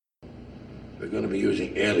we're going to be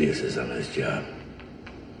using aliases on this job.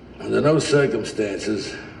 Under no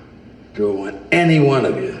circumstances do I want any one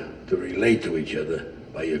of you to relate to each other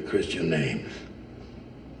by your Christian names.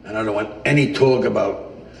 And I don't want any talk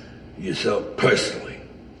about yourself personally.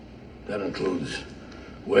 That includes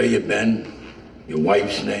where you've been, your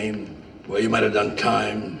wife's name, where you might have done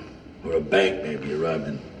time, or a bank maybe you robbed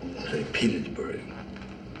in, say, Petersburg.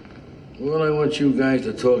 All I want you guys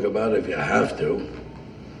to talk about, if you have to,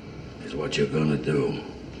 is what you're gonna do.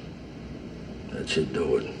 That should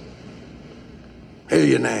do it. Here are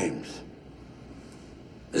your names.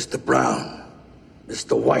 Mr. Brown,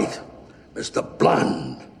 Mr. White, Mr.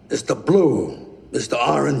 Blonde, Mr. Blue, Mr.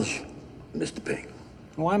 Orange, and Mr. Pink.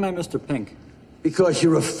 Why am I Mr. Pink? Because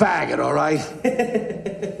you're a faggot, all right?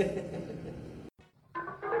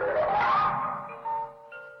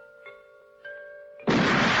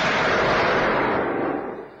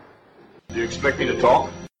 Do you expect me to talk?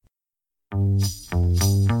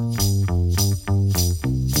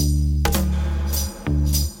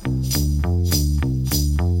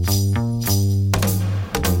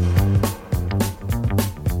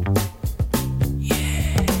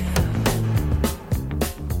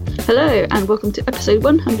 Hello and welcome to episode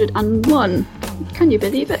 101. Can you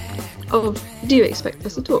believe it? Of Do You Expect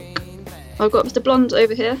Us to Talk? I've got Mr. Blonde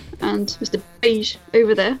over here and Mr. Beige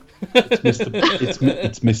over there.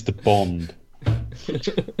 It's Mr. Bond.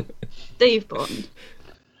 Dave Bond.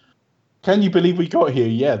 Can you believe we got here?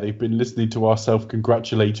 Yeah, they've been listening to our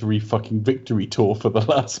self-congratulatory fucking victory tour for the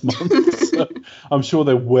last month. So I'm sure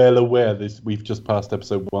they're well aware we've just passed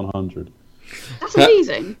episode 100. That's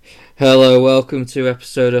amazing. Hello, welcome to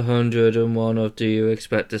episode 101 of Do You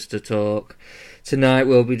Expect Us to Talk? Tonight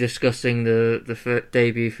we'll be discussing the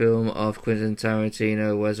debut film of Quentin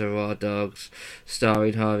Tarantino, Reservoir Dogs,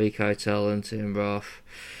 starring Harvey Keitel and Tim Roth.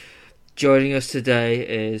 Joining us today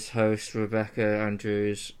is host Rebecca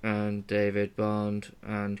Andrews and David Bond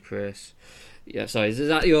and Chris. Yeah, sorry, is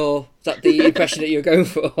that the impression that you're going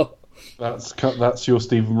for? That's your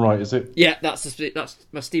Stephen Wright, is it? Yeah, that's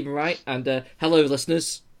my Stephen Wright. And hello,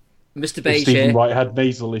 listeners. Mr. Beige Stephen here. Wright had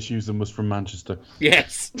nasal issues and was from Manchester.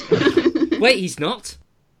 Yes. Wait, he's not?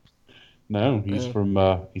 No, he's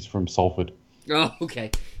from Salford. Oh, okay.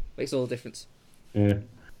 Makes all the difference. Yeah.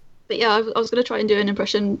 But yeah, I was going to try and do an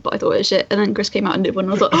impression, but I thought it was shit. And then Chris came out and did one,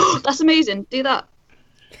 and I thought, oh, that's amazing. Do that.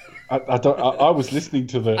 I was listening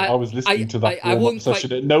to that warm-up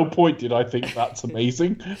session. At no point did I think that's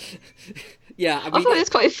amazing. Yeah, I thought it was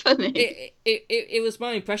quite funny. It was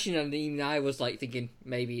my impression, and even I was like thinking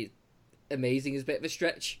maybe amazing is a bit of a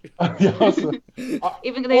stretch. Even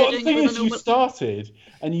though the thing is, you started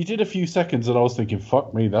and you did a few seconds, and I was thinking,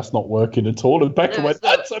 "Fuck me, that's not working at all." And Becca went,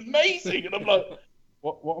 "That's amazing," and I'm like,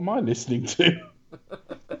 "What am I listening to?"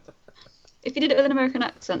 If you did it with an American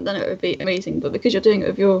accent, then it would be amazing. But because you're doing it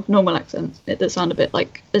with your normal accent, it does sound a bit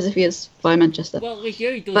like as if he is via Manchester. Well, he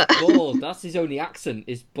only does bored. That's his only accent,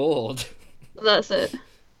 is bored. That's it.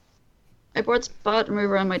 I brought Spot and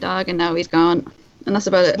Mover on my dog, and now he's gone. And that's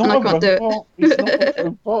about it. And I can't do it.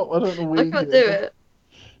 I don't know I can't do it.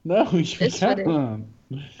 No, you can't.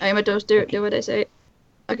 I am a toast. Do what I say.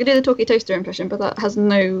 I could do the Talkie Toaster impression, but that has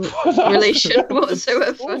no relation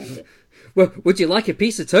whatsoever. Well, would you like a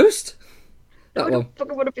piece of toast? I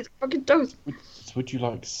fucking want a piece of fucking toast. Would you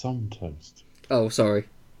like some toast? Oh, sorry.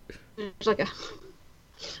 It's like a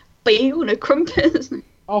bagel and a crumpet, isn't it?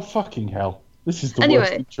 Oh, fucking hell. This is the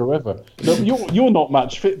worst intro ever. No, you're not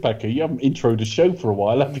match fit, Becca. You haven't introed a show for a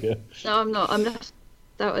while, have you? No, I'm not. I'm just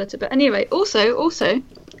out a little bit. Anyway, also,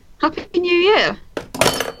 Happy New Year.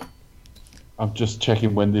 I'm just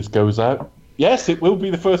checking when this goes out. Yes, it will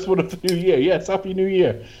be the first one of the new year. Yes, Happy New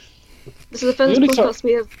Year. This is the first podcast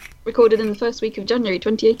we have recorded in the first week of January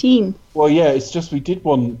 2018. Well, yeah, it's just we did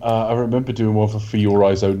one. I remember doing one for Your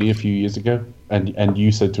Eyes Only a few years ago, and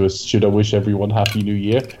you said to us, "Should I wish everyone Happy New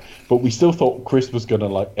Year?" But we still thought Chris was going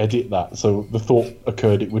to edit that, so the thought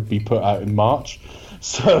occurred it would be put out in March.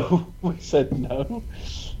 So we said no.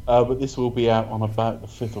 But this will be out on about the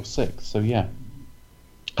 5th or 6th. So yeah,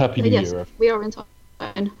 Happy New Year. We are in time.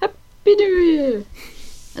 Happy New Year.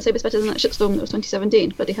 Let's hope it's better than that shitstorm that was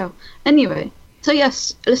 2017. Bloody hell. Anyway, so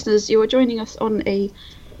yes, listeners, you are joining us on a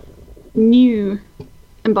new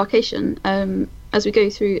embarkation as we go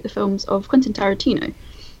through the films of Quentin Tarantino.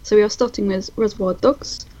 So we are starting with Reservoir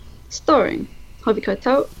Dogs, starring Harvey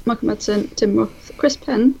Keitel, Michael Madsen, Tim Roth, Chris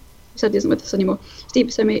Penn, who sadly isn't with us anymore, Steve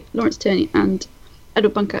Buscemi, Lawrence Tierney, and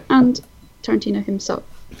Edward Bunker, and Tarantino himself.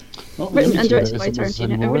 Written and directed by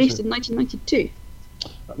Tarantino and released in 1992.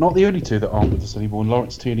 Not the only two that aren't with us anymore.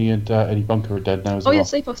 Lawrence Tierney and Eddie Bunker are dead now as well. Oh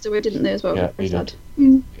yes, they passed away, didn't they, as well? Yeah, they did.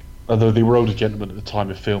 Although they were older gentlemen at the time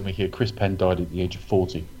of filming here. Chris Penn died at the age of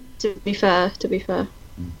 40. To be fair.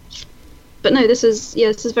 But no, this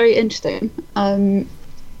is very interesting. I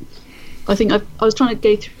think I was trying to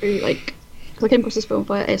go through, like, because I came across this film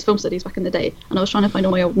via AS Film Studies back in the day, and I was trying to find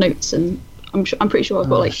all my old notes, and I'm pretty sure I've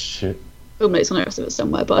got Shit. film notes on the rest of it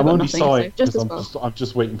somewhere, but I'm I've got only nothing. sighing So just as because well. I'm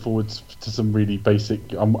just waiting forward to some really basic.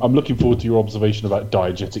 I'm looking forward to your observation about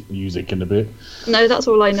diegetic music in a bit. No, that's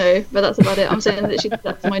all I know, but that's about it. I'm saying literally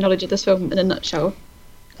that's my knowledge of this film in a nutshell.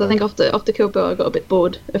 Because I think after Kill Bill, I got a bit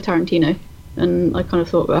bored of Tarantino, and I kind of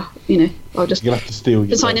thought, well, I'll just You'll have to steal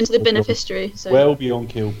your sign into the bin of history. So. well beyond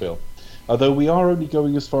Kill Bill. Although we are only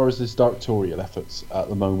going as far as his directorial efforts at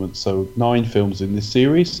the moment, so 9 films in this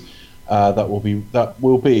series. That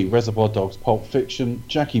will be Reservoir Dogs, Pulp Fiction,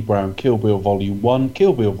 Jackie Brown, Kill Bill Volume 1,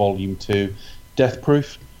 Kill Bill Volume 2, Death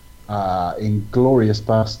Proof, Inglourious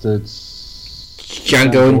Bastards,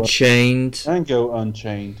 Django Unchained. Django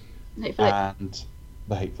Unchained, Hateful Eight. and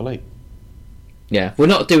The Hateful Eight. Yeah, we're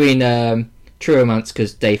not doing True Romance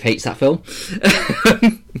because Dave hates that film.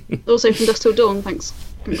 Also from Dusk Till Dawn, thanks.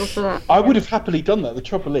 Thank God for that. I would have happily done that. The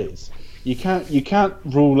trouble is, you can't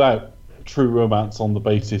rule out True Romance on the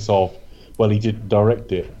basis of, well, he didn't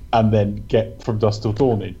direct it, and then get From Dusk Till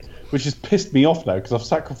Dawn in, which has pissed me off now because I've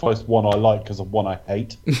sacrificed one I like because of one I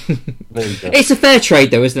hate. There you go. It's a fair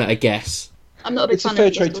trade, though, isn't it? I guess. I'm not a big It's a fan fair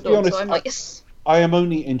of Dusk trade, Till to be Dawn, so honest. I'm like, yes. I am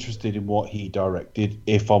only interested in what he directed,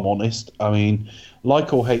 if I'm honest. I mean,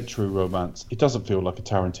 like or hate True Romance, it doesn't feel like a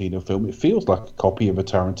Tarantino film. It feels like a copy of a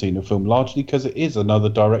Tarantino film, largely because it is another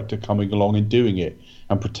director coming along and doing it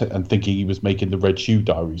and thinking he was making the Red Shoe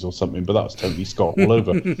Diaries or something, but that was Tony Scott all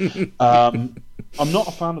over. I'm not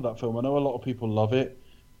a fan of that film. I know a lot of people love it,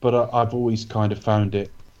 but I've always kind of found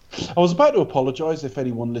it... I was about to apologise if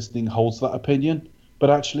anyone listening holds that opinion, but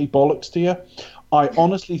actually, bollocks to you. I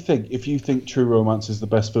honestly think if you think True Romance is the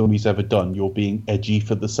best film he's ever done, you're being edgy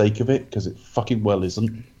for the sake of it, because it fucking well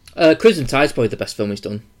isn't. Crimson Tide's probably the best film he's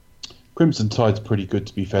done. Crimson Tide's pretty good,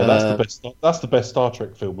 to be fair. That's the best Star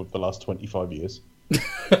Trek film of the last 25 years.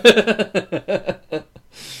 But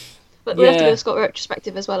we have to do a Scott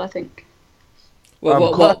retrospective as well, I think.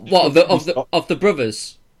 Well, what of the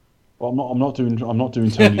brothers? Well, I'm not doing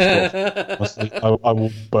Tony Scott. Honestly, I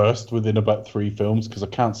will burst within about 3 films because I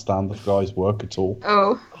can't stand the guy's work at all.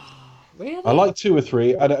 Oh. Really? I like 2 or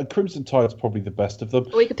 3, and Crimson Tide's probably the best of them.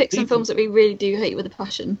 Or we could pick some films that we really do hate with a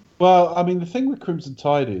passion. Well, I mean, the thing with Crimson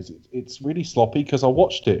Tide is it's really sloppy because I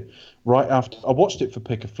watched it for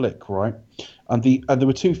Pick a Flick, right? And there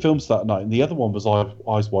were 2 films that night, and the other one was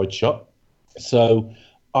Eyes Wide Shut. So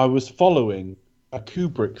I was following a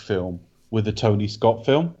Kubrick film with a Tony Scott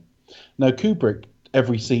film. Now, Kubrick,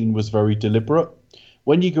 every scene was very deliberate.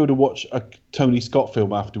 When you go to watch a Tony Scott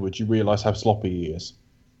film afterwards, you realise how sloppy he is.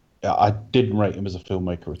 I didn't rate him as a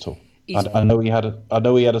filmmaker at all. I know he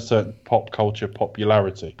had a certain pop culture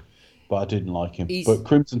popularity, but I didn't like him. But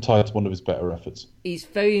Crimson Tide's one of his better efforts. He's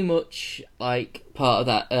very much like part of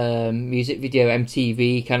that music video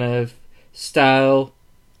MTV kind of style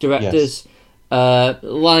directors. Yes.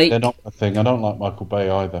 They're not a thing. I don't like Michael Bay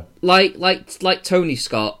either. Like Tony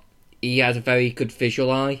Scott, he has a very good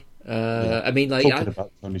visual eye. I mean, like talking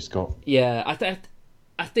about Tony Scott. Yeah,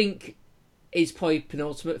 I think his probably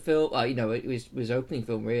penultimate film. It was his opening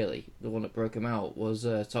film. Really, the one that broke him out was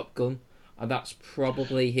Top Gun, and that's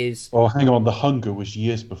probably his. Oh, hang on, The Hunger was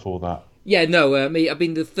years before that. Yeah, no, I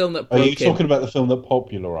mean the film that broke him. Are you talking about the film that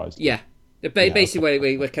popularised it? Yeah. Basically,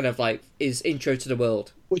 where we're kind of like his intro to the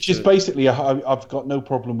world, which is basically I've got no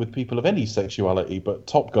problem with people of any sexuality, but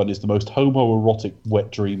Top Gun is the most homoerotic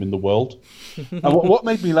wet dream in the world. And what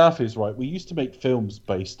made me laugh is we used to make films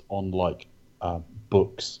based on like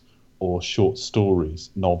books or short stories,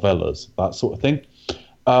 novellas, that sort of thing.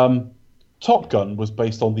 Top Gun was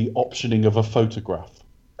based on the optioning of a photograph.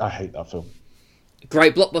 I hate that film.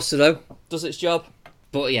 Great blockbuster though, does its job.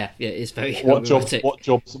 But yeah, it's very homoerotic.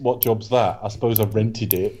 What job's that? I suppose I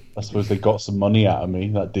rented it. I suppose they got some money out of me.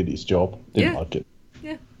 That did its job. Didn't like it.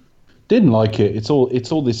 Yeah. Didn't like it. It's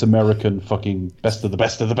all this American fucking best of the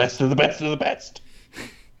best of the best of the best of the best.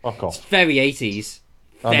 Fuck off. It's very 80s.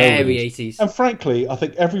 Very 80s. And frankly, I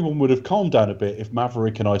think everyone would have calmed down a bit if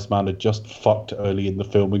Maverick and Iceman had just fucked early in the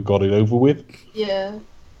film and got it over with. Yeah.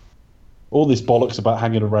 All this bollocks about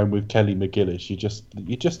hanging around with Kelly McGillis,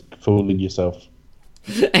 you're just fooling yourself.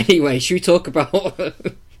 Anyway, should we talk about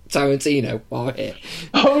Tarantino while we're here?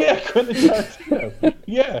 Oh yeah, Quentin Tarantino.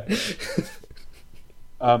 Yeah.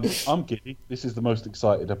 I'm giddy. This is the most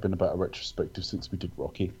excited I've been about a retrospective since we did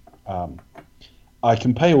Rocky. I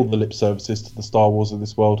can pay all the lip services to the Star Wars of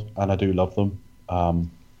this world, and I do love them.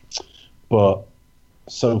 But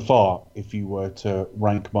so far, if you were to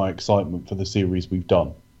rank my excitement for the series we've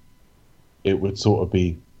done, it would sort of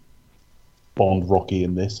be Bond, Rocky,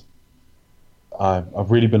 and this. I've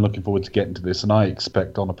really been looking forward to getting to this, and I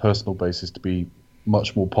expect, on a personal basis, to be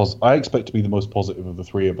much more positive. I expect to be the most positive of the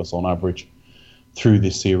three of us on average through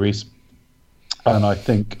this series. And I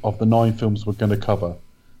think of the 9 films we're going to cover,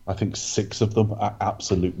 I think 6 of them are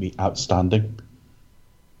absolutely outstanding.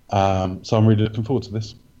 So I'm really looking forward to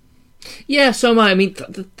this. Yeah, so am I. I mean,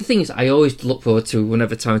 the thing is, I always look forward to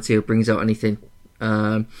whenever Tarantino brings out anything.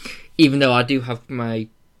 Even though I do have my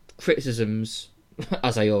criticisms,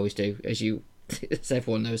 as I always do, as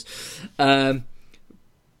everyone knows.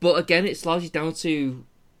 But again, it's largely down to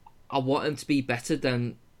I want him to be better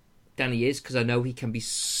than he is, because I know he can be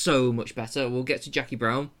so much better. We'll get to Jackie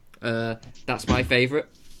Brown. That's my favourite.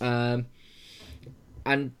 And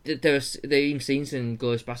there are even scenes in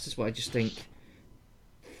Glorious Bastards where I just think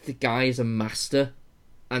the guy is a master,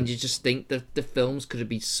 and you just think that the films could have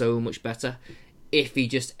been so much better if he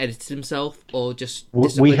just edited himself or just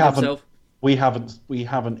disciplined himself. We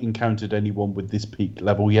haven't encountered anyone with this peak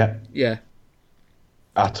level yet. Yeah.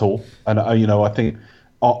 At all. And I think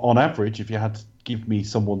on average, if you had to give me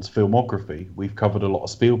someone's filmography, we've covered a lot of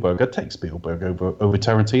Spielberg. I'd take Spielberg over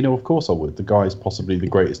Tarantino, of course I would. The guy is possibly the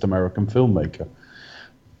greatest American filmmaker.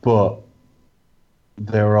 But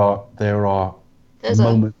there are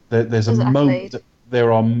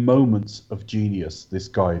moments of genius this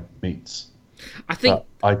guy meets. I think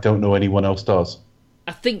I don't know anyone else does.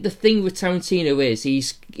 I think the thing with Tarantino is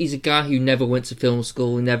he's a guy who never went to film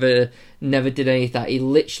school, never did any of that. He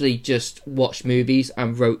literally just watched movies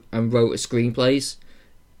and wrote screenplays.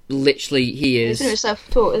 Literally, he's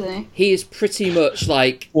self-taught, isn't he? He is pretty much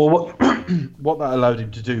like. Well, what that allowed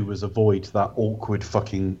him to do was avoid that awkward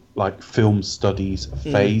fucking film studies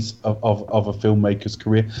phase of a filmmaker's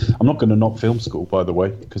career. I'm not going to knock film school, by the way,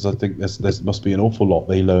 because I think there must be an awful lot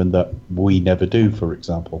they learn that we never do, for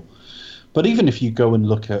example. But even if you go and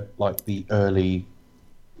look at the early,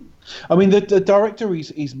 I mean, the director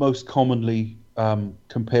he's most commonly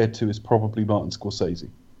compared to is probably Martin Scorsese,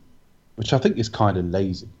 which I think is kind of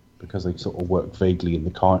lazy because they sort of work vaguely in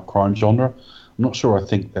the crime genre. I'm not sure. I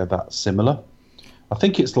think they're that similar. I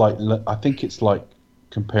think it's like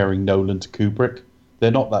comparing Nolan to Kubrick.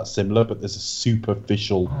 They're not that similar, but there's a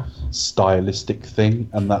superficial stylistic thing,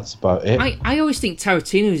 and that's about it. I always think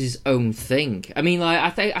Tarantino is his own thing. I mean, I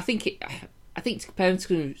think comparing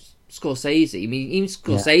to Scorsese, I mean, even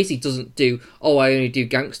Scorsese doesn't do, I only do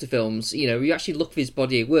gangster films. You actually look for his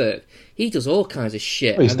body of work. He does all kinds of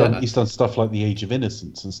shit. Well, he's done stuff like The Age of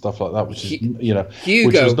Innocence and stuff like that, which is, Hugo,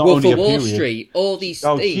 which was not Wolf only of a Wall period. Street, all these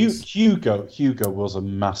things. Hugo was a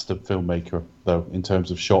master filmmaker, though, in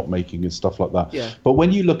terms of shot making and stuff like that. Yeah. But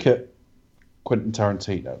when you look at Quentin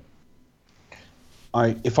Tarantino,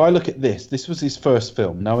 if I look at this was his first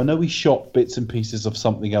film. Now, I know he shot bits and pieces of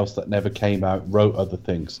something else that never came out, wrote other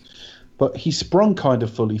things, but he sprung kind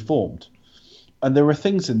of fully formed. And there are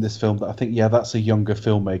things in this film that I think, that's a younger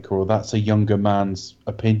filmmaker, or that's a younger man's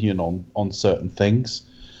opinion on certain things.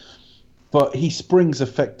 But he springs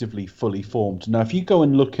effectively fully formed. Now, if you go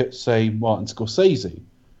and look at, say, Martin Scorsese,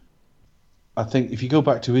 I think if you go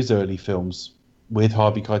back to his early films with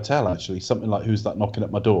Harvey Keitel, actually, something like Who's That Knocking at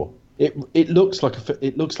My Door? It looks like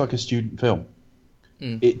a student film.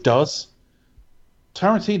 It does.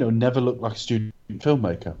 Tarantino never looked like a student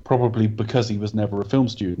filmmaker, probably because he was never a film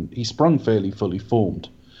student. He sprung fairly fully formed.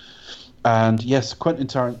 And yes, Quentin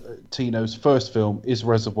Tarantino's first film is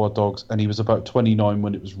Reservoir Dogs, and he was about 29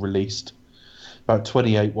 when it was released, about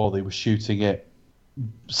 28 while they were shooting it.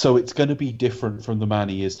 So it's going to be different from the man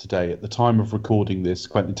he is today. At the time of recording this,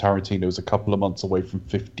 Quentin Tarantino is a couple of months away from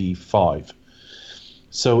 55.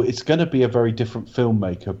 So it's going to be a very different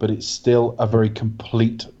filmmaker, but it's still a very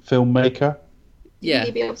complete filmmaker. Yeah. Would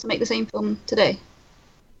he be able to make the same film today?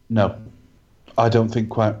 No, I don't think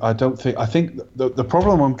quite. I think the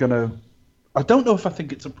problem I don't know if I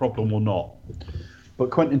think it's a problem or not,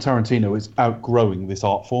 but Quentin Tarantino is outgrowing this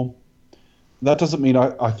art form. That doesn't mean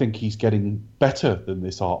I think he's getting better than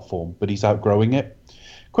this art form, but he's outgrowing it.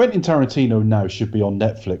 Quentin Tarantino now should be on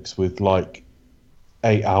Netflix with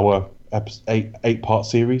 8-part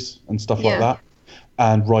series and stuff like that,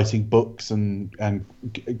 and writing books and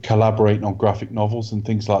collaborating on graphic novels and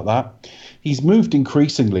things like that. He's moved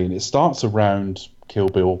increasingly, and it starts around Kill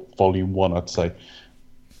Bill Volume 1, I'd say,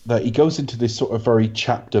 that he goes into this sort of very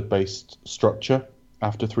chapter-based structure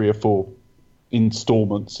after 3 or 4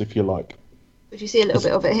 installments, if you like. Would you see a little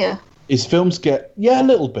bit of it here? His films a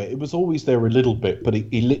little bit. It was always there a little bit, but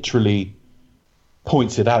he literally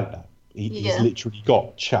points it out now. He's Yeah. literally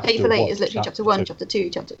got chapter. Hateful Eight one, is literally chapter 1, chapter 2,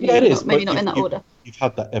 chapter. Yeah, it is. Maybe but not in that order. You've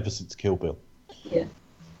had that ever since Kill Bill. Yeah.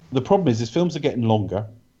 The problem is, his films are getting longer.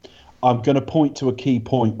 I'm going to point to a key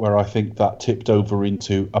point where I think that tipped over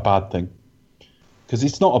into a bad thing. Because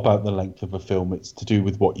it's not about the length of a film, it's to do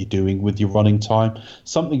with what you're doing with your running time.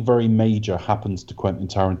 Something very major happens to Quentin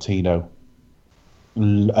Tarantino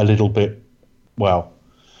a little bit, well,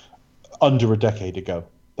 under a decade ago,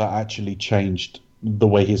 that actually changed the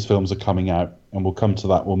way his films are coming out. And we'll come to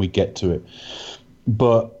that when we get to it.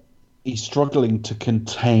 But he's struggling to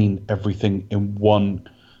contain everything in one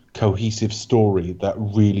cohesive story that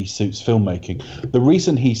really suits filmmaking. The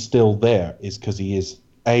reason he's still there is because he is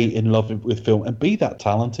A, in love with film, and B, that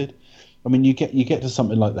talented. I mean, you get to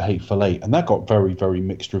something like The Hateful Eight, and that got very, very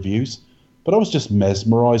mixed reviews, but I was just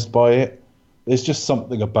mesmerized by it. There's just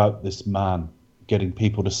something about this man getting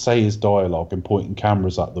people to say his dialogue and pointing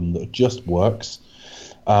cameras at them that just works.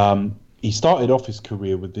 He started off his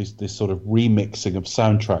career with this sort of remixing of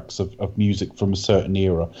soundtracks of music from a certain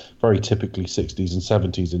era, very typically 60s and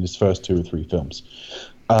 70s in his first 2 or 3 films.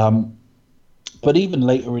 But even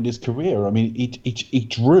later in his career, I mean, he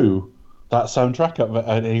drew that soundtrack of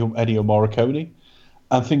Ennio Morricone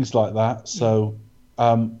and things like that. So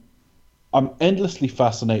I'm endlessly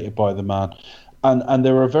fascinated by the man. And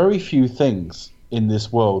there are very few things in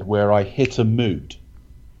this world where I hit a mood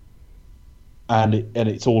and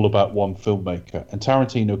it's all about one filmmaker. And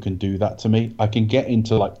Tarantino can do that to me. I can get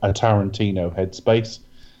into like a Tarantino headspace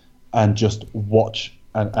and just watch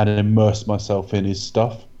and immerse myself in his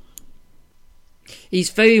stuff. He's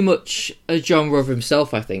very much a genre of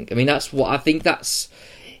himself, I think. I mean, that's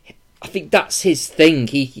his thing.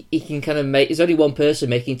 He can kind of make. There's only one person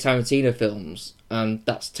making Tarantino films, and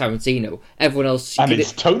that's Tarantino. Everyone else, and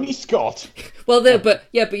it's Tony Scott. Well, but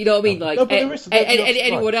you know what I mean. Like, no, but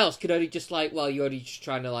anyone else could only just like, well, you're only just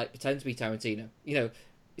trying to like pretend to be Tarantino. You know,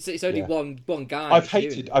 it's only one guy. I've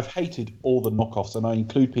hated all the knockoffs, and I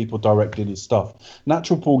include people directing his stuff.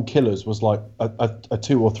 Natural Born Killers was like a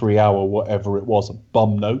 2 or 3 hour whatever it was, a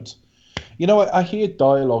bum note. You know, I hear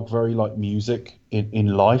dialogue very like music in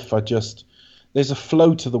life. There's a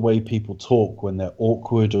flow to the way people talk when they're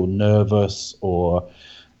awkward or nervous or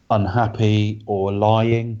unhappy or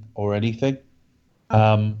lying or anything.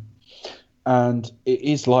 And it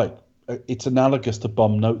is like, it's analogous to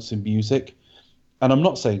bum notes in music. And I'm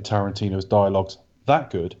not saying Tarantino's dialogue's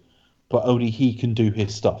that good, but only he can do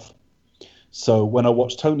his stuff. So when I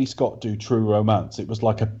watched Tony Scott do True Romance, it was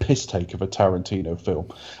like a piss take of a Tarantino film.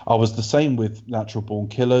 I was the same with Natural Born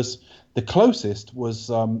Killers. The closest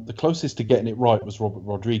to getting it right was Robert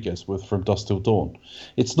Rodriguez with From Dusk Till Dawn.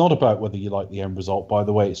 It's not about whether you like the end result, by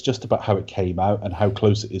the way. It's just about how it came out and how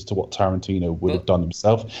close it is to what Tarantino would have done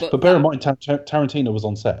himself. But bear in mind, Tarantino was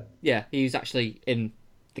on set. Yeah, he was actually in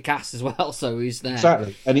the cast as well, so he's there.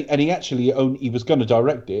 Exactly, and he actually he was going to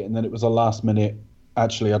direct it, and then it was a last minute.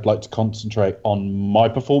 Actually, I'd like to concentrate on my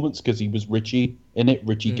performance because he was Richie in it,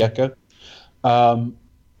 Richie Gecko.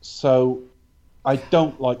 So I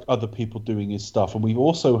don't like other people doing his stuff. And we've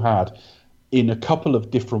also had, in a couple of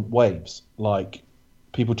different waves, like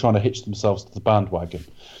people trying to hitch themselves to the bandwagon.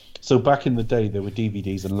 So back in the day, there were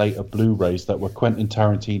DVDs and later Blu-rays that were Quentin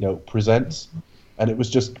Tarantino Presents. And it was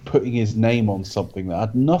just putting his name on something that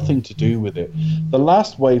had nothing to do with it. The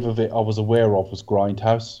last wave of it I was aware of was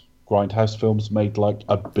Grindhouse. Grindhouse films made like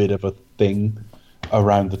a bit of a thing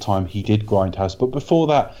around the time he did Grindhouse. But before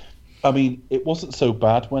that, I mean, it wasn't so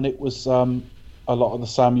bad when it was a lot of the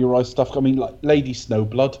samurai stuff. I mean, like Lady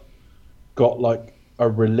Snowblood got like a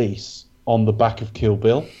release on the back of Kill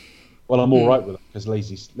Bill. Well, I'm all right with it because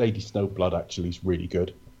Lady Snowblood actually is really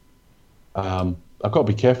good. I've got to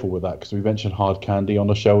be careful with that because we mentioned Hard Candy on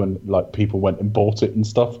the show and like people went and bought it and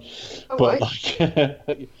stuff. Oh, but right.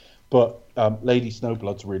 like, Lady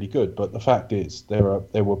Snowblood's really good. But the fact is, there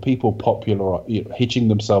were people hitching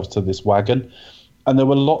themselves to this wagon, and there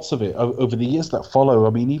were lots of it over the years that follow. I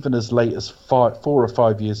mean, even as late as 4 or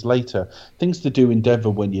 5 years later, Things to Do in Denver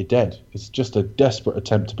When You're Dead. It's just a desperate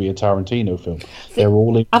attempt to be a Tarantino film.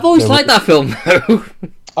 I've always liked that film, though.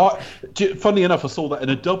 Funny enough, I saw that in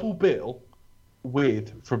a double bill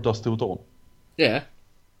with From Dusk Till Dawn. Yeah.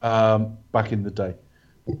 Back in the day.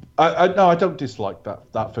 I don't dislike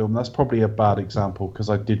that film. That's probably a bad example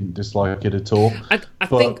because I didn't dislike it at all. I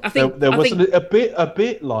think there was a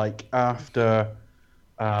bit like after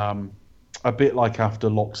Lock,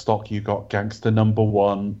 Stock, You Got Gangster Number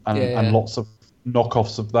One and lots of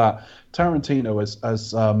knockoffs of that. Tarantino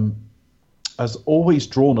has always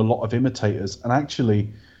drawn a lot of imitators, and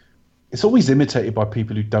actually, it's always imitated by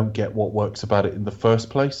people who don't get what works about it in the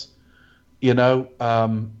first place. You know.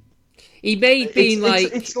 He may have been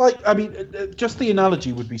it's like, I mean, just the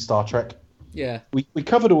analogy would be Star Trek. Yeah. We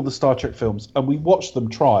covered all the Star Trek films, and we watched them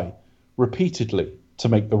try repeatedly to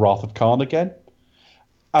make the Wrath of Khan again.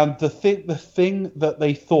 And the thing that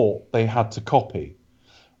they thought they had to copy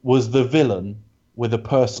was the villain with a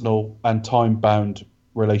personal and time-bound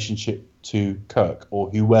relationship to Kirk, or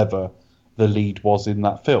whoever the lead was in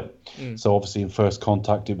that film. So obviously in First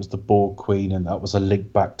Contact it was the Borg Queen, and that was a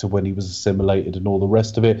link back to when he was assimilated and all the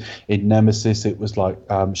rest of it. In Nemesis it was like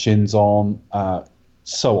Shinzon,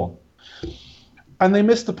 so on. And they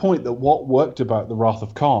missed the point that what worked about the Wrath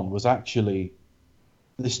of Khan was actually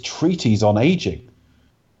this treatise on aging.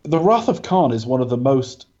 The Wrath of Khan is one of the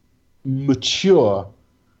most mature,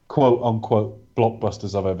 quote-unquote,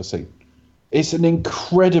 blockbusters I've ever seen. It's an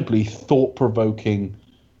incredibly thought-provoking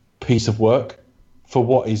piece of work for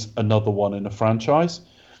what is another one in a franchise.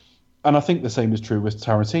 And I think the same is true with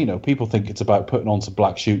Tarantino. People think it's about putting on some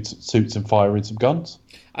black suits and firing some guns.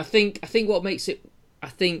 I think what makes it...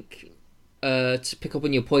 to pick up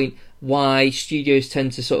on your point, why studios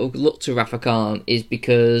tend to sort of look to Wrath of Khan is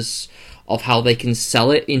because of how they can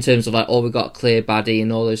sell it, in terms of like, oh, we've got a clear baddie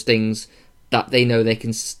and all those things that they know they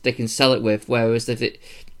can sell it with. Whereas if it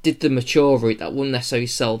did the mature route, that wouldn't necessarily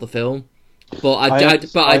sell the film. But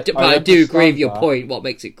I do agree with your point. What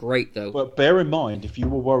makes it great, though? But bear in mind, if you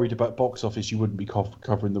were worried about box office, you wouldn't be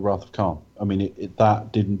covering the Wrath of Khan. I mean,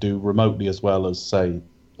 that didn't do remotely as well as, say,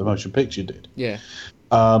 the motion picture did. Yeah.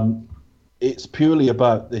 It's purely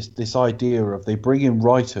about this idea of they bring in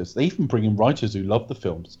writers. They even bring in writers who love the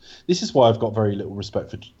films. This is why I've got very little respect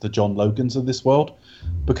for the John Logans of this world,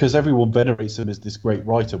 because everyone venerates him as this great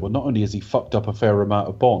writer. Well, not only has he fucked up a fair amount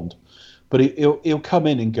of Bond, but he'll come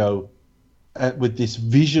in and go with this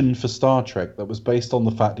vision for Star Trek that was based on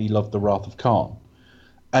the fact he loved the Wrath of Khan,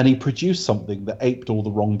 and he produced something that aped all the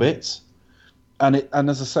wrong bits. And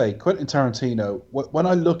as I say, Quentin Tarantino, when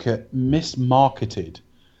I look at mismarketed,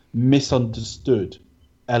 misunderstood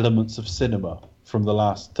elements of cinema from the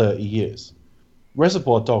last 30 years,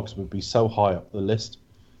 Reservoir Dogs would be so high up the list,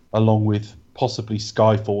 along with possibly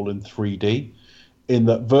Skyfall in 3D, in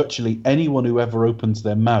that virtually anyone who ever opens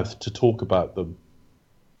their mouth to talk about them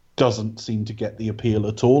doesn't seem to get the appeal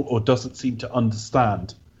at all, or doesn't seem to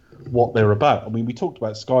understand what they're about. I mean, we talked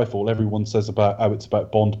about Skyfall. Everyone says about how it's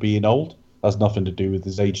about Bond being old. Has nothing to do with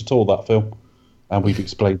his age at all, that film. And we've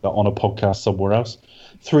explained that on a podcast somewhere else.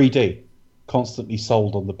 3D, constantly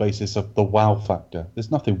sold on the basis of the wow factor.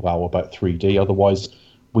 There's nothing wow about 3D, otherwise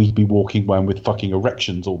we'd be walking around with fucking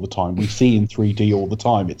erections all the time. We see in 3D all the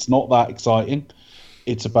time. It's not that exciting.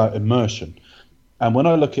 It's about immersion. And when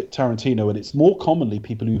I look at Tarantino, and it's more commonly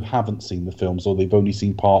people who haven't seen the films or they've only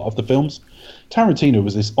seen part of the films, Tarantino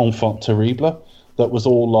was this enfant terrible that was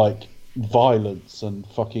all like violence and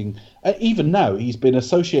fucking... Even now, he's been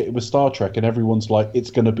associated with Star Trek and everyone's like,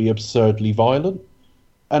 it's going to be absurdly violent.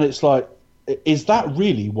 And it's like, is that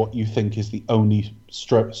really what you think is the only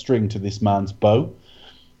string to this man's bow?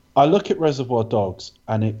 I look at Reservoir Dogs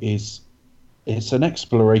and it's an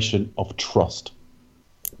exploration of trust.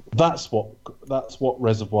 That's what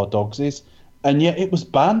Reservoir Dogs is. And yet it was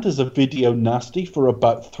banned as a video nasty for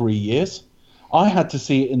about 3 years. I had to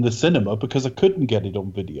see it in the cinema because I couldn't get it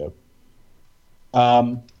on video.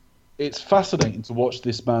 It's fascinating to watch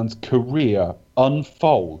this man's career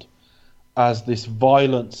unfold as this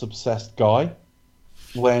violence-obsessed guy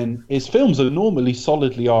when his films are normally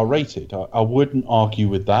solidly R-rated. I wouldn't argue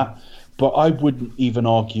with that, but I wouldn't even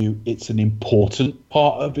argue it's an important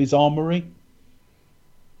part of his armory.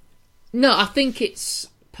 No, I think it's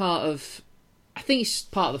part of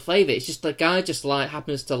the flavour. It's just the guy just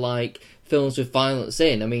happens to like films with violence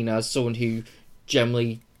in. I mean, as someone who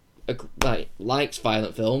generally likes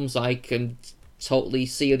violent films, I can totally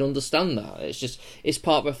see and understand that. It's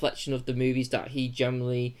part of a reflection of the movies that he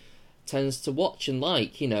generally tends to watch and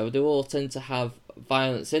like. You know, they all tend to have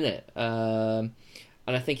violence in it, and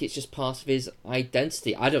I think it's just part of his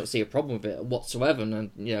identity. I don't see a problem with it whatsoever,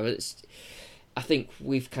 and you know, I think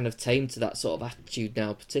we've kind of tamed to that sort of attitude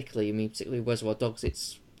now. Particularly Reservoir Dogs.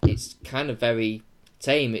 It's kind of very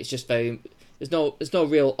tame. It's just very. There's no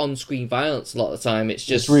real on-screen violence a lot of the time. It's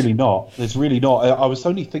just. There's really not. I was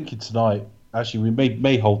only thinking tonight. Actually, we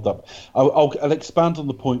may hold up. I'll expand on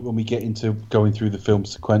the point when we get into going through the film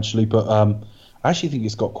sequentially. But I actually think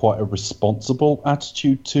it's got quite a responsible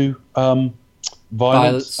attitude to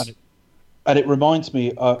violence. And it reminds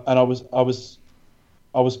me. And I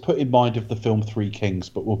was put in mind of the film Three Kings,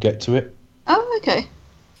 but we'll get to it. Oh, okay.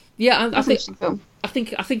 Yeah, I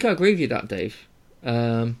think I agree with you that, Dave.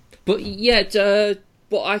 But yeah,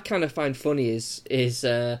 what I kind of find funny is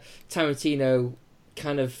Tarantino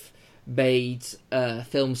kind of made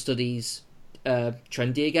film studies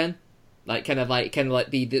trendy again. Kind of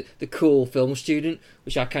like the cool film student,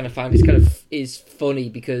 which I kind of find is funny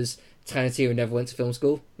because Tarantino never went to film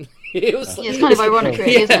school. It's kind of ironic,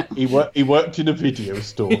 really, isn't it? He worked in a video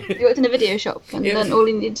store. He worked in a video shop, and then all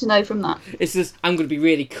he needed to know from that. It's just, I'm going to be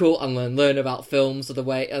really cool and learn about films of the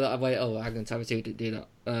way. Oh, I'm going to Tarantino didn't do that.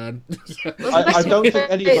 I don't think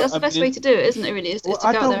anyone. That's the best way to do it, isn't it? Really, is to go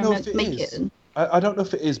out there and make it. I don't know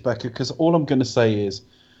if it is, Becca, because all I'm going to say is,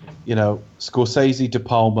 Scorsese, De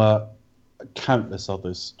Palma, countless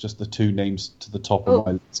others, just the two names to the top of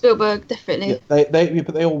my list. Spielberg, definitely. Yeah,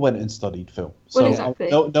 but they all went and studied film. So exactly.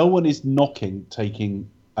 No one is knocking taking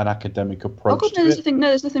an academic approach. Oh God, no,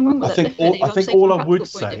 there's nothing wrong with it. I think all I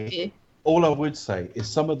would say is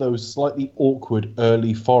some of those slightly awkward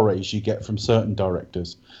early forays you get from certain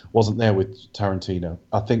directors wasn't there with Tarantino.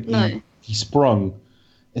 I think he sprung,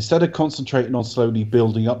 instead of concentrating on slowly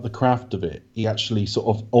building up the craft of it, he actually sort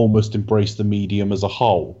of almost embraced the medium as a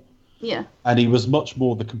whole. Yeah. And he was much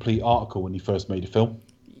more the complete article when he first made a film.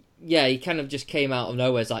 Yeah, he kind of just came out of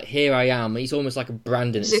nowhere. It's like, here I am. He's almost like a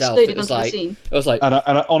brand in itself. It was like,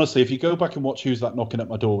 and honestly, if you go back and watch Who's That Knocking at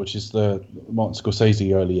My Door, which is the Martin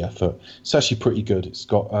Scorsese early effort, it's actually pretty good. It's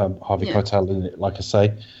got Harvey Keitel in it, like I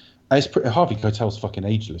say. And Harvey Keitel's fucking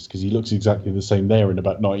ageless because he looks exactly the same there in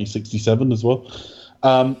about 1967 as well.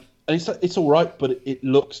 And it's all right, but it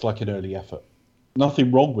looks like an early effort.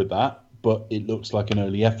 Nothing wrong with that, but it looks like an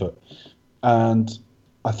early effort. And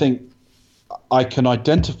I think I can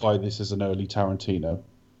identify this as an early Tarantino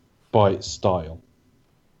by its style.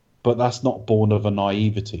 But that's not born of a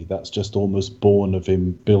naivety. That's just almost born of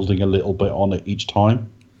him building a little bit on it each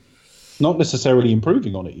time. Not necessarily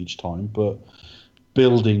improving on it each time, but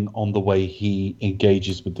building on the way he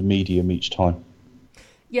engages with the medium each time.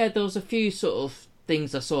 Yeah, there was a few sort of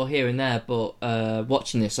things I saw here and there, but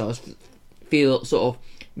watching this, I feel sort of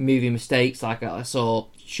movie mistakes. Like I saw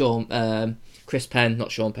Chris Penn,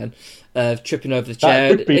 not Sean Penn, tripping over the chair.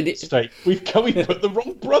 That could be a mistake. We've put the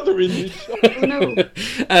wrong brother in this show.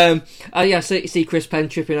 Oh no. So you see Chris Penn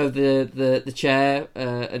tripping over the chair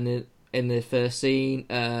in the first scene.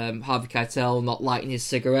 Harvey Keitel not lighting his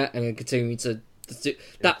cigarette and continuing to.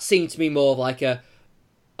 That seemed to me more of like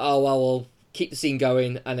we'll keep the scene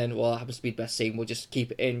going, and then it happens to be the best scene. We'll just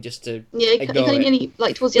keep it in just to ignore it. Nearly,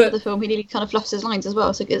 like towards the end of the film, he nearly kind of fluffs his lines as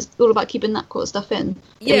well. So it's all about keeping that kind of stuff in.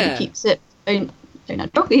 It really keeps it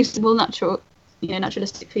natural. Keeps the more natural,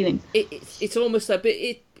 naturalistic feeling. It's almost like, but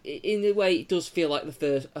in a way, it does feel like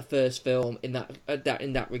a first film in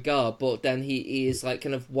that regard. But then he is like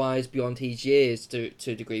kind of wise beyond his years to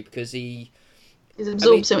a degree because he's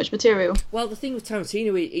absorbed so much material. Well, the thing with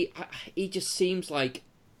Tarantino, he just seems like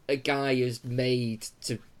a guy who's made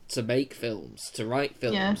to make films, to write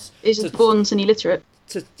films. Yeah, he's just born and illiterate.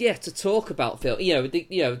 To talk about film.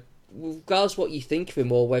 Regardless of what you think of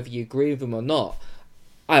him or whether you agree with him or not,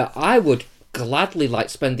 I would gladly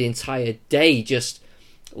spend the entire day just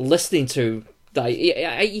listening to.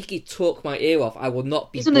 You could talk my ear off. I will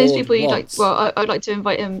not be. He's one of those people you like. Well, I'd like to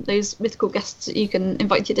invite him. Those mythical guests that you can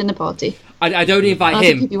invite to your dinner party. I don't invite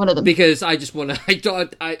him be one of them. because I just want to.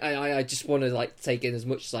 I just want to take in as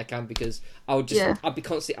much as I can because I'd be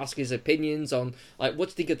constantly asking his opinions on what do you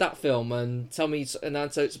think of that film and tell me an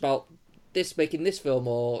answer. It's about this making this film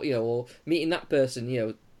or meeting that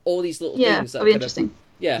person. All these little things. That'd be interesting.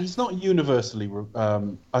 Yeah, he's not universally.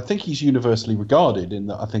 I think he's universally regarded in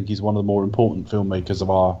that. I think he's one of the more important filmmakers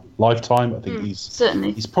of our lifetime. I think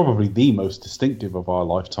he's probably the most distinctive of our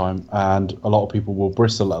lifetime, and a lot of people will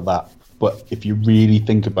bristle at that. But if you really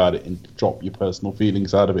think about it and drop your personal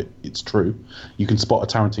feelings out of it, it's true. You can spot a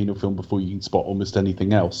Tarantino film before you can spot almost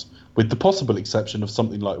anything else, with the possible exception of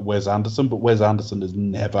something like Wes Anderson. But Wes Anderson has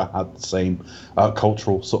never had the same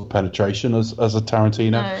cultural sort of penetration as a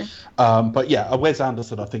Tarantino. No. But yeah, Wes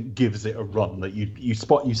Anderson, I think, gives it a run that you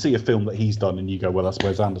see a film that he's done and you go, well, that's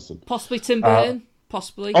Wes Anderson. Possibly Tim Burton.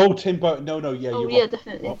 Possibly. Oh, Tim Burton. No, yeah, you're right.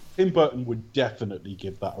 Definitely. Well, Tim Burton would definitely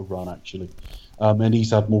give that a run, actually. And he's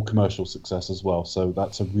had more commercial success as well, so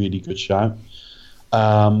that's a really good shout.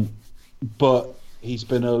 But he's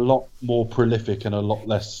been a lot more prolific and a lot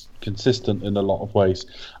less consistent in a lot of ways.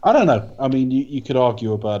 I don't know. I mean, you could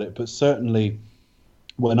argue about it, but certainly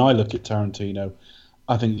when I look at Tarantino,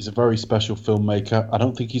 I think he's a very special filmmaker. I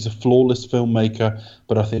don't think he's a flawless filmmaker,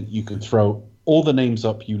 but I think you can throw all the names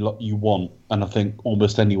up you want, and I think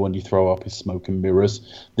almost anyone you throw up is smoke and mirrors.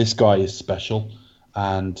 This guy is special.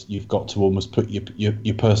 And you've got to almost put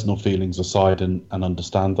your personal feelings aside and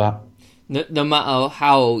understand that. No matter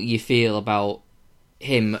how you feel about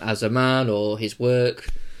him as a man or his work,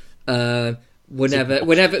 whenever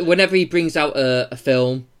he brings out a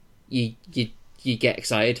film, you get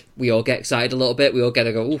excited. We all get excited a little bit. We all get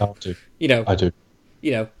to go, I do. you know, I do.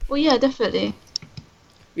 you know, Well, yeah, definitely.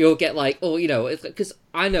 we all get like, oh, you know, because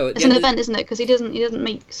I know at It's the an end of- event, isn't it? Because he doesn't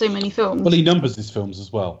make so many films. Well, he numbers his films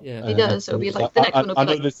as well. Yeah. He does. It'll be like the next one will be I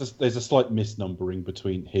know like- there's a slight misnumbering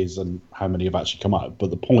between his and how many have actually come out, but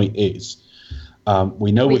the point is,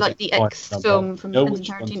 we know It'll be which like the final X number, film from know Quentin which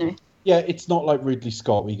ones- Tarantino. Yeah, it's not like Ridley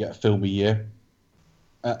Scott where you get a film a year,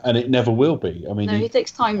 and it never will be. I mean, No, he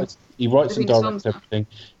takes time. he writes and between his directs films now. everything.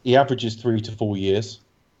 He averages 3 to 4 years.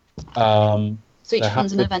 So each there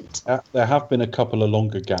one's have an been- event. There have been a couple of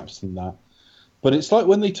longer gaps than that. But it's like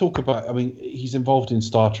when they talk about, I mean, he's involved in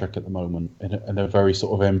Star Trek at the moment in a very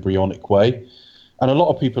sort of embryonic way. And a lot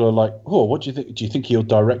of people are like, oh, what do you think? Do you think he'll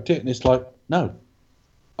direct it? And it's like, no.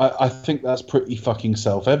 I think that's pretty fucking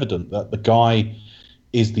self-evident that the guy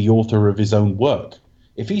is the author of his own work.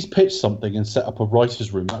 If he's pitched something and set up a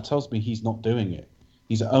writer's room, that tells me he's not doing it.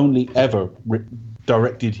 He's only ever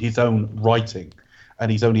directed his own writing.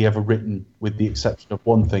 And he's only ever written, with the exception of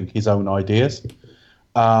one thing, his own ideas.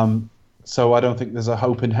 So I don't think there's a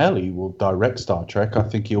hope in hell he will direct Star Trek. I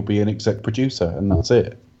think he'll be an exec producer, and that's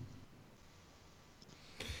it.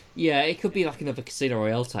 yeah, it could be like another Casino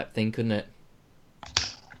Royale type thing, couldn't it?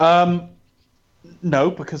 No,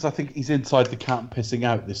 because I think he's inside the cat and pissing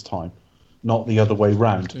out this time, not the other way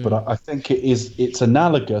round. But I think it's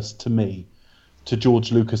analogous to me to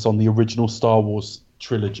George Lucas on the original Star Wars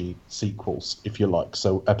trilogy sequels, if you like.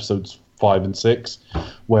 So episodes 5 and 6,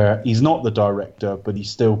 where he's not the director, but he's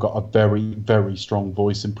still got a very, very strong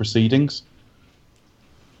voice in proceedings.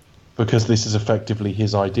 Because this is effectively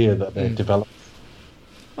his idea that they're developing.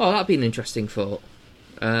 Oh, that'd be an interesting thought.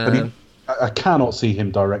 But I cannot see him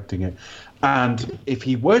directing it. And if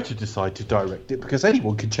he were to decide to direct it, because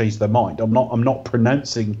anyone can change their mind, I'm not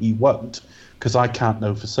pronouncing he won't, because I can't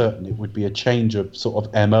know for certain. It would be a change of sort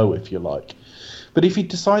of MO, if you like. But if he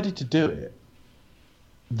decided to do it,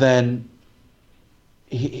 then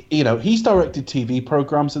he's directed TV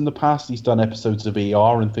programs in the past. He's done episodes of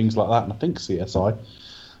ER and things like that, and I think CSI.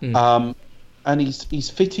 And he's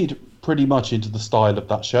fitted pretty much into the style of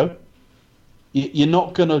that show. You're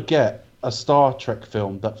not going to get a Star Trek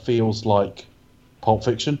film that feels like Pulp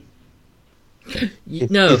Fiction.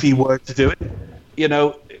 If he were to do it,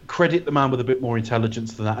 credit the man with a bit more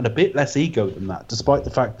intelligence than that and a bit less ego than that, despite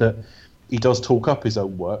the fact that he does talk up his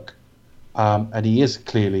own work, and he is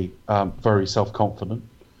clearly very self-confident.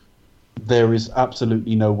 There is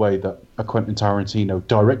absolutely no way that a Quentin Tarantino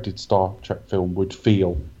directed Star Trek film would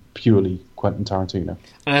feel purely Quentin Tarantino.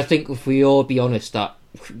 And I think if we all be honest, that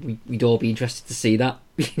we'd all be interested to see that.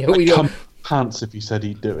 I'd come pants if he said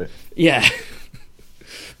he'd do it. Yeah.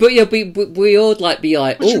 But yeah, we all be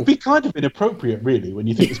like, which oh, would be kind of inappropriate, really, when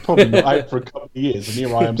you think it's probably not out for a couple of years, and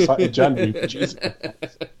here I am sat in January producing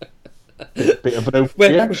it. Bit of an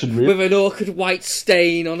overreaction, really. with an awkward white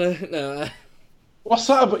stain on a. No. What's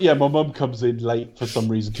that about? Yeah, my mum comes in late for some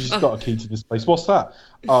reason because she's got a key to this place. What's that?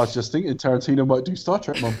 I was just thinking Tarantino might do Star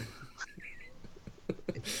Trek, Mum.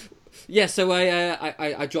 Yeah, so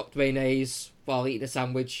I dropped mayonnaise while eating a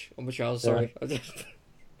sandwich on my trousers. Sorry.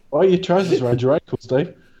 Why are your trousers around your ankles,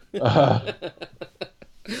 Dave? It's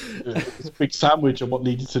a big sandwich on what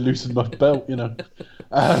needed to loosen my belt, Yeah.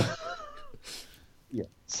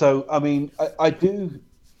 So, I mean, I do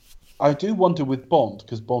wonder with Bond,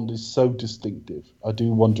 because Bond is so distinctive. I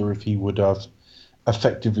do wonder if he would have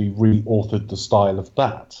effectively re-authored the style of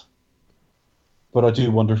that. But I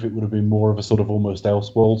do wonder if it would have been more of a sort of almost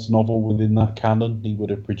Elseworlds novel within that canon. He would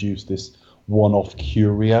have produced this one-off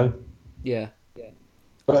curio. Yeah.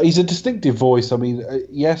 But he's a distinctive voice. I mean,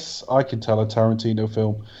 yes, I can tell a Tarantino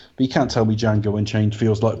film, but you can't tell me Django Unchained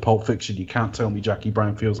feels like Pulp Fiction. You can't tell me Jackie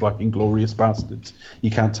Brown feels like Inglourious Bastards.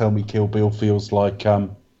 You can't tell me Kill Bill feels like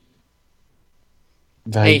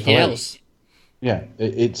Anything else? Yeah,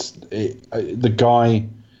 the guy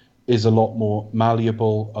is a lot more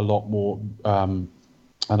malleable, a lot more, and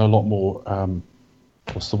a lot more,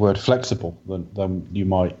 flexible than you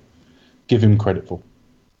might give him credit for.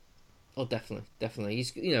 Oh, definitely.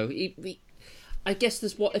 He's, I guess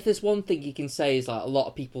if there's one thing you can say is like a lot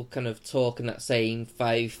of people kind of talk in that same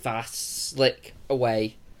very fast, slick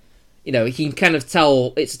way. You can kind of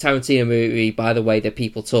tell it's a Tarantino movie by the way that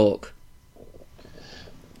people talk.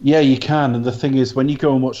 Yeah, you can. And the thing is, when you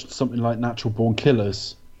go and watch something like Natural Born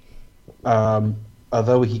Killers,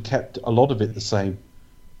 although he kept a lot of it the same,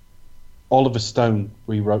 Oliver Stone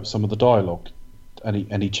rewrote some of the dialogue, and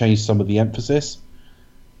he changed some of the emphasis.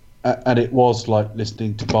 And it was like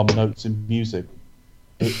listening to bum notes in music.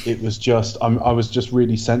 It was just, I was just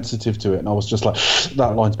really sensitive to it, and I was just like,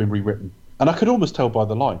 that line's been rewritten. And I could almost tell by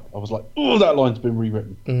the line. I was like, oh, that line's been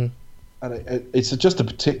rewritten. Mm-hmm. and it's just a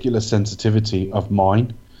particular sensitivity of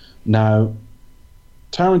mine. Now,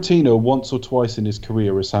 Tarantino once or twice in his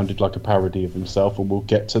career has sounded like a parody of himself, and we'll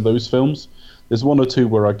get to those films. There's one or two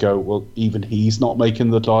where I go, well, even he's not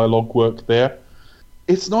making the dialogue work there.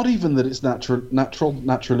 It's not even that it's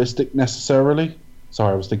naturalistic necessarily.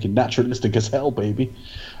 Sorry, I was thinking naturalistic as hell, baby.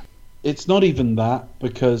 It's not even that,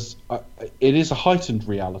 because it is a heightened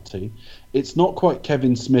reality. It's not quite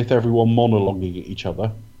Kevin Smith, everyone monologuing at each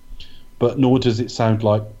other, but nor does it sound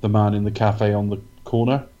like the man in the cafe on the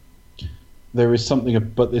corner. There is something,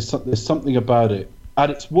 but there's something about it. At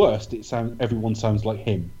its worst, everyone sounds like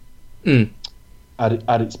him. Mm.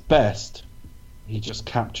 At its best, he just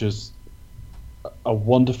captures a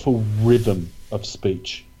wonderful rhythm of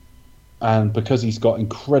speech, and because he's got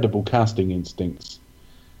incredible casting instincts,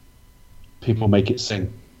 people make it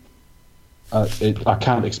sing. I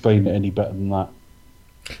can't explain it any better than that.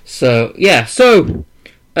 So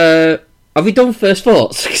have we done first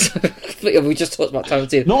thoughts? Have we just talked about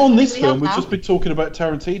Tarantino? Not on this We film. have We've now. just been talking about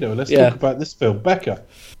Tarantino. Let's Yeah. talk about this film, Becca.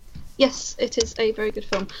 Yes, it is a very good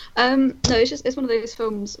film. No, it's one of those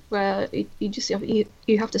films where you just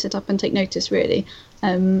you have to sit up and take notice, really.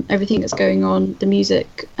 Everything that's going on, the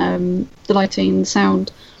music, the lighting, the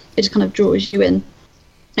sound, it just kind of draws you in,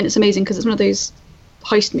 and it's amazing because it's one of those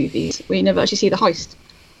heist movies where you never actually see the heist,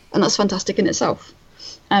 and that's fantastic in itself.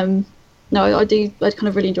 No, I kind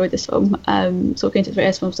of really enjoyed this film. Sort of going to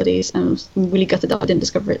various film studies, and I'm really gutted that I didn't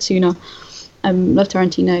discover it sooner. Love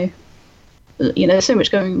Tarantino. You know, there's so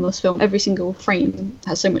much going on in this film. Every single frame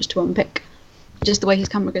has so much to unpick. Just the way his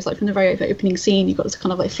camera goes, like from the very opening scene, you've got this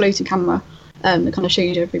kind of like floating camera that kind of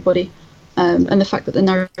shows you everybody. And the fact that the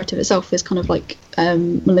narrative itself is kind of like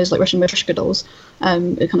one of those like Russian Matryoshka dolls.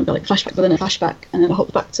 It kind of got like flashback within a flashback, and then it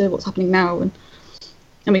hops back to what's happening now. And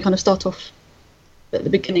we kind of start off at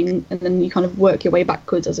the beginning, and then you kind of work your way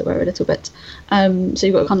backwards, as it were, a little bit. So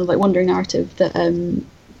you've got a kind of like wandering narrative that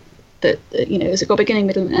you know, has got a beginning,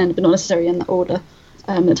 middle, and end, but not necessarily in that order.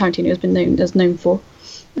 That Tarantino has been known for.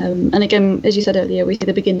 And again, as you said earlier, we see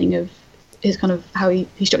the beginning of his kind of how he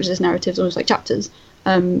structures his narratives, almost like chapters.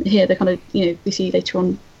 Here, they kind of, you know, we see later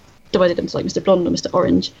on divided into like Mr. Blonde or Mr.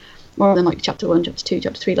 Orange, more than like chapter 1, chapter 2,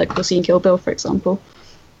 chapter 3, like we'll see in Kill Bill, for example.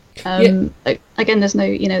 Again, there's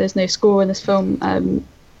no score in this film.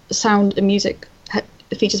 Sound and music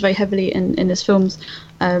features very heavily in this film's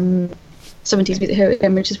 70s music here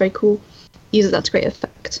again, which is very cool. Uses that to great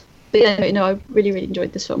effect. But yeah, no, I really, really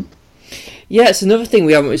enjoyed this film. Yeah, it's another thing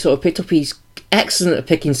we haven't really sort of picked up. He's excellent at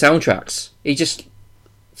picking soundtracks. He just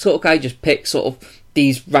picks sort of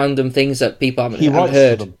these random things that people haven't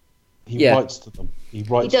heard. To them. He writes to them. He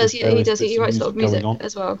does. He writes a lot of music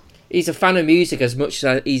as well. He's a fan of music as much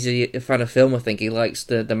as he's a fan of film. I think he likes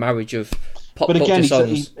the marriage of pop culture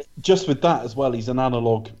songs. But again, just with that as well, he's an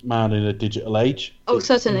analog man in a digital age. Oh,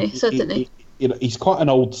 certainly. You know, he's quite an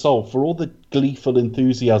old soul for all the gleeful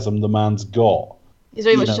enthusiasm the man's got. He's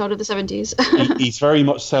very much a child of the 70s. He's very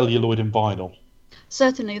much celluloid and vinyl.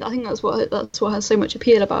 Certainly, I think that's what has so much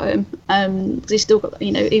appeal about him. Because he's still got,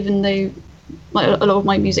 you know, even though like a lot of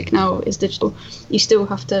my music now is digital, you still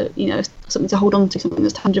have to, you know, something to hold on to, something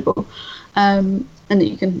that's tangible, and that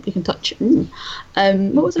you can touch. What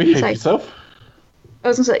was I going to say? Yourself? I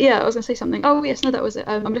was going to say something. Oh yes, no, that was it.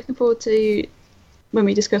 I'm looking forward to when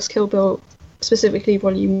we discuss Kill Bill, specifically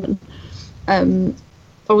Volume 1.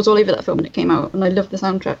 I was all over that film when it came out, and I loved the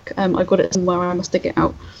soundtrack. I got it somewhere, I must dig it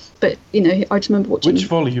out. But you know, I just remember watching. Which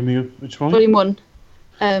one? Volume 1.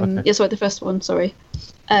 Okay. Yeah, sorry, the first one. Sorry.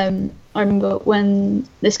 I remember when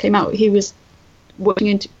this came out, I was watching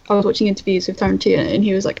interviews with Tarantino, and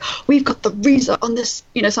he was like, "We've got the RZA on this,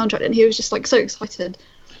 you know, soundtrack," and he was just like so excited.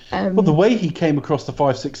 Well, the way he came across the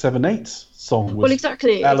 5, 6, 7, 8 song was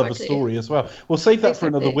exactly. of a story as well. We'll save that for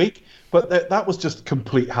another week. But that was just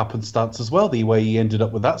complete happenstance as well, the way he ended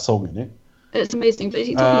up with that song in it. It's amazing. But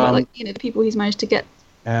he's talking about, like, you know, the people he's managed to get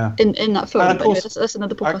in that film. And of course, that's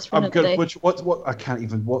another podcast for another day. What's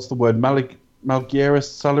the word? Malgueras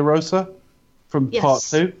Salirosa from Part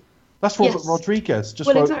 2? That's Robert Rodriguez.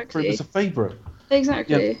 Just wrote for him as a favourite.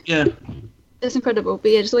 Exactly. Yeah. It's incredible.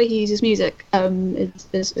 But yeah, just the way he uses music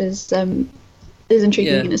is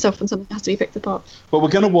intriguing in itself, and something that has to be picked apart. But we're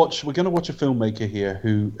going to watch a filmmaker here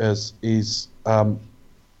who is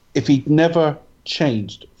if he'd never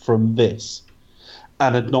changed from this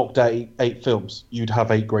and had knocked out 8 films, you'd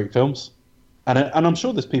have 8 great films. And I'm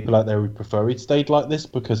sure there's people out there who prefer he'd stayed like this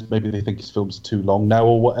because maybe they think his films are too long now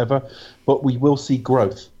or whatever. But we will see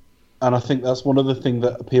growth, and I think that's one of the things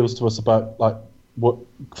that appeals to us about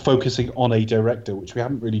focusing on a director, which we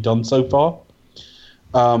haven't really done so far.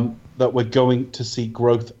 That we're going to see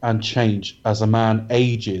growth and change as a man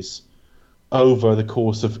ages over the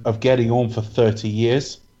course of getting on for 30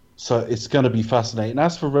 years. So it's going to be fascinating.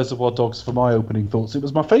 As for Reservoir Dogs, for my opening thoughts, it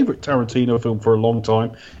was my favourite Tarantino film for a long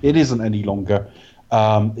time. It isn't any longer.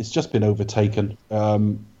 It's just been overtaken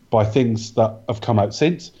by things that have come out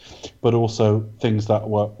since, but also things that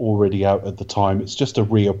were already out at the time. It's just a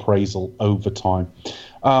reappraisal over time.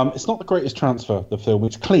 It's not the greatest transfer, the film.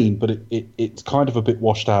 It's clean, but it's kind of a bit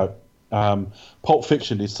washed out. Pulp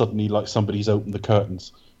Fiction is suddenly like somebody's opened the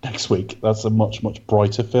curtains next week. That's a much, much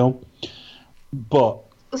brighter film. But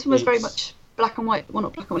this one was very much black and white. Well,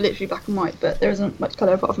 not black and white, literally black and white, but there isn't much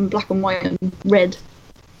colour apart from black and white and red.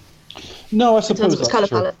 No, I suppose that's colour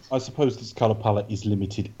true. palette. I suppose this colour palette is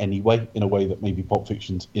limited anyway, in a way that maybe Pulp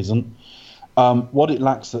Fiction's isn't. What it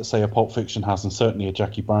lacks that, say, a Pulp Fiction has, and certainly a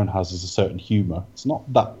Jackie Brown has, is a certain humour. It's not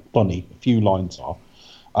that funny. A few lines are.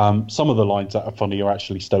 Some of the lines that are funny are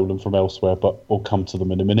actually stolen from elsewhere, but we'll come to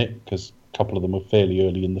them in a minute, because a couple of them are fairly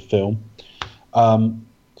early in the film.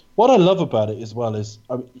 What I love about it as well is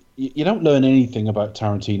you don't learn anything about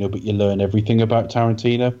Tarantino, but you learn everything about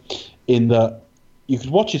Tarantino, in that you could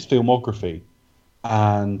watch his filmography,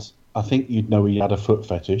 and I think you'd know he had a foot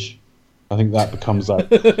fetish. I think that becomes out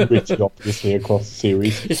pretty obviously across the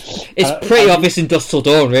series. It's pretty obvious in Dusk Till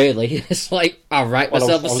Dawn, really. It's like, all right,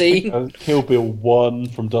 myself a scene. Kill Bill 1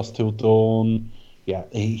 from Dusk Till Dawn. Yeah,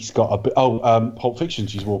 he's got a bit. Pulp Fiction,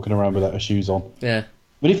 she's walking around without her shoes on. Yeah.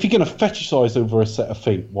 But if you're going to fetishize over a set of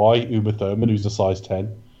feet, why Uma Thurman, who's a size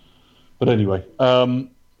 10? But anyway,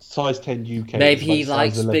 size 10 UK. Maybe he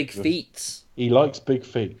likes big feet. He likes big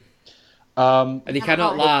feet. And he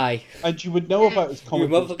cannot lie. And you would know about his comic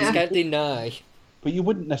You motherfuckers can't deny. But you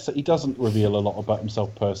wouldn't necessarily. He doesn't reveal a lot about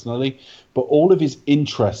himself personally. But all of his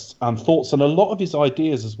interests and thoughts, and a lot of his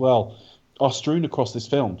ideas as well, are strewn across his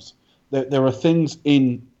films. There are things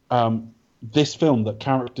in this film that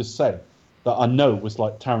characters say that I know was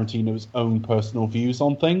like Tarantino's own personal views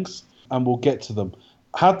on things, and we'll get to them.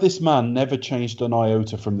 Had this man never changed an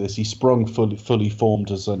iota from this, he sprung fully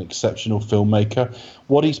formed as an exceptional filmmaker.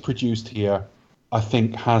 What he's produced here, I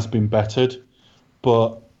think, has been bettered,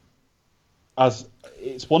 but as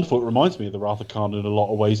it's wonderful, it reminds me of the Wrath of Khan in a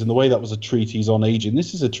lot of ways, in the way that was a treatise on aging.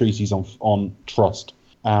 This is a treatise on trust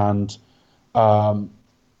and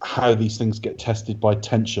how these things get tested by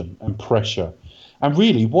tension and pressure. And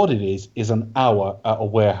really what it is an hour at a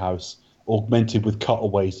warehouse augmented with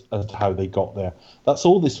cutaways as to how they got there. That's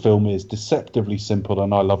all this film is, deceptively simple,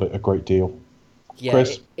 and I love it a great deal. Yeah,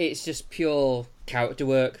 Chris? It's just pure character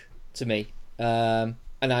work to me. And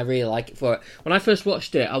I really like it for it. When I first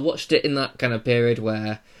watched it, I watched it in that kind of period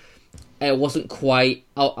where it wasn't quite...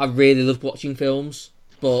 I really loved watching films,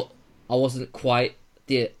 but I wasn't quite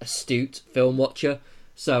the astute film watcher.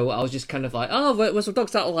 So I was just kind of like, oh, Reservoir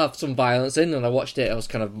Dogs, that'll have some violence in. And I watched it, I was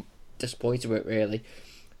kind of disappointed with it, really.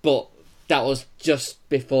 But that was just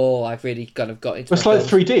before I really kind of got into It's like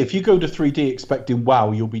 3D. If you go to 3D expecting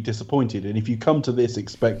wow, you'll be disappointed. And if you come to this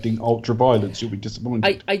expecting ultra-violence, you'll be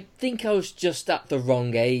disappointed. I think I was just at the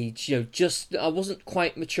wrong age. I wasn't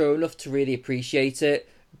quite mature enough to really appreciate it.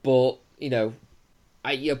 But,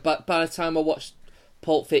 by the time I watched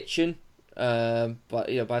Pulp Fiction, by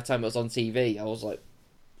the time it was on TV, I was like,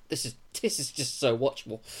 this is just so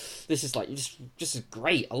watchable. This is like just is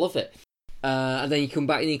great. I love it. And then you come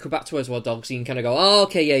back to Reservoir Dogs, and you can kind of go, oh,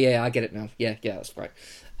 okay, yeah, I get it now. Yeah, that's right.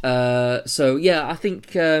 So yeah, I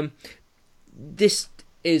think this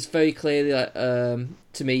is very clearly,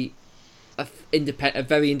 to me, a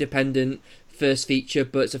very independent first feature,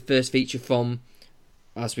 but it's a first feature from,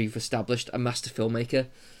 as we've established, a master filmmaker.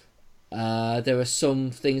 There are some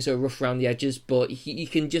things that are rough around the edges, but you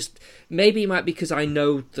can just... Maybe it might be because I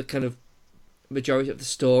know the kind of majority of the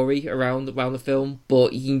story around the film,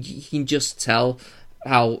 but you can just tell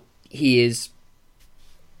how he's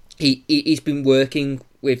been working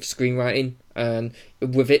with screenwriting and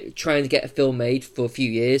with it, trying to get a film made for a few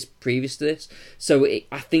years previous to this. So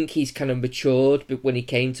I think he's kind of matured when he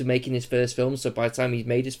came to making his first film. So by the time he's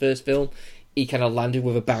made his first film, he kind of landed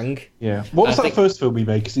with a bang. Yeah. What was that first film he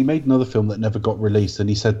made? Because he made another film that never got released, and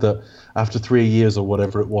he said that after 3 years or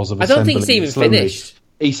whatever it was of I don't think it's even finished.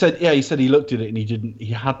 He said he looked at it and he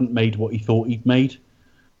hadn't made what he thought he'd made.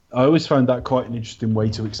 I always found that quite an interesting way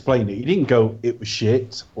to explain it. He didn't go, it was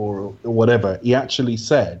shit or whatever. He actually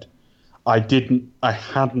said, I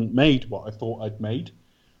hadn't made what I thought I'd made.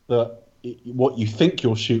 That what you think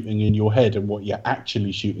you're shooting in your head and what you're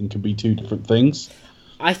actually shooting can be two different things.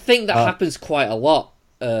 I think that happens quite a lot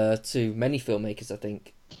to many filmmakers, I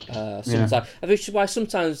think. Sometimes, which is why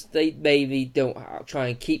sometimes they maybe don't try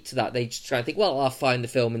and keep to that. They just try and think, well, I'll find the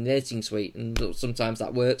film in the editing suite, and sometimes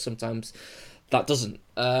that works, sometimes that doesn't.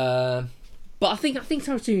 But I think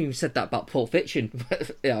Tarantino even said that about Pulp Fiction.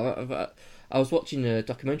 I was watching a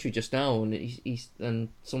documentary just now, and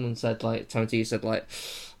someone said, like, Tarantino said, like,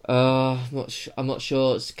 I'm not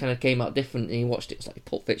sure. It's kind of came out different. And he watched it. It's like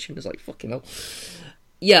Pulp Fiction. It's like, fucking hell.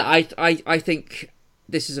 Yeah, I think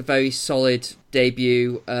this is a very solid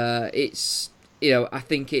debut. It's, I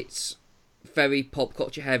think it's very pop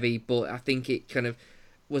culture heavy, but I think it kind of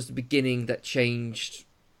was the beginning that changed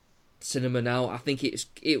cinema. Now I think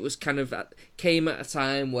it was kind of came at a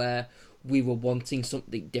time where we were wanting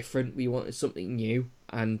something different. We wanted something new,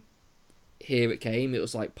 and here it came. It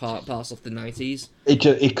was like parts of the 90s.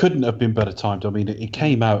 It couldn't have been better timed. I mean, it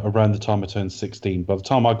came out around the time I turned 16. By the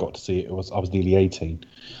time I got to see it, I was nearly 18.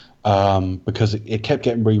 Because it kept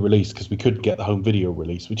getting re-released because we couldn't get the home video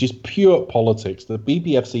release, which is pure politics. The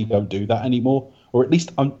BBFC don't do that anymore, or at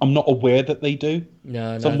least I'm not aware that they do.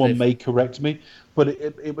 No, someone may correct me, but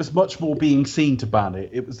it was much more being seen to ban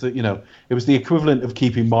it. It was the equivalent of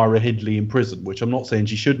keeping Myra Hindley in prison, which I'm not saying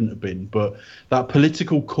she shouldn't have been, but that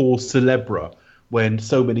political cause célèbre when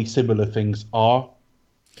so many similar things are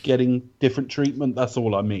getting different treatment. That's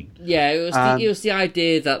all I mean. Yeah, it was the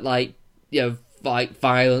idea that like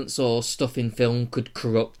violence or stuff in film could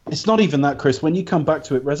corrupt. It's not even that, Chris. When you come back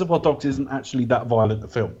to it, Reservoir Dogs isn't actually that violent a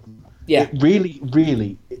film. Yeah, it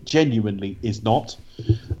really, genuinely is not,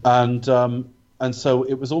 and so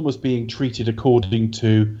it was almost being treated according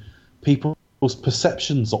to people's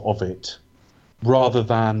perceptions of it, rather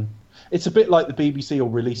than it's a bit like the BBC will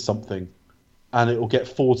release something, and it will get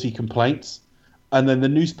 40 complaints, and then the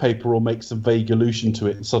newspaper will make some vague allusion to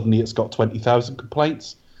it, and suddenly it's got 20,000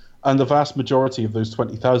 complaints. And the vast majority of those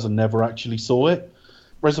 20,000 never actually saw it.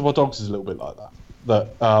 Reservoir Dogs is a little bit like that.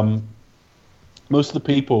 That most of the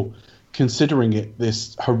people considering it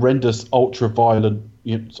this horrendous, ultra-violent,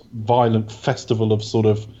 violent festival of sort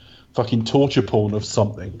of fucking torture porn of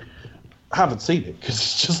something, haven't seen it because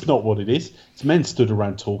it's just not what it is. It's men stood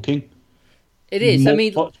around talking. It is.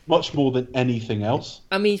 Much more than anything else.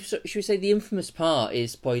 I mean, so should we say the infamous part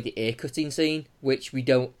is probably the ear cutting scene, which we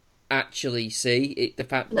don't actually see the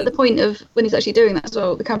fact at the point of when he's actually doing that as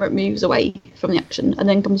well, the camera moves away from the action and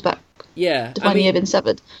then comes back to find the ear been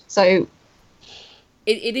severed. So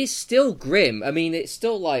it is still grim. I mean, it's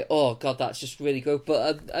still like, oh god, that's just really good,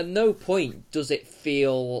 but at no point do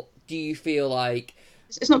you feel like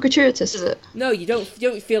it's not gratuitous, is it? No, you don't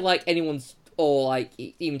feel like anyone's, or like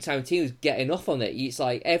even Tarantino's getting off on it. It's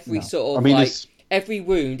like every every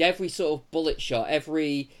wound, every sort of bullet shot,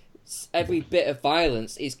 every bit of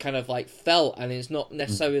violence is kind of like felt, and it's not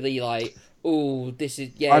necessarily like, oh, this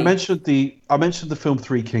is I mentioned the film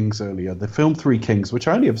Three Kings earlier. The film Three Kings, which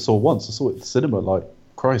I only ever saw once. I saw it at the cinema, like,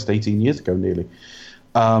 Christ, 18 years ago nearly,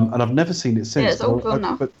 and I've never seen it since. Yeah, it's old film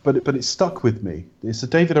now. But it stuck with me. It's a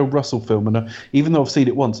David O. Russell film, and even though I've seen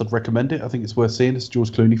it once, I'd recommend it. I think it's worth seeing. It's a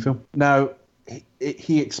George Clooney film. Now,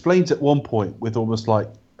 he explains at one point with almost like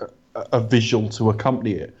a visual to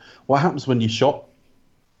accompany it what happens when you're shot.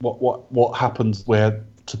 What happens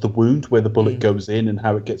to the wound where the bullet goes in and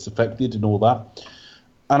how it gets affected and all that.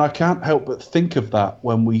 And I can't help but think of that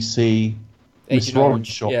when we see Miss Lawrence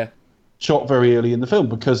shot very early in the film,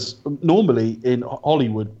 because normally in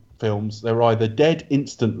Hollywood films they're either dead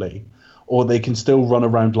instantly or they can still run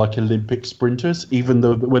around like Olympic sprinters even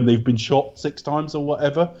though when they've been shot 6 times or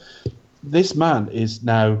whatever. This man is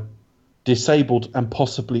now disabled and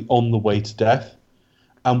possibly on the way to death,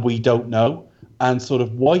 and we don't know. And sort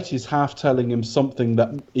of White is half telling him something that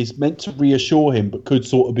is meant to reassure him, but could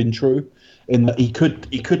sort of been true, in that he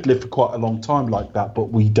could live for quite a long time like that, but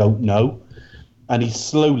we don't know. And he's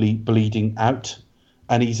slowly bleeding out,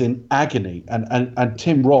 and he's in agony. And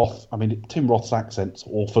Tim Roth, I mean, Tim Roth's accent's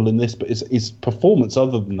awful in this, but his performance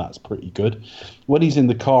other than that's pretty good. When he's in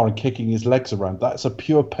the car and kicking his legs around, that's a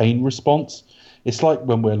pure pain response. It's like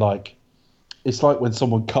when it's like when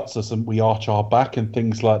someone cuts us and we arch our back and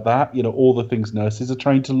things like that. All the things nurses are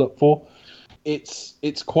trained to look for.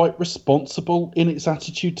 It's quite responsible in its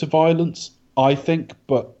attitude to violence, I think,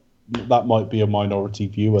 but that might be a minority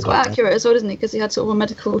view. It's quite accurate as well, isn't it? Because he had sort of a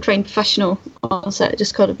medical trained professional on set,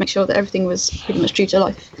 just kind of make sure that everything was pretty much true to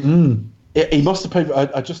life. He must have paid.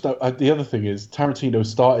 I just know. The other thing is Tarantino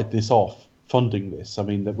started this off funding this. I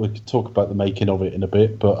mean, we could talk about the making of it in a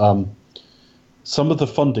bit, but some of the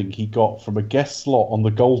funding he got from a guest slot on the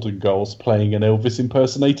Golden Girls playing an Elvis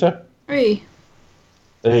impersonator. Really?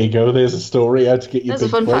 There you go. There's a story. How to get your There's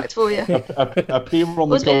a fun fact for you. Appear on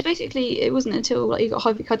the basically, it wasn't until like you got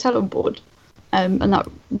Harvey Keitel on board, and that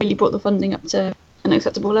really brought the funding up to an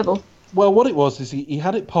acceptable level. Well, what it was is he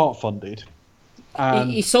had it part funded. And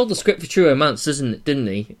he sold the script for True Romance, didn't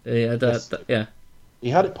he? Yeah. He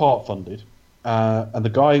had it part funded, and the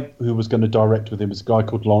guy who was going to direct with him was a guy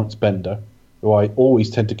called Lawrence Bender, who I always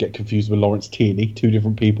tend to get confused with Lawrence Tierney, two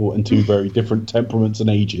different people and two very different temperaments and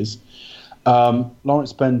ages.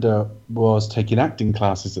 Lawrence Bender was taking acting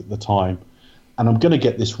classes at the time, and I'm going to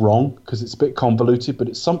get this wrong because it's a bit convoluted, but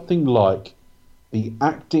it's something like the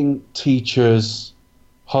acting teacher's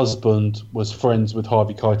husband was friends with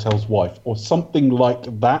Harvey Keitel's wife, or something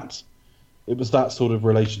like that. It was that sort of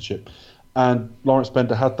relationship. And Lawrence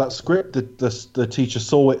Bender had that script. The teacher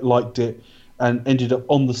saw it, liked it, and ended up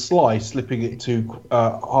on the sly slipping it to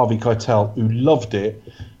Harvey Keitel, who loved it,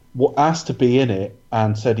 asked to be in it,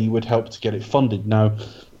 and said he would help to get it funded. Now,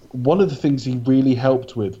 one of the things he really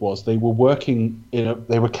helped with was they were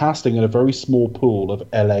casting in a very small pool of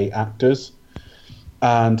LA actors,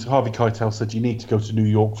 and Harvey Keitel said, you need to go to New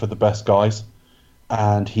York for the best guys,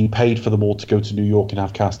 and he paid for them all to go to New York and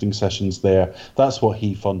have casting sessions there. That's what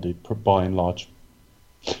he funded, by and large.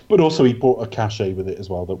 But also he brought a cachet with it as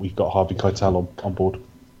well, that we've got Harvey Keitel on board.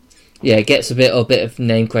 Yeah, it gets a bit of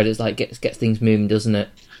name credits, like gets things moving, doesn't it?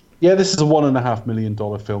 Yeah, this is a $1.5 million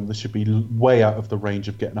film. This should be way out of the range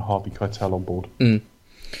of getting a Harvey Keitel on board.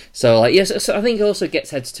 So, like, yes, so I think it also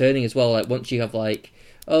gets heads turning as well. Like, once you have like,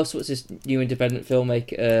 oh, so what's this new independent film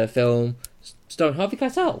starring Harvey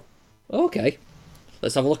Keitel? Oh, okay,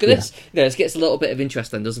 let's have a look at this. You know, it gets a little bit of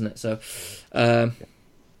interest then, doesn't it? So,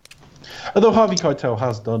 although Harvey Keitel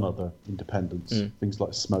has done other independents, things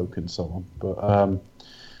like Smoke and so on, but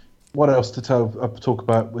what else to talk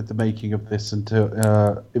about with the making of this? And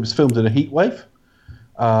it was filmed in a heat wave.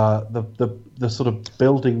 The sort of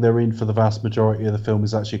building they're in for the vast majority of the film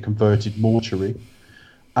is actually a converted mortuary,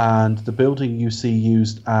 and the building you see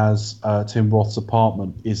used as Tim Roth's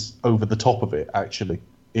apartment is over the top of it. Actually,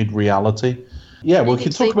 in reality, yeah. Well, we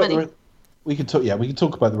can talk about we can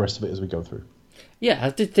talk about the rest of it as we go through. Yeah, I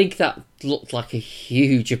did think that looked like a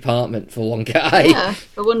huge apartment for one guy. Yeah,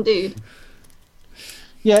 for one dude.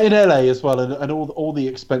 Yeah, in LA as well, and all the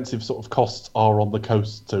expensive sort of costs are on the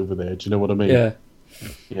coasts over there. Do you know what I mean? Yeah.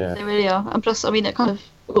 They really are. And plus, I mean, it kind of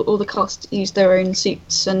all the cast used their own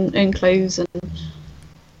suits and own clothes, and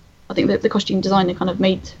I think that the costume designer kind of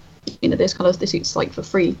made those kind of the suits like for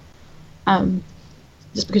free,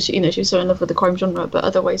 just because she was so in love with the crime genre. But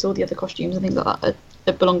otherwise, all the other costumes and things like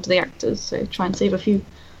that belong to the actors. So try and save a few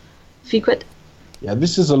quid. Yeah,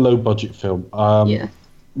 this is a low budget film. Yeah.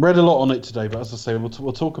 Read a lot on it today, but as I say,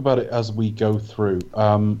 we'll talk about it as we go through.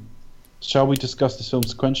 Shall we discuss this film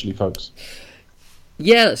sequentially, folks?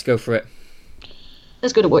 Yeah, let's go for it.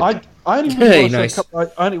 Let's go to work. I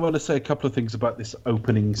only want to say a couple of things about this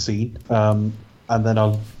opening scene, and then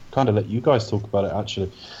I'll kind of let you guys talk about it, actually.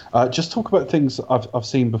 Just talk about things I've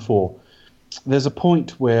seen before. There's a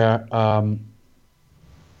point where Harvey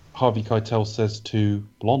Keitel says to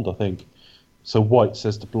Blonde, I think, so White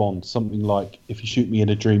says to Blonde something like, if you shoot me in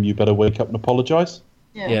a dream, you better wake up and apologise.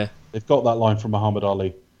 Yeah. They've got that line from Muhammad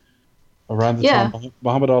Ali. Around the time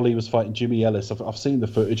Muhammad Ali was fighting Jimmy Ellis, I've seen the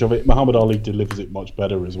footage of it. Muhammad Ali delivers it much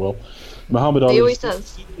better as well. Muhammad Ali, he always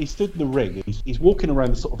does. He stood in the ring. He's walking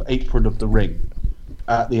around the sort of apron of the ring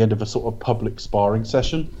at the end of a sort of public sparring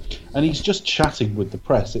session, and he's just chatting with the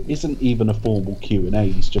press. It isn't even a formal Q&A.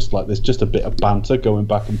 He's just like, there's just a bit of banter going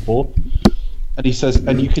back and forth. And he says,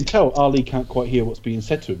 and you can tell Ali can't quite hear what's being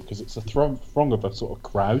said to him because it's a throng of a sort of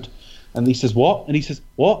crowd. And he says, what? And he says,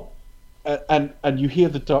 what? And you hear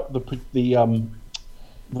the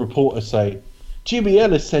reporter say, Jimmy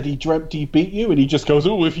Ellis said he dreamt he beat you, and he just goes,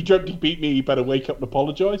 oh, if he dreamt he beat me, he better wake up and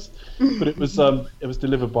apologise. But it was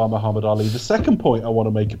delivered by Muhammad Ali. The second point I want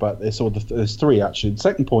to make about this, or there's three actually. The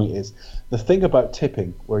second point is the thing about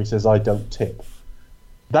tipping, where he says, I don't tip.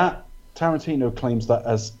 That Tarantino claims that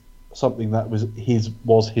as something that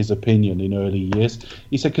was his opinion in early years.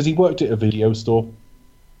 He said because he worked at a video store.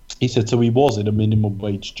 He said so he was in a minimum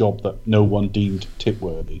wage job that no one deemed tip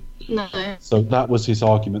worthy. No. So that was his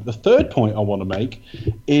argument. The third point I want to make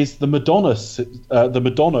is the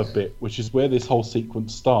Madonna bit, which is where this whole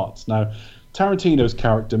sequence starts. Now, Tarantino's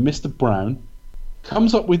character, Mr. Brown,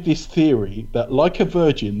 comes up with this theory that, like a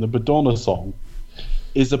virgin, the Madonna song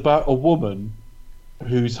is about a woman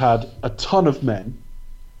who's had a ton of men.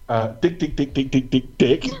 Dick,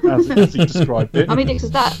 as he described it. How many dicks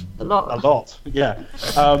is that? A lot. A lot, yeah.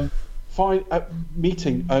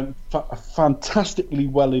 Meeting a fantastically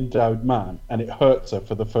well-endowed man, and it hurts her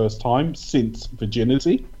for the first time since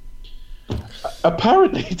virginity.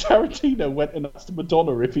 Apparently, Tarantino went and asked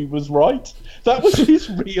Madonna if he was right. That was his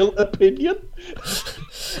real opinion.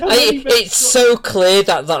 It's so clear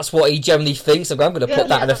that that's what he generally thinks. I'm going to put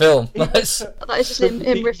that in the film. That is just him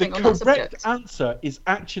riffing on that subject. The correct answer is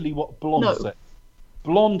actually what Blonde said.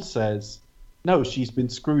 Blonde says, no, she's been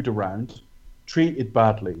screwed around. treated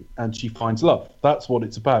badly, and she finds love. That's what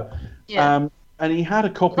it's about. Yeah. And he had a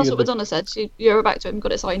copy That's of what Madonna said. She wrote back to him,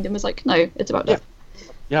 got it signed, and was like, "No, it's about love."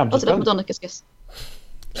 Yeah, I'm Lots just of love, Madonna, kiss, kiss.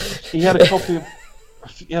 He had a copy of.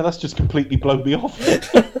 Yeah, that's just completely blown me off.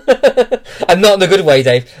 I'm not in a good way,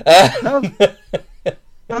 Dave.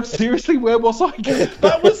 No, seriously, where was I?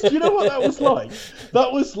 That was, you know what that was like?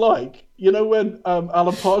 That was like, you know, when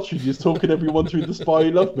Alan Partridge is talking everyone through The Spy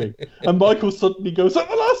Who Loved Me, and Michael suddenly goes, at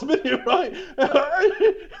the last minute, right?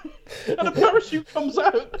 And a parachute comes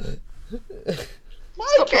out.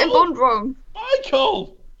 Stop getting Bond wrong.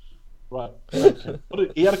 Michael! Right. Okay.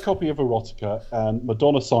 But he had a copy of Erotica, and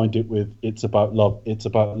Madonna signed it with "It's about love. It's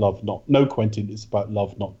about love, not no Quentin. It's about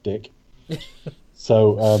love, not dick."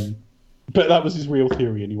 So, but that was his real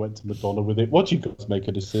theory, and he went to Madonna with it. What do you guys make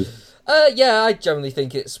of this scene? Yeah, I generally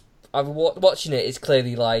think it's. I'm watching it. It's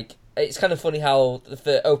clearly like it's kind of funny how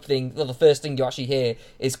the opening, well, the first thing you actually hear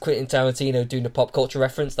is Quentin Tarantino doing a pop culture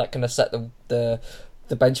reference that kind of set the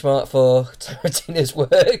benchmark for Tarantino's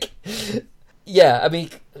work. Yeah, I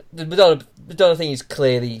mean, the Madonna thing is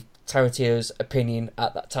clearly Tarantino's opinion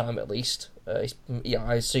at that time, at least. I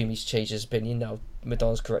assume he's changed his opinion now.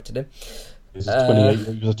 Madonna's corrected him. He was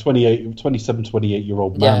a 27,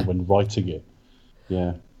 28-year-old man when writing it.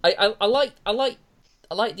 Yeah. I like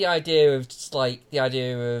the idea of just like the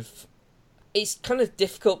idea of it's kind of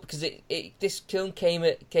difficult because this film came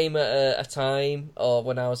at a time or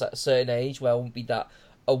when I was at a certain age where I wouldn't be that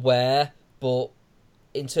aware, but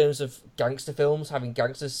in terms of gangster films, having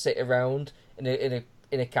gangsters sit around in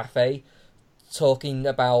a cafe talking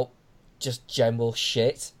about just general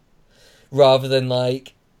shit rather than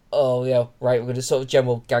like, oh yeah, right, we're going to sort of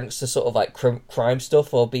general gangster sort of like crime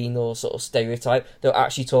stuff or being all sort of stereotype. They're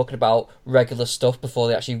actually talking about regular stuff before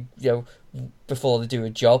they actually, before they do a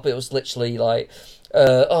job. It was literally like,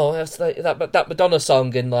 oh, that's like that Madonna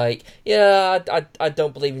song and like, yeah, I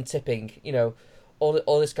don't believe in tipping,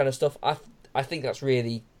 all this kind of stuff. I think that's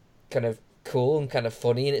really kind of cool and kind of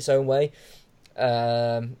funny in its own way.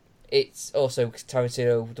 It's also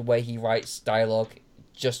Tarantino, the way he writes dialogue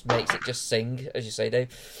just makes it just sing, as you say, Dave.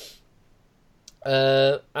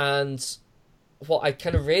 And what I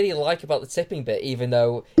kind of really like about the tipping bit, even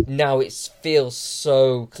though now it feels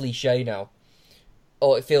so cliche now,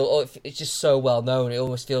 it's just so well known, it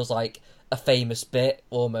almost feels like a famous bit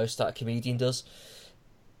almost that a comedian does.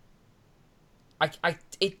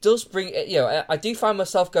 It does bring, I do find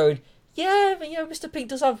myself going, yeah, but, Mr. Pink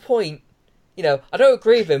does have a point. I don't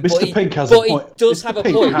agree with him, Mr. Pink has a point. He does have a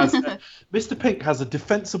point. Mr. Pink has a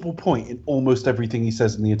defensible point in almost everything he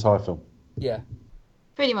says in the entire film. Yeah,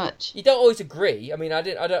 pretty much. You don't always agree. I mean, I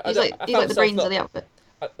don't. He's like the brains of the outfit.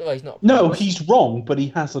 Well, he's not. No, he's wrong, but he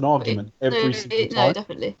has an argument every single time. No,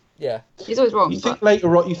 definitely. Yeah, he's always wrong. You think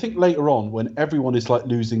later on, when everyone is like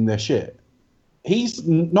losing their shit, he's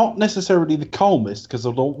not necessarily the calmest because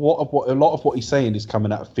a lot of what he's saying is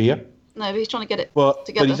coming out of fear. No, but he's trying to get it But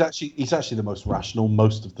together. he's actually the most rational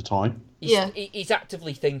most of the time. He's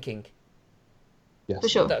actively thinking. Yes. For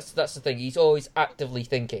sure. That's the thing. He's always actively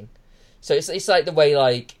thinking. So it's like the way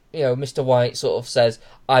like Mr. White sort of says,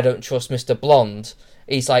 "I don't trust Mr. Blonde."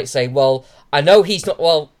 He's like saying, "Well, I know he's not.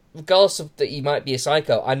 Well, regardless of that, he might be a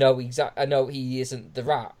psycho. I know he isn't the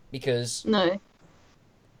rat because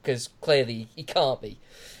clearly he can't be."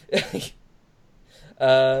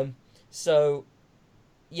 So.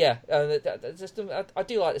 Yeah, I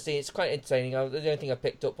do like the scene. It's quite entertaining. The only thing I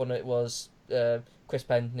picked up on it was Chris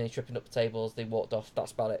Penn tripping up the tables. They walked off.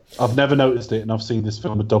 That's about it. I've never noticed it, and I've seen this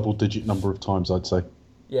film a double-digit number of times, I'd say.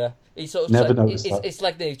 Yeah, he sort of never noticed that. It's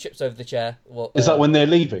like he trips over the chair. Is that when they're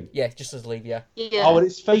leaving? Yeah, just as leave. Yeah. Oh, and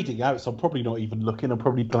it's fading out, so I'm probably not even looking. I'm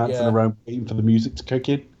probably glancing around, waiting for the music to kick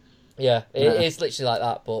in. Yeah, it's literally like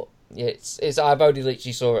that. But it's I've only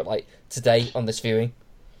literally saw it like today on this viewing.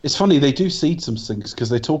 It's funny, they do seed some things, because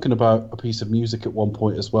they're talking about a piece of music at one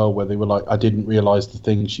point as well, where they were like, I didn't realise the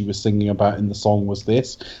thing she was singing about in the song was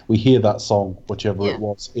this. We hear that song, whichever it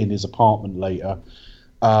was, in his apartment later.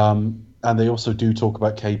 And they also do talk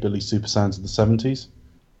about K-Billy super sounds of the 70s.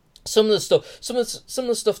 Some of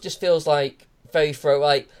the stuff just feels like very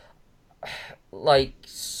like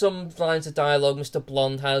some lines of dialogue Mr.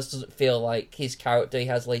 Blonde has doesn't feel like his character he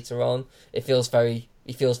has later on. He feels very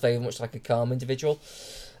much like a calm individual.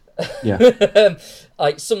 Yeah.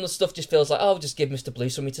 Like some of the stuff just feels like, oh, just give Mr. Blue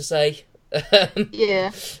something to say.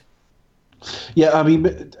 Yeah. Yeah, I mean,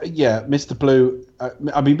 Mr. Blue.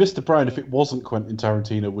 I mean, Mr. Brown, if it wasn't Quentin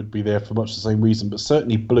Tarantino, would be there for much the same reason. But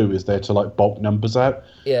certainly, Blue is there to like bulk numbers out.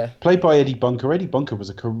 Yeah. Played by Eddie Bunker. Eddie Bunker was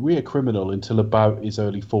a career criminal until about his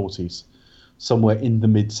early 40s, somewhere in the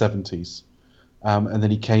mid 70s, and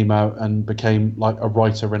then he came out and became like a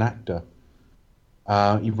writer and actor.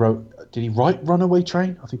 Did he write Runaway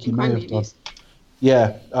Train? I think he may have done.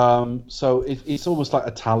 Yeah. So it's almost like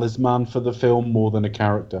a talisman for the film more than a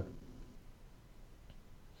character.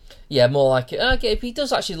 Yeah, more like okay. He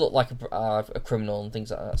does actually look like a criminal and things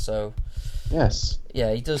like that. So yes,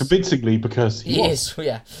 yeah, he does convincingly because he is.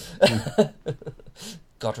 Yeah.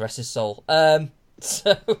 God rest his soul.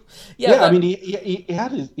 So yeah. I mean, he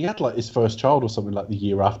had like his first child or something like the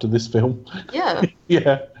year after this film. Yeah.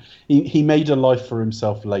 Yeah. He made a life for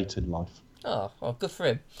himself late in life. Oh, well, good for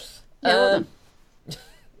him. Yeah, well done.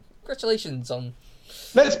 Congratulations on.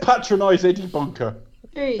 Let's patronise Eddie Bunker.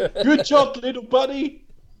 Hey. Good job, little buddy.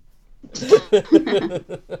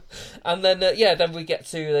 And then then we get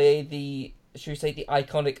to the should we say the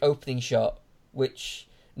iconic opening shot, which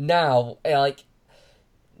now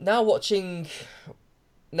watching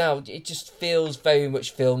now it just feels very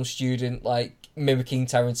much film student, like mimicking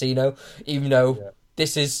Tarantino, even though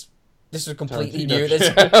this is completely new.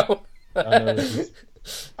 I know,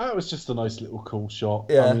 that was just a nice little cool shot.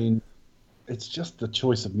 Yeah. I mean, it's just the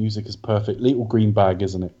choice of music is perfect. Little Green Bag,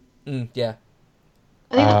 isn't it? Yeah.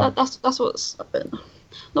 I think that's what's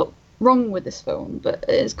not wrong with this film, but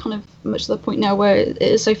it is kind of much to the point now where it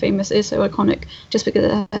is so famous, it is so iconic, just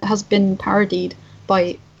because it has been parodied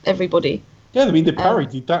by everybody. Yeah, I mean, they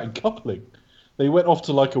parodied that in Coupling. They went off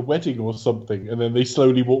to like a wedding or something, and then they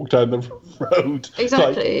slowly walked down the road.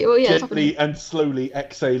 Exactly. Like, well, yeah, gently and slowly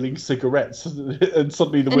exhaling cigarettes, and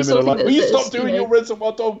suddenly the Any women sort are of like, thing "Will you that's, stop doing your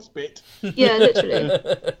Reservoir Dogs bit?" Yeah, literally.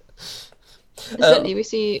 Certainly, we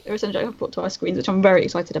see Return of Jack brought to our screens, which I'm very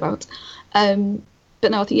excited about. But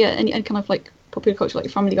no, I think any kind of like popular culture, like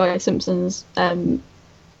Family Guy, Simpsons, other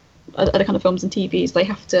kind of films and TVs, they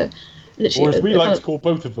have to literally. Or as we like to call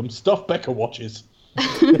both of them, stuff Becca watches.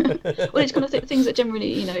 Well, it's kind of things that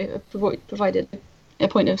generally, have provided a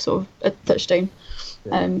point of sort of a touchstone,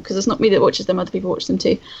 because it's not me that watches them; other people watch them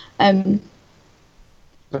too.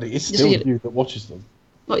 But it is still you that watches them.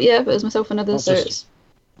 Well, yeah, but there's myself and others, so it's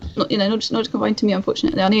not not just confined to me,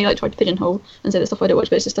 unfortunately. I know you tried to pigeonhole and say the stuff I don't watch,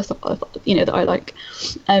 but it's just the stuff that I like.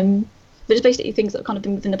 But it's basically things that have kind of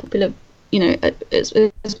been within the popular, it's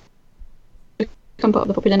become part of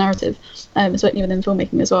the popular narrative, certainly within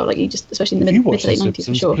filmmaking as well. Like especially in the mid to late 90s,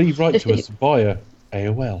 for sure. Please write to us via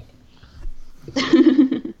AOL.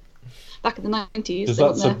 Back in the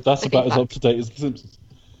 90s, that's about as up to date as The Simpsons.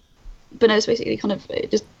 But no, it's basically kind of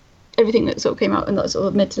just everything that sort of came out in that sort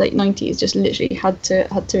of mid to late 90s just literally had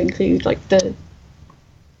to include like the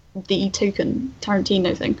token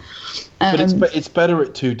Tarantino thing. But it's better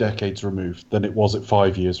at 2 decades removed than it was at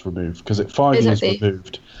 5 years removed, because at 5 years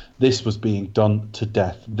removed, this was being done to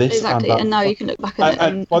death. And now you can look back at it.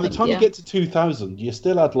 And by the time you get to 2000, you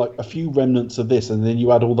still had like a few remnants of this, and then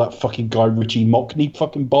you had all that fucking Guy Ritchie Mockney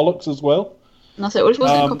fucking bollocks as well. And that's it. Well, it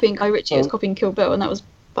wasn't copying Guy Ritchie, it was copying Kill Bill, and that was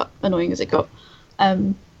about annoying as it got.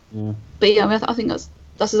 But yeah, I think that's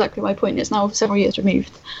exactly my point. It's now several years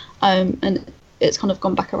removed, and it's kind of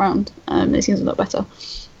gone back around. It seems a lot better,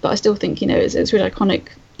 but I still think it's really iconic.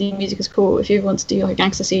 The music is cool. If you want to do like a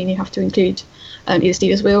gangster scene, you have to include either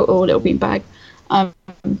Steelers Wheel or Little Green Bag. And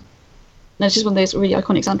it's just one of those really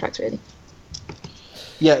iconic soundtracks, really.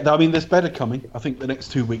 Yeah, I mean, there's better coming. I think the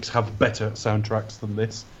next 2 weeks have better soundtracks than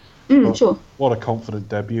this. Sure. What a confident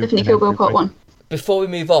debut! Definitely Kill Bill Part 1. Before we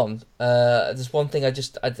move on, there's one thing I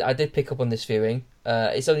did pick up on this viewing.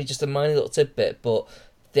 It's only just a minor little tidbit, but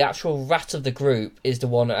the actual rat of the group is the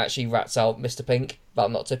one that actually rats out Mr. Pink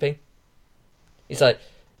about not tipping. He's like,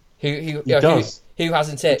 who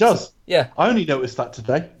hasn't tipped? He does. Yeah. I only noticed that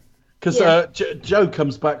today because Joe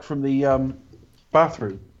comes back from the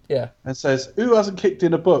bathroom. Yeah. And says, "Who hasn't kicked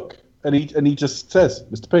in a book?" And he just says,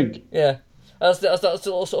 "Mr. Pink." Yeah. That's the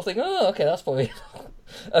sort of thing. Oh, okay, that's probably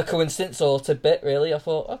a coincidence or tidbit, really. I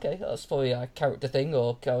thought, okay, that's probably a character thing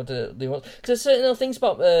or character nuance. Because there's certain little things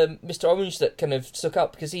about Mr. Orange that kind of stuck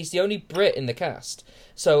out, because he's the only Brit in the cast.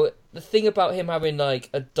 So the thing about him having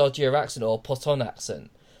like a dodgier accent or put-on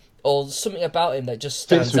accent, or something about him that just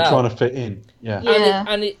stands fits with out. trying to fit in. Yeah.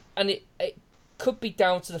 And it could be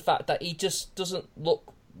down to the fact that he just doesn't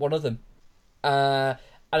look one of them. And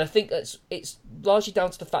I think it's largely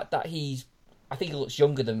down to the fact that I think he looks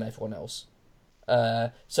younger than everyone else.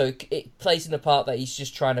 So it plays in the part that he's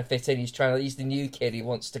just trying to fit in. He's the new kid. He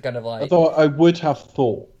wants to kind of like. Although I would have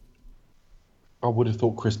thought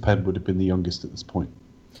Chris Penn would have been the youngest at this point.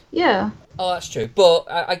 Yeah. Oh, that's true. But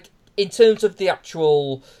I in terms of the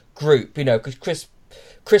actual group, because Chris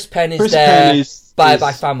Penn is by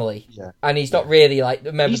family, and he's not really like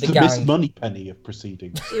a member of the gang. He's the Miss Moneypenny of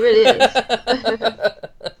proceedings. He really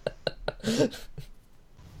is.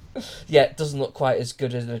 Yeah, it doesn't look quite as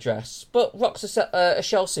good as a dress, but rocks a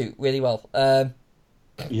shell suit really well.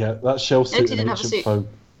 Yeah, that shell Empty suit and didn't have a ancient suit. foam.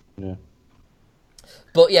 Yeah.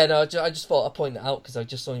 But yeah, no, I just thought I'd point that out because I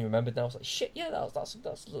just suddenly remembered. And I was like, shit, yeah, that's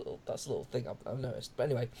a little thing I've noticed. But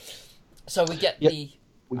anyway, so we get Yep. the.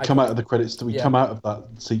 We come out of the credits. We come out of that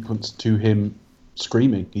sequence to him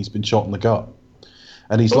screaming. He's been shot in the gut,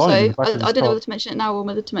 and he's lying. In Also, the back of I his don't know car. whether to mention it now or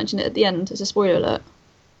whether to mention it at the end as a spoiler alert.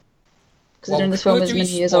 Considering Well, this film could is we many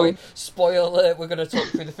years old. Spoiler alert, we're going to talk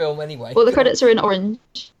through the film anyway. Well, the credits are in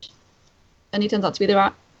orange, and he turns out to be the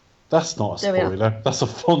rat. That's not a There we are. spoiler. That's a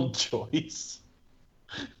font choice.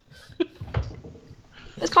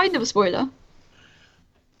 It's kind of a spoiler.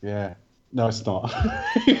 Yeah. No, it's not.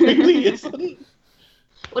 It really isn't.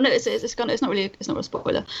 Well, no, it's not really a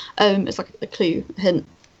spoiler. It's like a clue, a hint.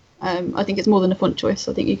 I think it's more than a font choice.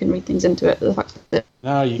 I think you can read things into it. The fact that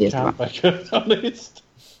No, he you is the can't rat. make it honest.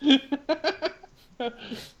 Well,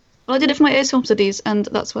 I did it for my AS film studies, and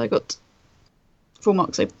that's why I got full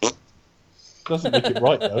marks. So Doesn't make it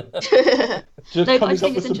right, though. Just No, but I coming just up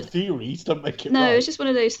think with it's some theories don't make it no, right. it's just one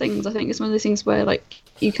of those things. I think it's one of those things where like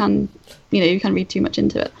you can read too much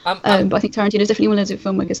into it. I'm- But I think Tarantino is definitely one of those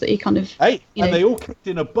filmmakers that he kind of Hey, you and know- they all kicked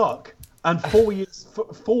in a buck, and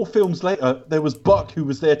 4 films later, there was Buck who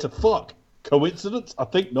was there to fuck. Coincidence? I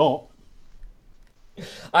think not.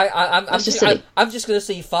 I'm That's just just silly. I'm just going to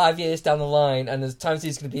see 5 years down the line, and there's times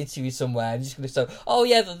he's going to be interviewed somewhere, and he's going to say, "Oh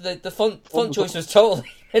yeah, the font choice was totally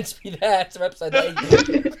meant to be there to episode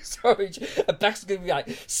 8." Sorry, and Beck's going to be like,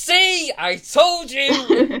 "See, I told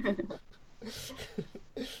you."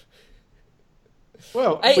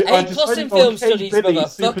 Well, A I plus in decided film on K. studies, Billy,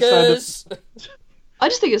 Super motherfuckers. I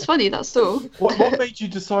just think it's funny. That's all. What made you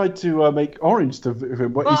decide to make orange to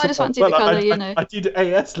him? What Well, you I said, just fancied the colour, you know. I did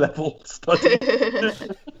AS level study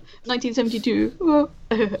 1972. Well,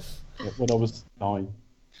 when I was 9.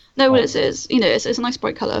 no, well, it's a nice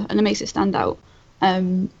bright colour and it makes it stand out. I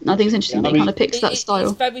think it's interesting Yeah, that I he mean- kind of picks that style.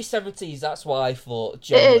 It's very 70s. That's why I thought. It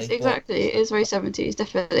Generally, is exactly. It is very 70s.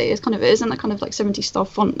 Definitely, it is in that kind of like 70s style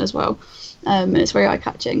font as well. And it's very eye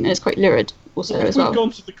catching and it's quite lurid also If as we'd well.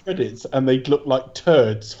 gone to the credits and they'd look like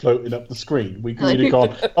turds floating up the screen, we could have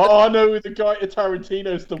gone, "Oh, I know the guy at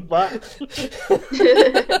Tarantino's the rat."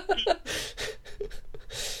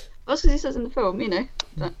 That's because he says in the film,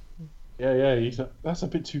 that- Yeah. That's a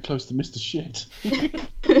bit too close to Mr. Shit.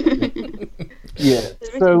 Yeah.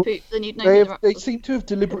 If So poop, then you'd know they who the rat they was. seem to have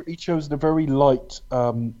deliberately chosen a very light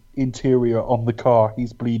interior on the car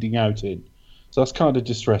he's bleeding out in. So that's kind of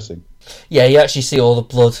distressing. Yeah, you actually see all the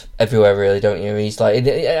blood everywhere, really, don't you? He's like,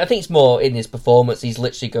 I think it's more in his performance. He's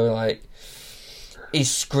literally going like, he's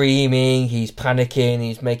screaming, he's panicking,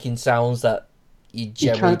 he's making sounds that you He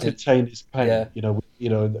generally can't do. contain his pain. Yeah.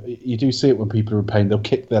 You do see it when people are in pain. They'll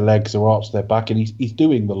kick their legs or arch their back, and he's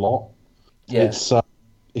doing the lot. Yeah.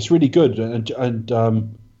 It's really good. And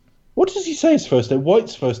what does he say his first name?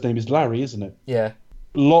 White's first name is Larry, isn't it? Yeah.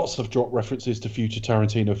 Lots of drop references to future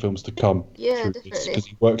Tarantino films to come. Yeah, through this, definitely. because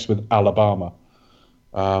he works with Alabama.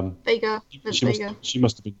 Vega. Vince She Vega.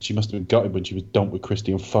 must have been gutted when she was dumped with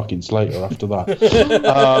Christian fucking Slater after that.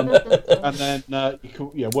 And then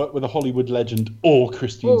work with a Hollywood legend or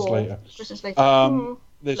Christian Or Slater. Christian Slater.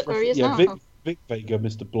 There's Look where he is yeah, now. Vic Vega,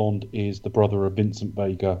 Mr. Blonde, is the brother of Vincent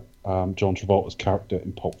Vega, John Travolta's character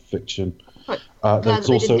in Pulp Fiction. Quite glad that There's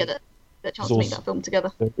they also didn't get a chance to make that film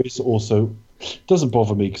together. there is also doesn't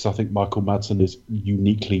bother me because I think Michael Madsen is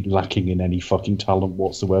uniquely lacking in any fucking talent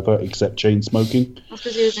whatsoever except chain smoking. That's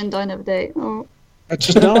because he was in Die Another Day. Oh,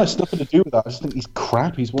 It's nothing to do with that. I just think he's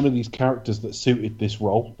crap. He's one of these characters that suited this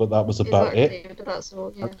role, but that was about it. exactly. But that's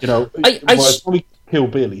all. Yeah. Whereas probably Kill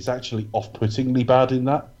Bill, he's actually off-puttingly bad in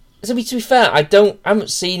that. So, to be fair, I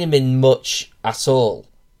haven't seen him in much at all,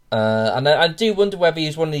 and I do wonder whether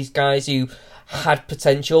he's one of these guys who had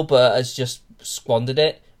potential but has just squandered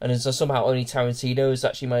it, and is somehow only Tarantino has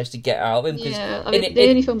actually managed to get out of him. 'cause Yeah, I mean, the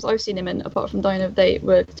only films I've seen him in, apart from Die Another Day,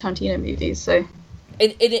 were Tarantino movies. So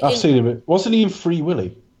I've seen him. Wasn't he in Free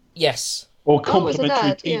Willy? Yes. Or Oh, was it Complimentary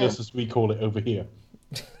that? Penis, Yeah. as we call it over here.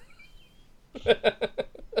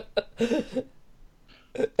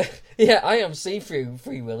 Yeah, I am seen through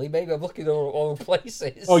Free Willy. Maybe I'm looking all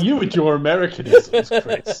places. Oh, you and your Americanisms,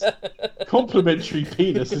 Chris. Complimentary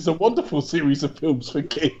Penis is a wonderful series of films for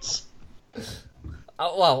kids.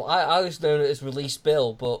 Well, I was known as Release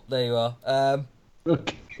Bill, but there you are.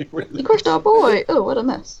 Okay, really. you crushed our boy. Oh, what a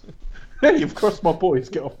mess. Hey, you've crossed my boys.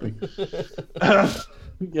 Get off me.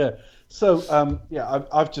 Yeah. So,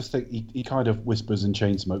 I just think he kind of whispers and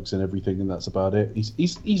chain smokes and everything, and that's about it.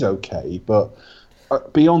 He's okay, but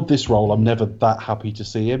beyond this role, I'm never that happy to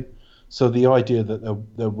see him. So the idea that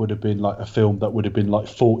there would have been like a film that would have been like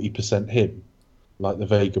 40% him, like the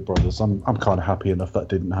Vega brothers, I'm kind of happy enough that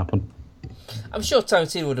didn't happen. I'm sure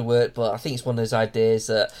Tarantino would have worked, but I think it's one of those ideas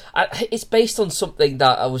that it's based on something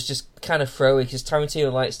that I was just kind of throwing, because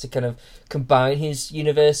Tarantino likes to kind of combine his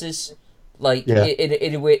universes, like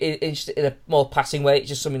in a way, in a more passing way. It's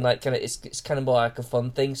just something like kind of it's kind of more like a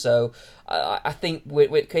fun thing. So I think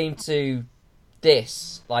when it came to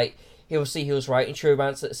this, like he was writing True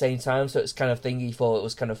Romance at the same time, so it's kind of thing he thought it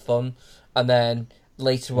was kind of fun, and then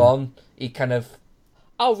later on he kind of,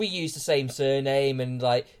 I'll reuse the same surname, and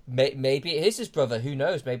like maybe it is his brother. Who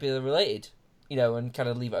knows? Maybe they're related, and kind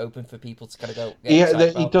of leave it open for people to kind of go.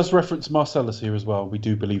 He does reference Marcellus here as well. We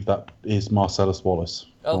do believe that is Marcellus Wallace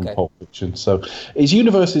from Pulp Fiction. So his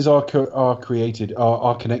universes are connected,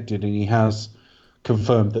 and he has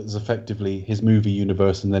confirmed that there's effectively his movie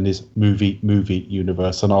universe and then his movie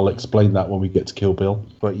universe, and I'll explain that when we get to Kill Bill.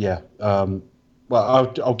 But yeah.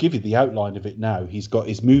 Well, I'll give you the outline of it now. He's got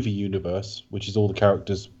his movie universe, which is all the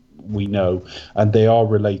characters we know, and they are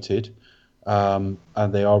related. And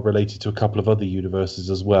they are related to a couple of other universes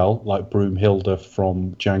as well, like Broomhilda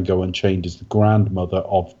from Django Unchained is the grandmother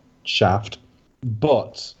of Shaft.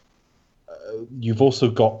 But you've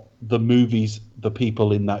also got the movies the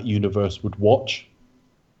people in that universe would watch,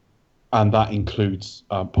 and that includes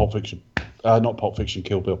Pulp Fiction. Not Pulp Fiction,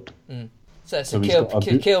 Kill Bill. So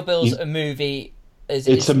Kill Bill's a movie.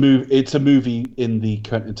 It's a movie in the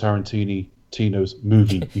Quentin Tarantino's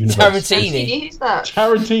movie universe. Tarantini. Who's that?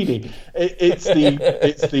 Tarantini.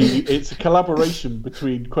 It's a collaboration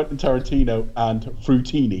between Quentin Tarantino and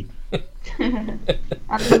Fruitini.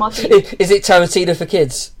 Is it Tarantino for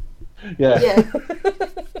kids? Yeah.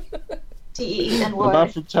 T-E-N-Y. The man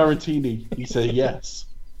from Tarantini. He said yes.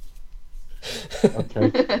 Okay.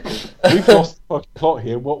 We've lost the fucking plot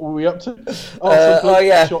here. What were we up to?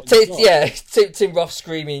 Tim Roth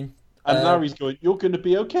screaming. And Larry's going, "You're going to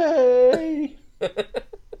be okay."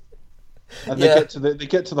 And they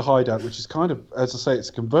get to the hideout, which is kind of, as I say, it's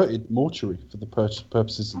a converted mortuary for the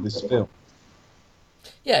purposes of this film.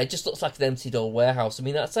 Yeah, it just looks like an emptied old warehouse. I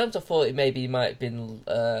mean, at times I thought it might have been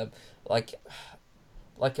like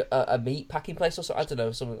a meat packing place or something. I don't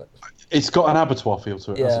know, something like that. It's got an abattoir feel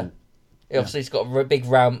to it, hasn't it? Obviously, it's got big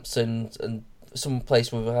ramps and some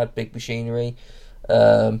place where we had big machinery.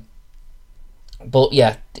 But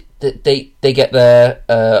yeah, they get there.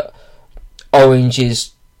 Orange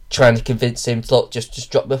is trying to convince him to look, just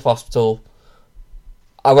drop me off hospital.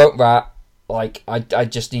 I won't rat. Like I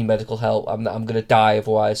just need medical help. I'm gonna die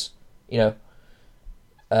otherwise. And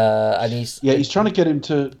he's trying to get him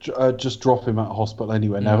to just drop him at a hospital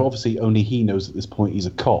anyway. Now, obviously, only he knows at this point he's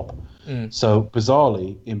a cop. So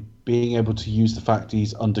bizarrely, in being able to use the fact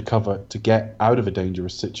he's undercover to get out of a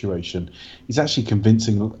dangerous situation, he's actually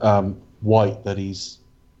convincing White that he's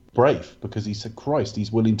brave, because he said, Christ,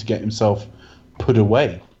 he's willing to get himself put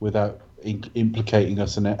away without implicating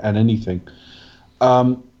us in anything.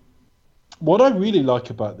 What I really like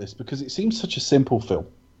about this, because it seems such a simple film,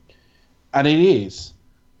 and it is,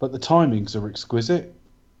 but the timings are exquisite.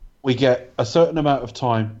 We get a certain amount of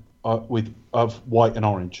time of White and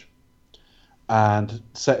Orange, and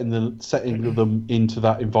setting them into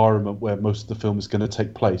that environment where most of the film is going to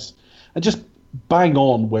take place, and just bang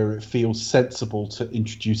on where it feels sensible to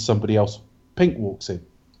introduce somebody else. Pink walks in,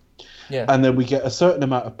 and then we get a certain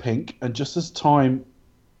amount of Pink, and just as time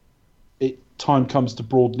comes to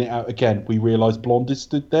broaden it out again, we realise Blonde is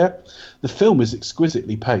stood there. The film is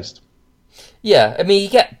exquisitely paced. Yeah, I mean, you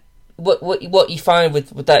get what you find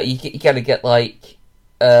with that. You kind of get like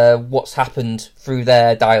what's happened through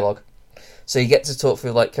their dialogue. So you get to talk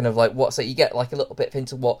through like kind of like what's it. You get like a little bit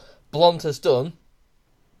into what Blonde has done,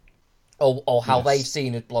 or how they've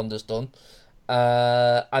seen it Blonde has done,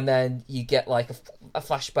 and then you get like a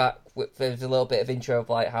flashback with a little bit of intro of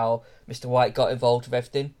like how Mr. White got involved with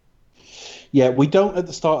everything. Yeah, we don't at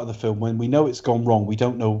the start of the film, when we know it's gone wrong, we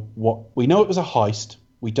don't know what. We know it was a heist.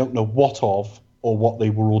 We don't know what of or what they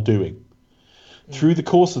were all doing. Through the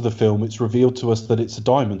course of the film, it's revealed to us that it's a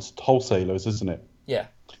diamond wholesalers, isn't it? Yeah.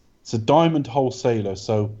 It's a diamond wholesaler,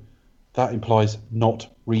 so that implies not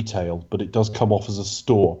retail, but it does come off as a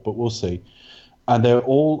store, but we'll see. And they're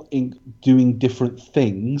all doing different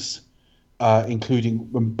things,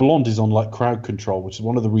 including when Blonde is on like crowd control, which is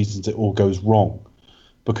one of the reasons it all goes wrong.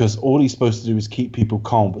 Because all he's supposed to do is keep people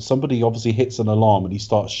calm, but somebody obviously hits an alarm and he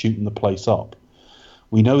starts shooting the place up.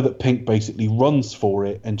 We know that Pink basically runs for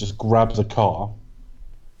it and just grabs a car.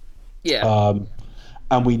 Yeah.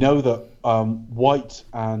 And we know that White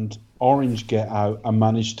and Orange get out and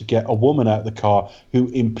manage to get a woman out of the car who,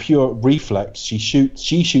 in pure reflex, she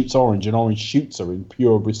shoots Orange, and Orange shoots her in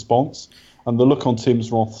pure response. And the look on Tim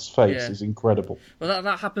Roth's face is incredible. Well,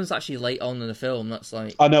 that happens actually late on in the film. That's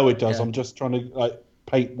like, I know it does. Yeah. I'm just trying to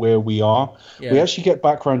paint where we are. Yeah. We actually get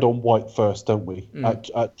background on White first, don't we?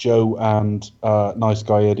 At Joe and Nice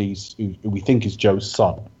Guy Eddie's, who we think is Joe's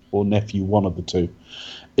son or nephew, one of the two,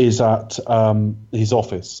 is at his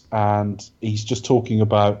office, and he's just talking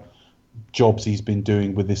about jobs he's been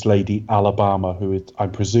doing with this lady Alabama, who is, I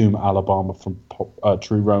presume, Alabama from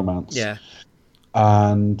True Romance. Yeah.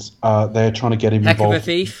 And they're trying to get him Heck involved. of a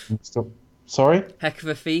thief. Sorry? Heck of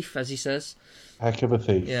a thief, as he says. Heck of a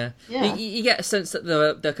thief. Yeah. Yeah. You get a sense that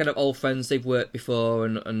they're kind of old friends, they've worked before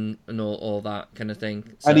and all that kind of thing.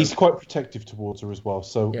 So, And he's quite protective towards her as well.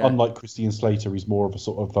 So Yeah. unlike Christian Slater, he's more of a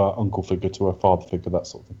sort of uncle figure to her, father figure, that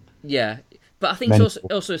sort of thing. yeah. But I think it's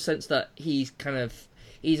also a sense that he's a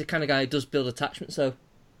kind of guy who does build attachment, so...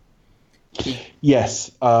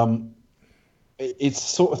 Yes. It's the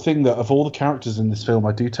sort of thing that of all the characters in this film,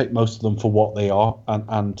 I do take most of them for what they are,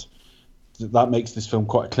 and that makes this film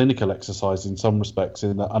quite a clinical exercise in some respects,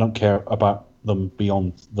 in that I don't care about them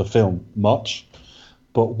beyond the film much,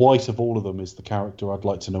 but White of all of them is the character I'd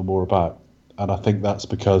like to know more about. And I think that's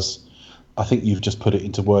because I think you've just put it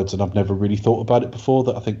into words and I've never really thought about it before,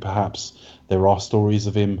 that I think perhaps there are stories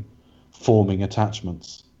of him forming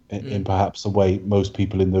attachments in perhaps a way most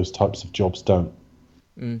people in those types of jobs don't.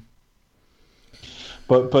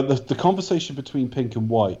 But the conversation between Pink and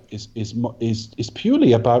White is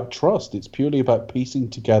purely about trust. It's purely about piecing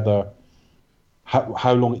together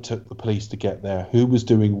how long it took the police to get there, who was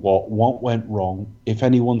doing what went wrong, if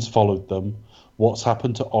anyone's followed them, what's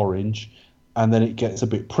happened to Orange, and then it gets a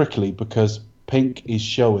bit prickly because Pink is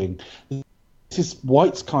showing. This is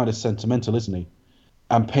White's kind of sentimental, isn't he?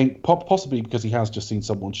 And Pink, possibly because he has just seen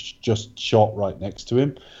someone just shot right next to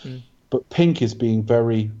him, but Pink is being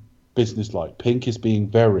very businesslike. Pink is being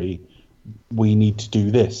very, we need to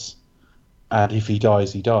do this, and if he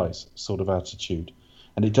dies, he dies sort of attitude.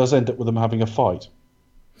 And it does end up with them having a fight.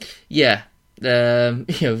 Yeah.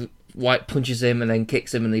 White punches him and then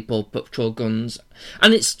kicks him and they pull patrol guns.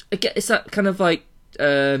 And it's that kind of like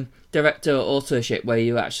director author shit where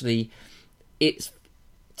you actually... It's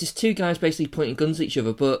just two guys basically pointing guns at each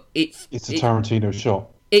other, but it's a Tarantino shot.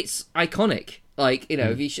 It's iconic. Like,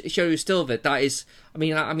 if you show you a still of it, that is... I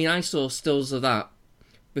mean, I saw stills of that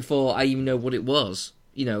before I even know what it was.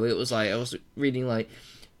 It was like, I was reading like...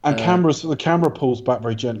 And the camera pulls back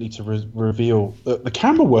very gently to reveal... The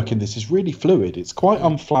camera work in this is really fluid. It's quite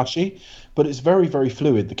unflashy, but it's very, very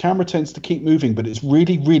fluid. The camera tends to keep moving, but it's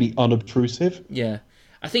really, really unobtrusive. Yeah.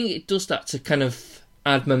 I think it does that to kind of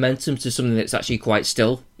add momentum to something that's actually quite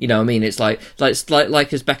still. You know what I mean? It's like as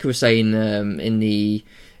Becca was saying in the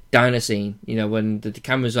diner scene, when the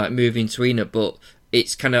camera's like moving between it, but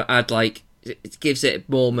it's kind of it gives it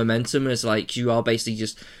more momentum as like you are basically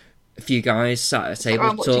just a few guys sat at a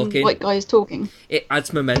table talking. White guys talking. It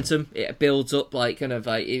adds momentum. It builds up like kind of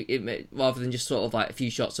like it rather than just sort of like a few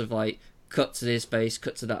shots of like cut to this face,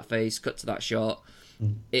 cut to that face, cut to that shot.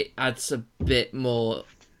 It adds a bit more.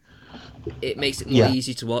 It makes it more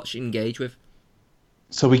easy to watch and engage with.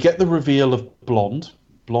 So we get the reveal of Blonde.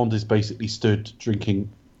 Blonde is basically stood drinking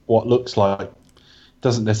what looks like,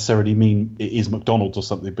 doesn't necessarily mean it is McDonald's or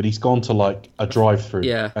something, but he's gone to like a drive-through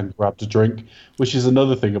and grabbed a drink, which is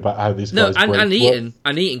another thing about how these guys and eaten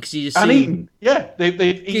because you just eaten. Yeah,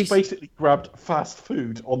 he's basically grabbed fast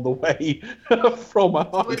food on the way from a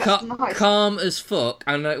house. Calm as fuck,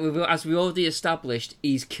 and as we already established,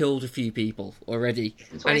 he's killed a few people already.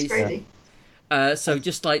 That's why it's crazy. So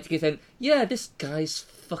just like to give him, this guy's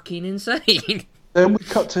fucking insane. Then we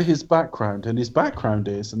cut to his background, and his background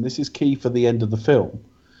is, and this is key for the end of the film,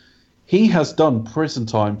 he has done prison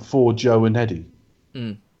time for Joe and Eddie.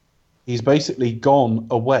 He's basically gone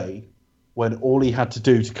away when all he had to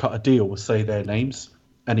do to cut a deal was say their names,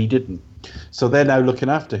 and he didn't. So they're now looking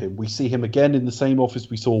after him. We see him again in the same office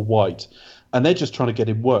we saw White, and they're just trying to get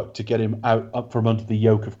him work, to get him up from under the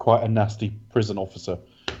yoke of quite a nasty prison officer,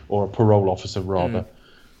 or a parole officer rather.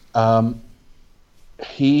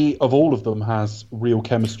 He, of all of them, has real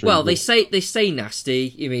chemistry. Well, they say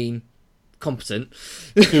nasty. You mean competent?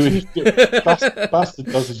 Bastard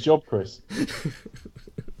does his job, Chris.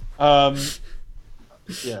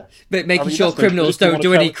 Yeah, but making sure criminals don't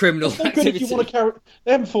do any criminal activity. If you want to carry,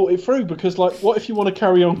 they haven't thought it through because, like, what if you want to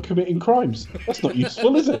carry on committing crimes? That's not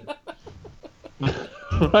useful, is it?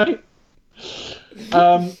 Right?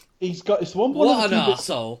 He's got this one. What an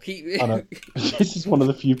arsehole! I know. This is one of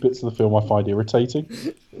the few bits of the film I find irritating.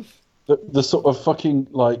 The sort of fucking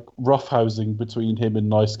like roughhousing between him and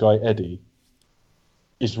Nice Guy Eddie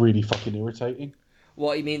is really fucking irritating.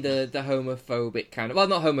 What you mean the homophobic kind of? Well,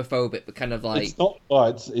 not homophobic, but kind of like it's not.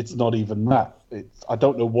 It's not even that. I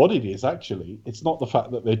don't know what it is actually. It's not the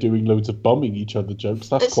fact that they're doing loads of bumming each other jokes.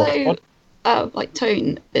 That's quite fun. out of like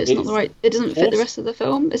tone. It's not the right. It doesn't fit the rest of the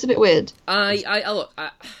film. It's a bit weird.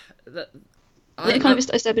 It kind of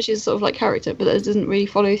establishes sort of like character, but it doesn't really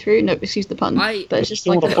follow through. No, excuse the pun. But it's just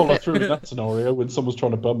you like want to a follow bit... through in that scenario when someone's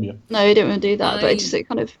trying to bum you. No, you don't want to do that. But it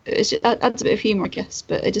kind of adds a bit of humour, I guess.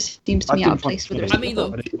 But it just seems to me out of place with the rest of the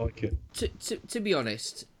film. I didn't like it. To be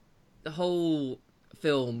honest, the whole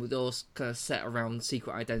film was all kind of set around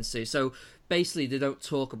secret identity. So basically, they don't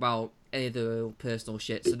talk about any of their personal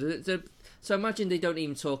shit. So imagine they don't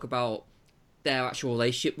even talk about their actual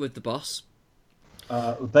relationship with the boss.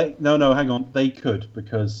 Hang on. They could,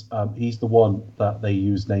 because he's the one that they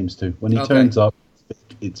use names to. When he turns up,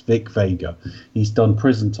 it's Vic Vega. He's done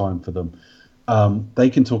prison time for them. They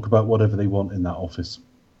can talk about whatever they want in that office.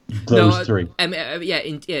 Those three.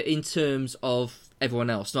 In terms of everyone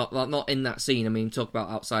else, not in that scene. I mean, talk about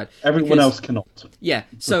outside. Everyone else cannot. Yeah,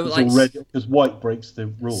 so because White breaks the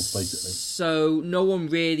rules basically. So no one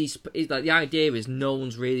really the idea is no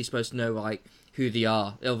one's really supposed to know like who they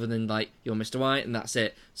are, other than like you're Mr. White and that's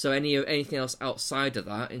it. So anything else outside of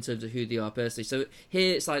that in terms of who they are personally. So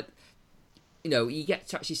here it's like, you get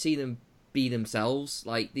to actually see them be themselves.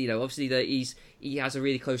 Like obviously that he has a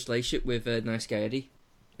really close relationship with Nice Guy Eddie.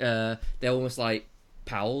 They're almost like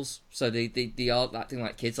pals, so they are acting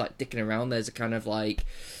like kids, like dicking around. There's a kind of like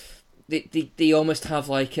they almost have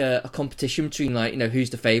like a competition between like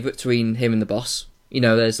who's the favourite between him and the boss.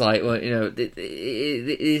 There's like it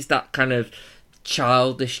is that kind of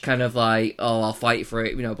childish kind of like, oh, I'll fight for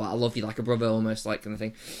it, but I love you like a brother, almost like kind of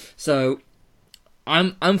thing. So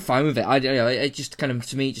I'm fine with it. It just kind of,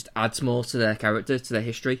 to me, just adds more to their character, to their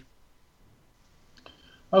history.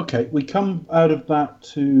 Okay, we come out of that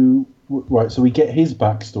to right. So we get his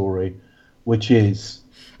backstory, which is,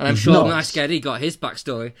 and I'm sure Nice Guy Eddie got his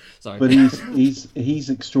backstory. Sorry, but he's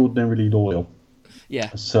extraordinarily loyal.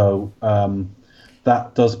 Yeah. So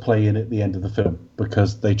that does play in at the end of the film,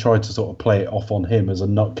 because they tried to sort of play it off on him as a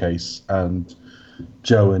nutcase, and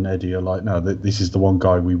Joe and Eddie are like, no, this is the one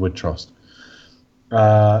guy we would trust.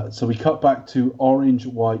 So we cut back to Orange,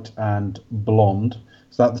 White, and Blonde.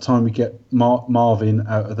 So at the time we get Marvin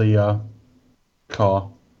out of the car.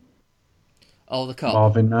 Oh, the cop.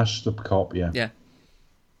 Marvin Nash, the cop, yeah. Yeah.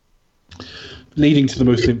 Leading to the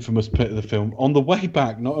most infamous bit of the film. On the way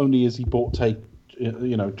back, not only is he bought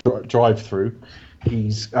drive-through,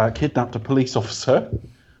 he's kidnapped a police officer,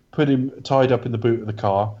 put him tied up in the boot of the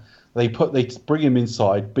car. They bring him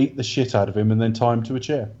inside, beat the shit out of him, and then tie him to a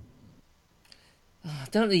chair.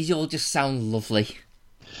 Don't these all just sound lovely?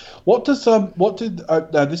 This is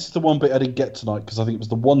the one bit I didn't get tonight, because I think it was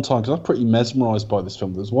the one time, because I was pretty mesmerised by this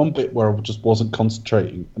film. There was one bit where I just wasn't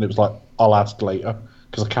concentrating, and it was like, I'll ask later,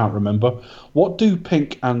 because I can't remember. What do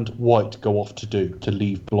Pink and White go off to do to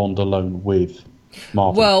leave Blonde alone with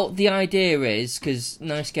Marvin? Well, the idea is, because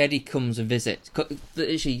Nice Guy Eddie comes and visits,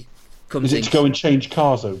 she comes in. Is it to go and change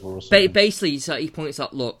cars over or something? Basically, so he points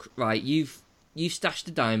out, look, right, you've stashed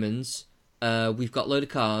the diamonds, we've got a load of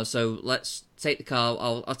cars, so let's take the car,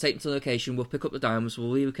 I'll take them to the location, we'll pick up the diamonds,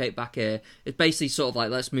 we'll relocate back here. It's basically sort of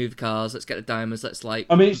like, let's move the cars, let's get the diamonds, let's like...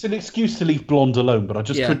 I mean, it's an excuse to leave Blonde alone, but I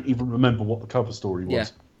just couldn't even remember what the cover story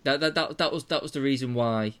was. Yeah, that was the reason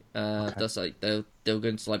why that's like they were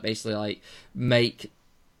going to like basically like make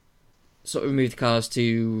sort of remove the cars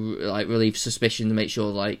to like relieve suspicion to make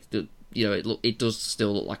sure like it does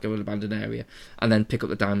still look like an abandoned area, and then pick up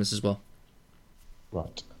the diamonds as well.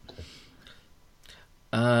 Right. Okay.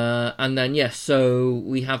 And then so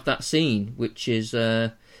we have that scene which is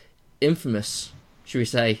infamous, should we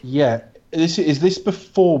say? Yeah. Is this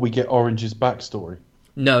before we get Orange's backstory?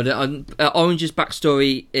 No, Orange's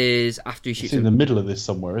backstory is after he shoots him. It's in the middle of this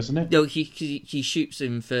somewhere, isn't it? No, he shoots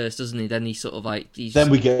him first, doesn't he? Then he sort of like... Then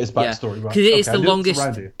we get his backstory, right? Because it is the longest...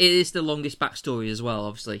 It is the longest backstory as well,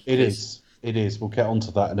 obviously. It is. We'll get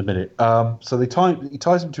onto that in a minute. So he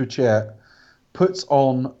ties him to a chair, puts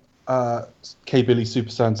on K-Billy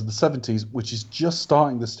Supersounds of the 70s, which is just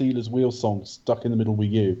starting the Steelers Wheel song, Stuck in the Middle with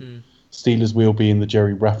You. Mm. Steelers Wheel being the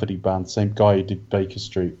Jerry Rafferty band, same guy who did Baker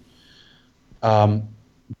Street.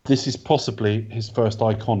 This is possibly his first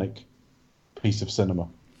iconic piece of cinema.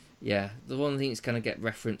 Yeah, the one thing that's kind of get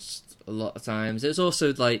referenced a lot of times. There's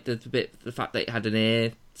also like the fact that it had an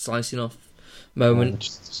ear slicing off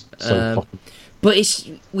moment. But it's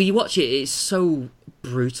when you watch it, it's so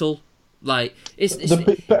brutal. Like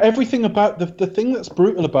but everything about the thing that's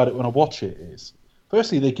brutal about it when I watch it is,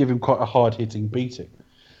 firstly, they give him quite a hard hitting beating,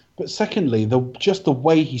 but secondly, the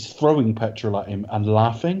way he's throwing petrol at him and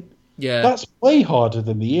laughing. Yeah, that's way harder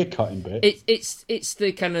than the ear cutting bit. It's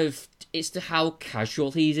the kind of how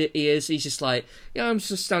casual he is. He's just like, I'm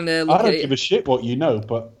just standing there. I don't give a shit what you know,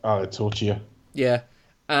 but I'll torture you. Yeah,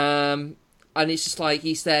 and and it's just like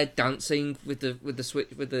he's there dancing with the switch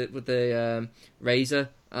with the razor,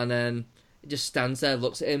 and then he just stands there,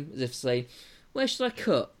 looks at him as if saying, "Where should I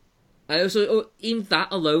cut?" And also, even that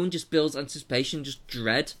alone just builds anticipation, just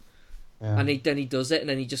dread. Yeah. And then he does it, and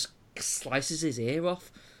then he just slices his ear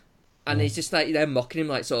off, and it's just like they're mocking him,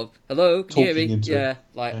 like sort of, "Hello, can you hear me?" Yeah,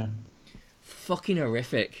 like. Yeah. Fucking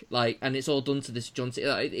horrific, like, and it's all done to this John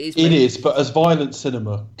Cena. It is, but as violent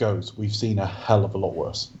cinema goes, we've seen a hell of a lot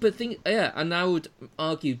worse. But and I would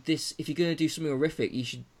argue this: if you're going to do something horrific, you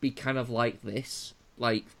should be kind of like this,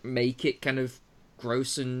 like make it kind of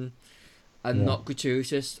gross and not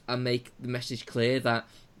gratuitous, and make the message clear that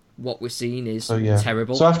what we're seeing is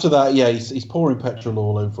terrible. So after that, he's pouring petrol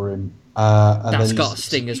all over him. And that's got a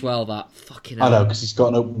sting as well. That fucking. I know, because he's got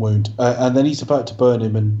an open wound, and then he's about to burn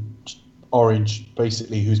him and. Orange,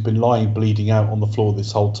 basically, who's been lying bleeding out on the floor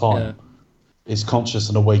this whole time, is conscious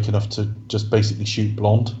and awake enough to just basically shoot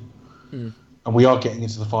Blonde. And we are getting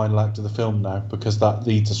into the final act of the film now, because that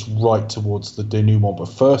leads us right towards the denouement. But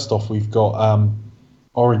first off, we've got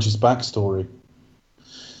Orange's backstory.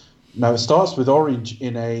 Now, it starts with Orange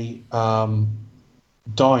in a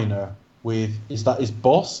diner with, is that his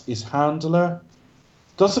boss, his handler?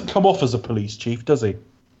 Doesn't come off as a police chief, does he?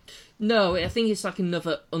 No, I think it's like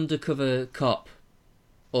another undercover cop,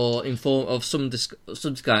 or inform of some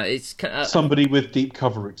guy. It's somebody with deep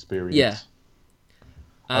cover experience. Yeah.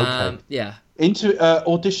 Okay. Yeah. Into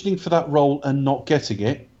auditioning for that role and not getting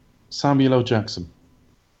it, Samuel L. Jackson.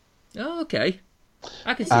 Oh, okay.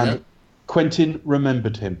 I can see that. Quentin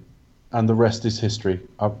remembered him, and the rest is history.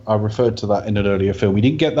 I referred to that in an earlier film. He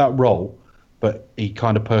didn't get that role, but he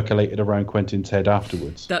kind of percolated around Quentin's head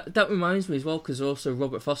afterwards. That reminds me as well, because also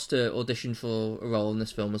Robert Foster auditioned for a role in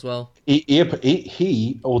this film as well. He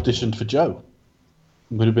auditioned for Joe.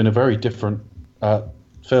 It would have been a very different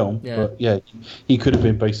film, but he could have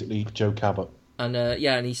been basically Joe Cabot. And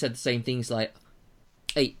and he said the same things like,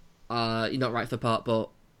 "Hey, you're not right for the part, but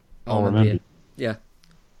I'll remember you." Yeah.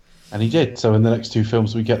 And he did. So in the next two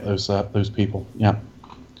films, we get those people. Yeah.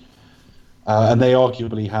 And they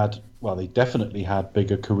arguably had. Well, they definitely had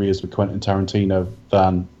bigger careers with Quentin Tarantino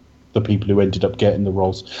than the people who ended up getting the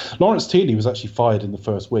roles. Lawrence Tierney was actually fired in the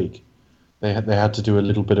first week. They had to do a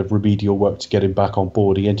little bit of remedial work to get him back on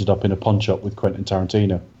board. He ended up in a punch-up with Quentin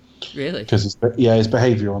Tarantino. Really? Because his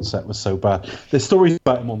behaviour on set was so bad. There's stories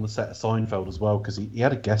about him on the set of Seinfeld as well, because he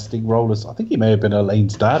had a guesting role as, I think he may have been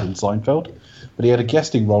Elaine's dad in Seinfeld, but he had a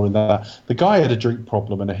guesting role in that. The guy had a drink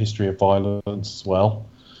problem and a history of violence as well,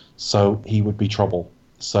 so he would be trouble.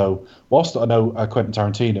 So, whilst I know Quentin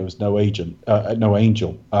Tarantino is no angel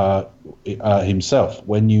himself,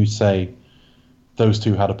 when you say those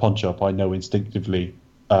two had a punch-up, I know instinctively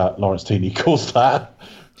Lawrence Tierney caused that.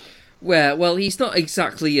 Well, he's not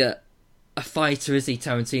exactly a fighter, is he,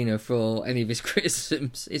 Tarantino, for any of his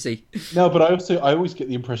criticisms, is he? No, but I always get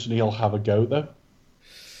the impression he'll have a go, though.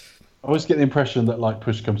 I always get the impression that, like,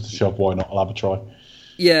 push comes to shove, why not? I'll have a try.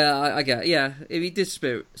 Yeah, I get it. Yeah, if he did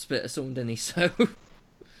spit at someone, didn't he? So...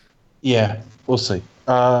 Yeah, we'll see.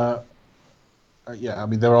 I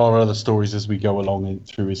mean, there are other stories as we go along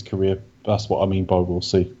through his career. That's what I mean by we'll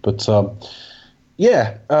see. But, so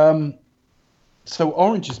Orange's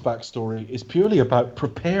backstory is purely about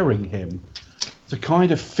preparing him to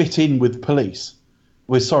kind of fit in with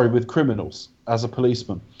with criminals as a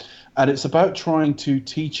policeman. And it's about trying to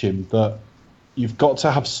teach him that you've got to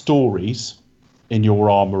have stories in your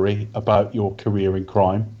armory about your career in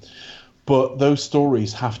crime. But those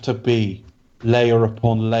stories have to be layer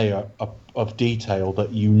upon layer of detail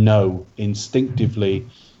that you know instinctively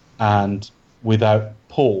and without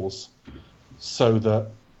pause, so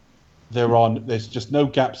that there's just no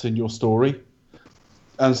gaps in your story.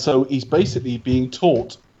 And so he's basically being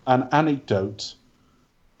taught an anecdote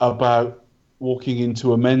about walking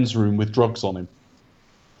into a men's room with drugs on him.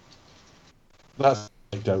 That's an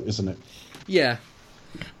anecdote, isn't it? Yeah.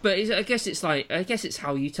 But I guess it's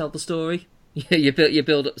how you tell the story. you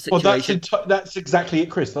build up the situation. Well, that's exactly it,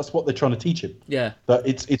 Chris. That's what they're trying to teach him. Yeah. That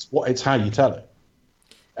it's how you tell it.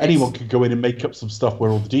 Anyone could go in and make up some stuff where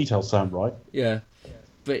all the details sound right. Yeah.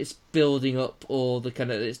 But it's building up all the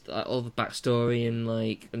kind of all the backstory and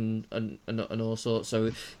like and all sorts.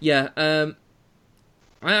 So yeah,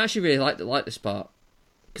 I actually really like this part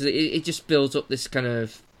because it just builds up this kind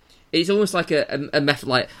of. It's almost like a method,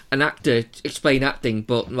 like an actor explain acting,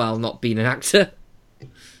 but while not being an actor.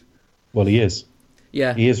 Well, he is.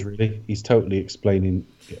 Yeah, he is really. He's totally explaining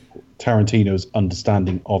Tarantino's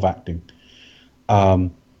understanding of acting.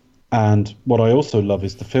 And what I also love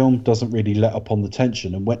is the film doesn't really let up on the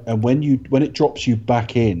tension, and when it drops you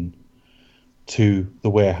back in to the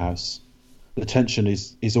warehouse, the tension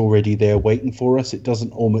is already there waiting for us. It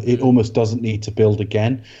almost doesn't need to build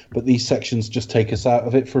again, but these sections just take us out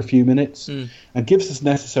of it for a few minutes and gives us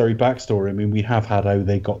necessary backstory. I mean, we have had how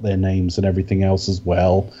they got their names and everything else as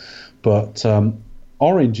well, but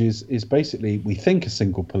Orange is basically, we think, a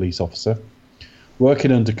single police officer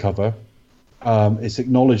working undercover. It's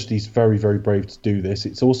acknowledged he's very, very brave to do this.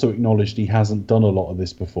 It's also acknowledged he hasn't done a lot of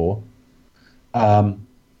this before.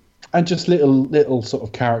 And just little sort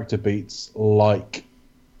of character beats, like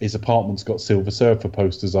his apartment's got Silver Surfer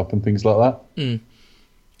posters up and things like that. And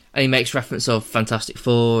he makes reference of Fantastic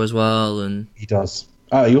Four as well, and he does.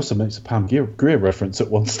 He also makes a Pam Grier reference at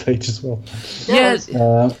one stage as well. Yeah.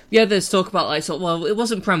 There's talk about like, well, it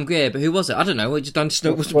wasn't Pam Grier, but who was it? I don't know. I just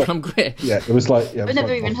know it was Pam Grier. Yeah, it was like. Yeah, I've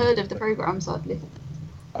never even heard of the program, sadly.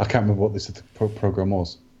 I can't remember what this program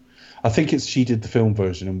was. I think she did the film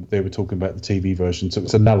version, and they were talking about the TV version, so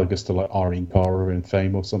it's analogous to like Irene Cara in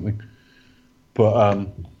Fame or something. But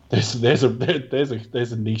there's a niche. There's a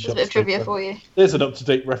bit of trivia for you. There's an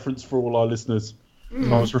up-to-date reference for all our listeners.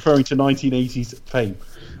 I was referring to 1980s Fame.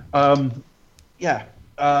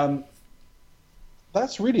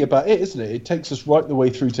 That's really about it, isn't it? It takes us right the way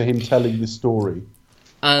through to him telling the story,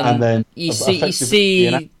 and then you see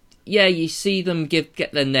them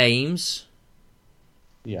get their names.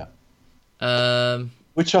 Yeah.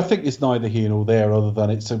 Which I think is neither here nor there, other than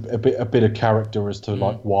it's a bit of character as to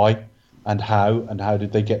like why and how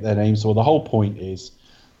did they get their names. Well, the whole point is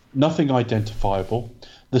nothing identifiable.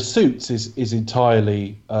 The suits is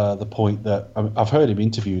entirely the point that I've heard him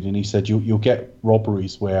interviewed, and he said you'll get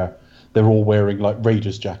robberies where they're all wearing like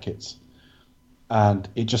Raiders jackets, and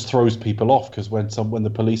it just throws people off because when the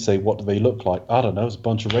police say what do they look like, I don't know, it's a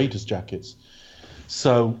bunch of Raiders jackets.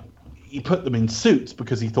 So he put them in suits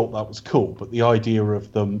because he thought that was cool, but the idea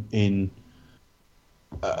of them in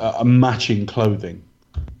a matching clothing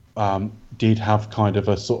did have kind of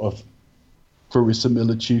a sort of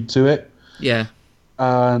verisimilitude to it. Yeah.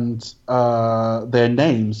 And their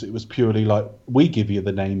names, it was purely like, we give you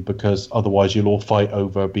the name because otherwise you'll all fight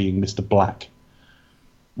over being Mr. Black,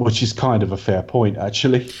 which is kind of a fair point,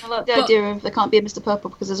 actually. I like the idea of there can't be a Mr. Purple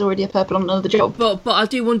because there's already a purple on another job. But I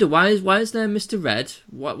do wonder why is there Mr. Red?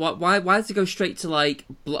 Why does it go straight to like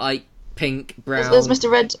pink, brown? There's Mr.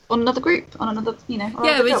 Red on another group, on another,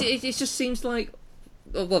 it just seems like,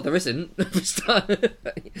 well, there isn't. Not necessarily.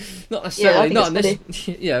 Not in this.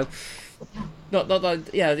 Not that.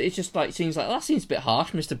 Yeah, it just like seems like that seems a bit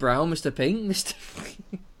harsh. Mr. Brown, Mr. Pink, Mr.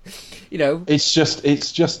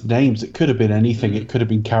 It's just names. It could have been anything. It could have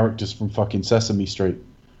been characters from fucking Sesame Street.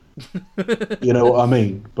 You know what I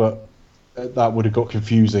mean? But that would have got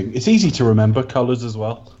confusing. It's easy to remember colours as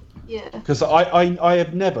well. Yeah. Because I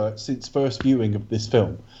have never, since first viewing of this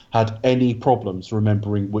film, had any problems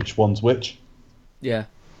remembering which one's which. Yeah.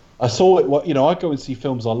 I saw it. I go and see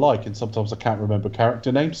films I like, and sometimes I can't remember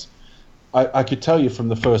character names. I could tell you from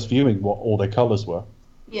the first viewing what all their colours were.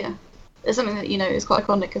 Yeah. It's something that, is quite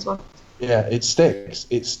iconic as well. Yeah, it sticks.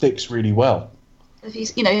 It sticks really well. If you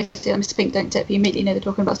see Mr. Pink Don't Tip, you immediately know they're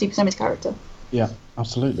talking about Steve Buscemi's character. Yeah,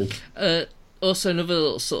 absolutely. Also, another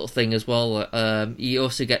little sort of thing as well. You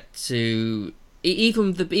also get to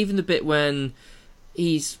even the bit when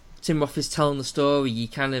Tim Roth is telling the story. You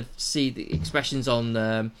kind of see the expressions on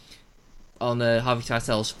Harvey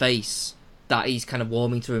Keitel's face that he's kind of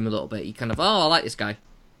warming to him a little bit. He kind of, I like this guy,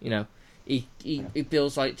 He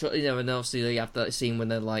feels like, and obviously they have that scene when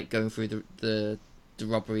they're like going through the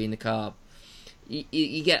robbery in the car.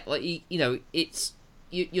 You get like it's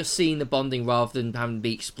you're seeing the bonding rather than having to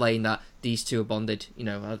be explained that these two are bonded.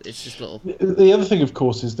 It's just little. The other thing, of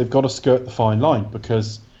course, is they've got to skirt the fine line,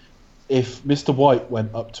 because if Mr. White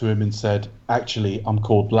went up to him and said, "Actually, I'm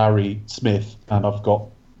called Larry Smith and I've got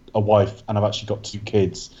a wife and I've actually got 2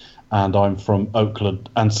 kids and I'm from Oakland,"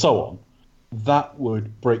 and so on, that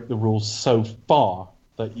would break the rules so far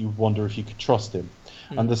that you wonder if you could trust him.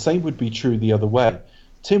 And the same would be true the other way.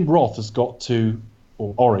 Tim Roth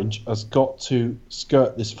Orange has got to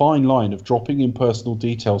skirt this fine line of dropping in personal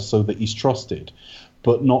details so that he's trusted,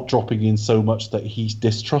 but not dropping in so much that he's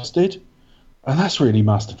distrusted. And that's really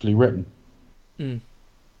masterfully written.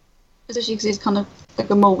 Especially because he's kind of like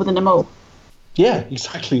a mole within a mole. Yeah,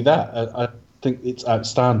 exactly that. I think it's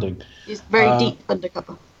outstanding. He's very deep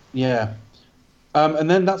undercover. Yeah. And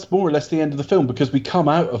then that's more or less the end of the film, because we come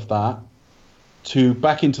out of that to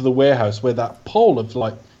back into the warehouse where that pole of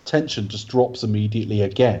like tension just drops immediately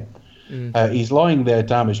again. He's lying there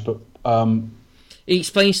damaged, but he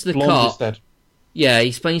explains to the cop. Yeah, he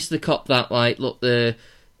explains to the cop that like, look, we're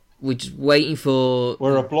just waiting for.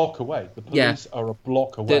 We're a block away. The police are a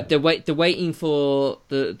block away. They're waiting for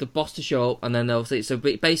the boss to show up, and then they'll say. So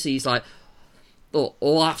basically, he's like,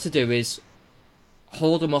 all I have to do is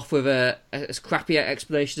hold them off with as crappy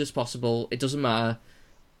explanation as possible. It doesn't matter.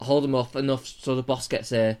 Hold them off enough so the boss gets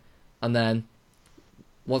here, and then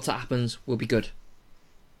once that happens, we'll be good.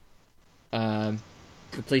 The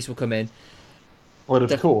police will come in. But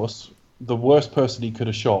of course, the worst person he could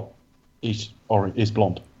have shot is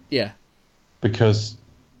blonde. Yeah. Because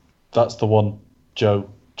that's the one Joe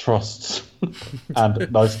trusts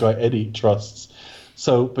and nice guy Eddie trusts.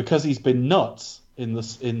 So because he's been nuts in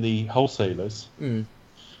the wholesalers,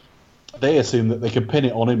 they assume that they can pin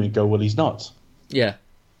it on him and go, well, he's nuts. Yeah.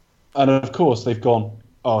 And of course they've gone,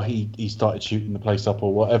 oh, he started shooting the place up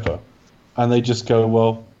or whatever. And they just go,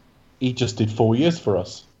 well, he just did 4 years for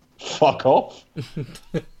us. Fuck off.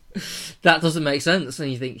 That doesn't make sense.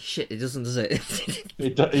 And you think, shit, it doesn't, does it?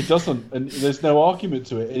 It doesn't. And there's no argument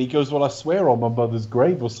to it. And he goes, well, I swear on my mother's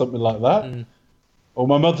grave or something like that. Or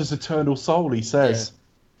my mother's eternal soul, he says. Yeah.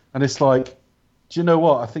 And it's like, do you know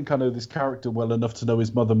what? I think I know this character well enough to know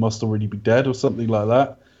his mother must already be dead or something like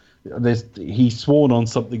that. He's sworn on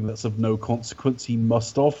something that's of no consequence. He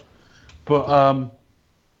must have. But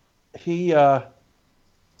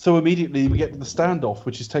so immediately we get to the standoff,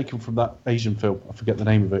 which is taken from that Asian film. I forget the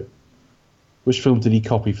name of it. Which film did he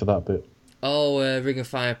copy for that bit? Oh, Ring of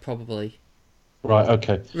Fire, probably. Right,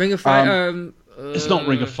 okay. Ring of Fire... it's not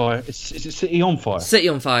Ring of Fire. Is it City on Fire? City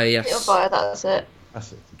on Fire, yes. City on Fire, that's it.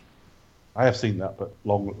 That's it. I have seen that, but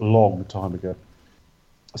long time ago.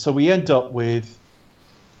 So we end up with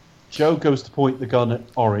Joe goes to point the gun at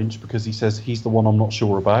Orange because he says he's the one I'm not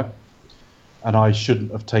sure about. And I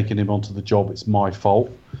shouldn't have taken him onto the job. It's my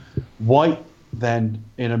fault. White then,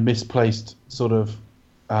 in a misplaced sort of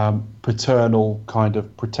paternal kind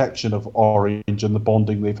of protection of Orange and the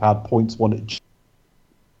bonding they've had, points one at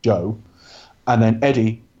Joe. And then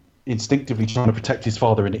Eddie, instinctively trying to protect his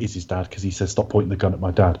father, and it is his dad because he says, stop pointing the gun at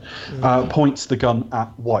my dad, points the gun at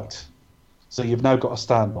White. So you've now got a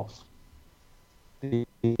standoff.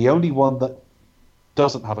 The only one that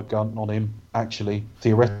doesn't have a gun on him, actually,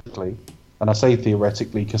 theoretically, and I say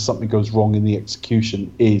theoretically because something goes wrong in the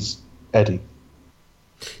execution, is Eddie.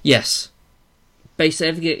 Yes.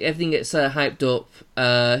 Basically, everything gets hyped up.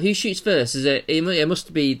 Who shoots first? Is it? It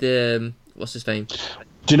must be the what's his name?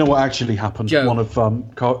 Do you know what actually happened? Joe. One of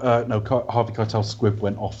Harvey Keitel's squib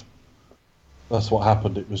went off. That's what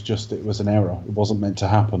happened. It was an error. It wasn't meant to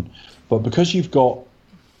happen. But because you've got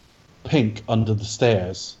Pink under the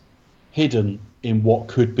stairs, hidden in what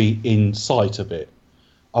could be in sight of it,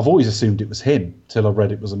 I've always assumed it was him till I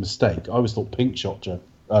read it was a mistake. I always thought Pink shot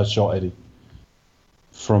Eddie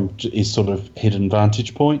from his sort of hidden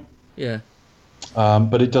vantage point. Yeah.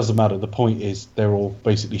 But it doesn't matter. The point is they're all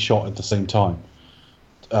basically shot at the same time.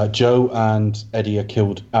 Joe and Eddie are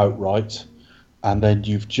killed outright, and then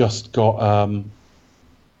you've just got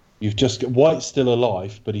White's still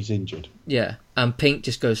alive, but he's injured. Yeah, and Pink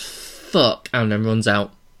just goes fuck and then runs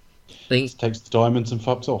out. Takes the diamonds and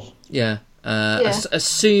fucks off. Yeah.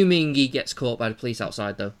 Assuming he gets caught by the police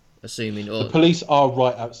outside, though. The police are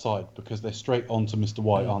right outside because they're straight on to Mr.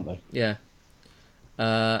 White, aren't they? Yeah.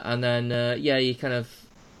 And then you kind of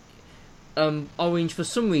Orange for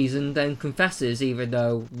some reason then confesses, even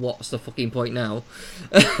though what's the fucking point now?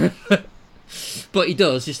 But he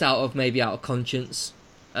does, just out of conscience.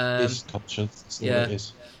 His conscience. That's yeah. What it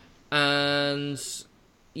is. And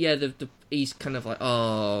he's kind of like,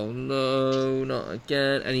 oh no, not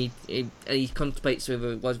again, and he contemplates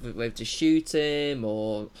whether to shoot him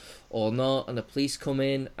or not, and the police come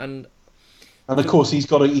in, and of course he's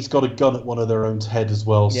got a gun at one of their own's head as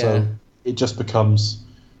well, so it just becomes,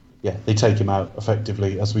 they take him out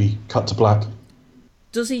effectively as we cut to black.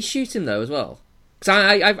 Does he shoot him though as well?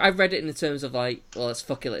 Because I've read it in the terms of like, well, let's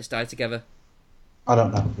fuck it, let's die together. I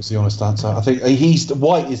don't know. Is the honest answer. I think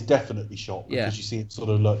White is definitely shot because you see him sort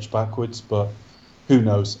of lurch backwards, but who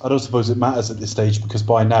knows? I don't suppose it matters at this stage because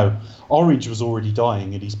by now Orange was already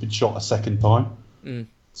dying and he's been shot a second time.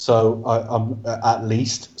 So I'm at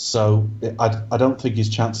least. So I don't think his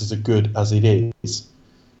chances are good as it is.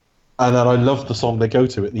 And then I love the song they go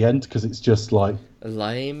to at the end because it's just like a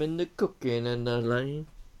lime in the cooking and a lime.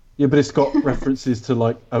 Yeah, but it's got references to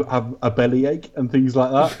like a bellyache and things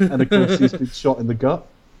like that, and of course he's been shot in the gut.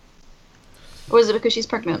 Or is it because she's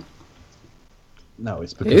pregnant? No,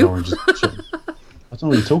 it's because Orange is shot. I don't know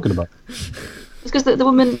what you're talking about. It's because the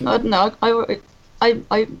woman. I don't know.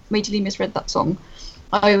 I majorly misread that song.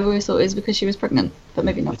 I always thought it was because she was pregnant, but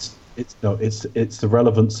maybe not. It's the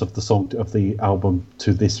relevance of the song of the album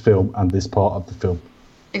to this film and this part of the film.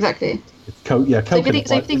 Exactly. It's coconut. So if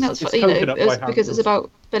you think that's it's because it's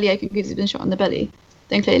about bellyache because he's been shot in the belly,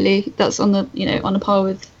 then clearly that's on the on a par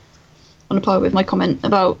with on a par with my comment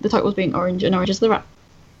about the titles being orange and Orange is the Rat.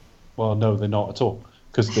 Well, no, they're not at all.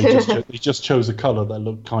 Because they just chose a colour that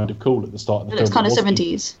looked kind of cool at the start of the film. It's kind of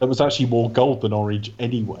 70s. That was actually more gold than orange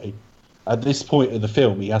anyway. At this point of the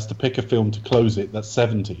film, he has to pick a film to close it that's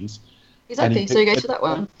 70s. Exactly, so he goes for that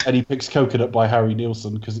one. And he picks Coconut by Harry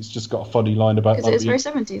Nilsson because it's just got a funny line about Because it's very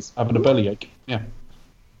 70s. having a bellyache. Yeah.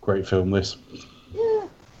 Great film, this. Yeah.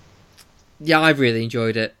 Yeah, I've really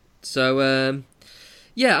enjoyed it. So,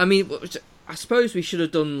 yeah, I mean, I suppose we should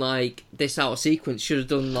have done, like, this out of sequence. Should have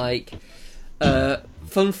done, like,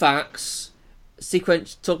 fun facts,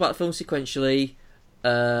 talk about the film sequentially,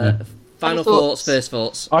 final thoughts, first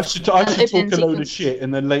thoughts. I should talk a load of shit,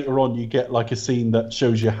 and then later on you get, like, a scene that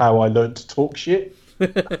shows you how I learned to talk shit.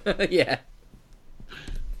 Yeah.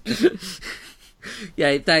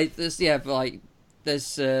 Yeah, there's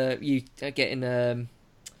you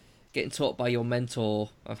getting taught by your mentor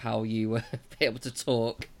of how you be able to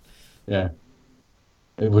talk. Yeah.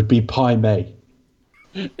 It would be Pai Mei.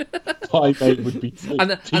 Pai Mei would be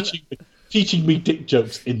teaching me dick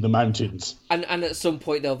jokes in the mountains. And at some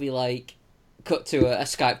point there'll be like cut to a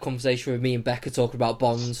Skype conversation with me and Becca talking about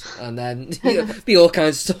Bonds, and then be all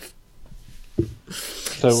kinds of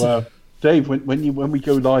stuff. So Dave, when we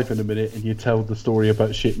go live in a minute and you tell the story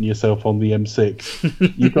about shitting yourself on the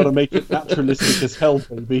M6, you've got to make it naturalistic as hell,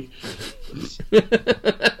 baby.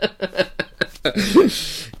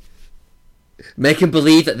 Make 'em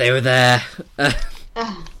believe that they were there.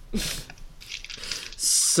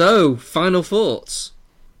 So, final thoughts.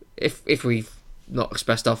 If we've not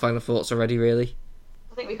expressed our final thoughts already, really.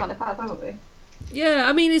 I think we kind of have, haven't we? Yeah,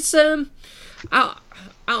 I mean, it's out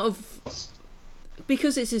of,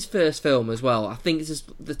 because it's his first film as well. I think this is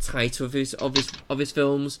the title of his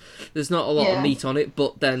films. There's not a lot of meat on it,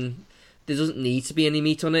 but then there doesn't need to be any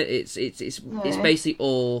meat on it. It's basically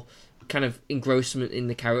all kind of engrossment in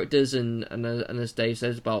the characters and as Dave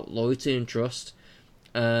says, about loyalty and trust.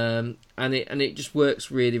 And it just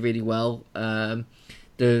works really, really well.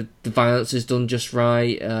 The violence is done just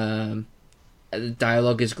right. The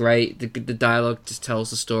dialogue is great. The dialogue just tells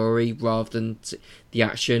the story rather than the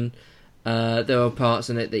action. There are parts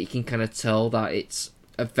in it that you can kind of tell that it's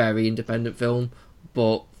a very independent film,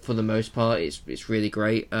 but for the most part, it's really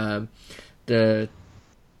great. Generally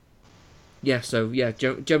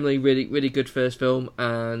really, really good first film,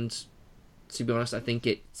 and to be honest, I think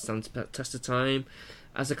it stands the test of time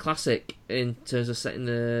as a classic in terms of setting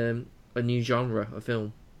a new genre of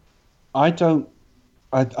film. I think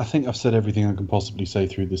I've said everything I can possibly say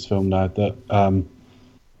through this film now. That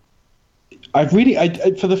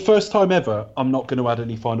for the first time ever, I'm not going to add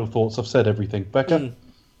any final thoughts. I've said everything. Becca?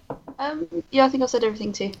 Yeah, I think I've said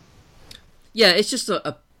everything too. Yeah, it's just set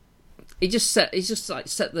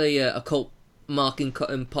the occult mark in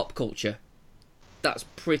pop culture. That's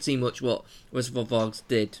pretty much what Reservoir Dogs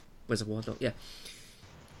did. Reservoir Dogs, yeah.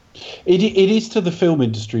 It is to the film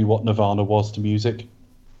industry what Nirvana was to music.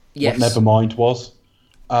 Yes. What Nevermind was.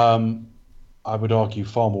 I would argue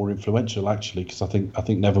far more influential, actually, because I think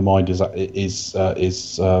Nevermind is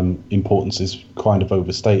importance is kind of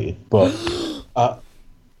overstated. But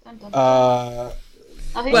well,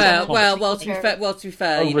 to be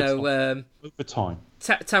fair, you know, over time,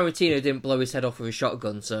 Tarantino didn't blow his head off with a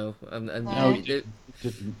shotgun, so no, he didn't.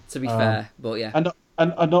 To be fair, but yeah, and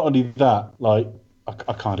not only that, like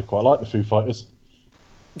I kind of quite like the Foo Fighters.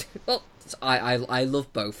 Well, I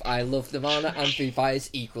love both. I love Nirvana and Foo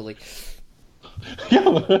Fighters equally.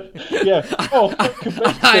 Yeah. Oh,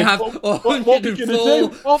 I have 104.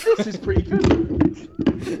 Oh, this is pretty good.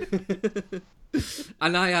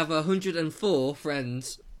 And I have 104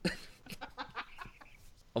 friends.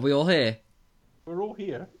 Are we all here? We're all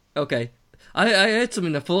here. Okay. I heard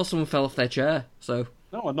something. I thought someone fell off their chair. So.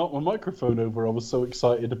 No, I knocked my microphone over. I was so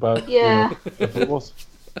excited about. Yeah. It was.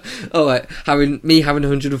 Oh, right. Having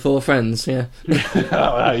 104 friends. Yeah.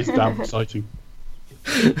 That is damn exciting.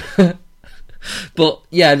 But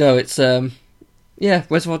yeah, no, it's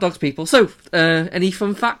Reservoir Dogs, people. So, any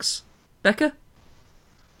fun facts, Becca?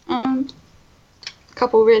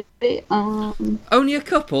 Couple really. Only a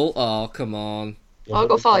couple? Oh, come on. Yeah, I've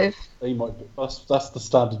got 5. They might be, that's the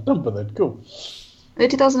standard number then. Cool. In a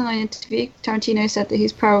 2009 interview, Tarantino said that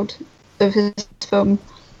he's proud of his film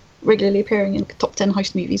regularly appearing in top 10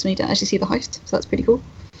 heist movies when you don't actually see the heist, so that's pretty cool.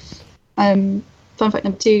 Fun fact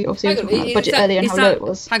number 2, obviously we were talking about the budget earlier and how low it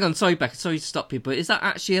was. Hang on, sorry Becca, sorry to stop you, but is that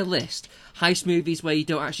actually a list? Heist movies where you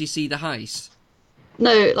don't actually see the heist?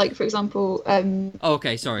 No, like for example, oh,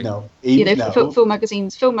 okay, sorry. No, film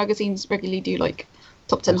magazines regularly do like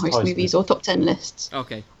top 10 heist movies or top 10 lists.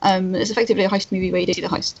 Okay. It's effectively a heist movie where you don't see the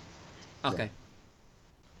heist. Okay.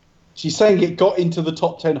 She's saying it got into the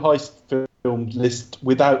top 10 heist film list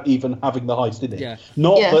without even having the heist in it. Yeah.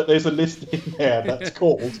 Not that there's a list in there that's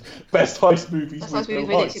called Best Heist Movies. Best heist movies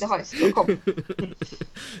we didn't see the heist.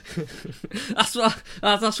 That's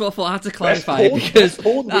what I thought I had to clarify because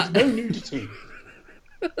porn with no nudity.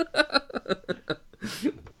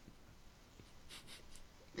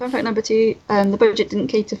 Fun fact number 2: the budget didn't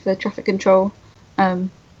cater for traffic control or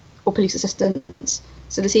police assistance.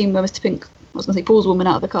 So the scene where Mr. Pink, I was going to say, pulls a woman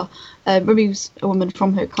out of the car, removes a woman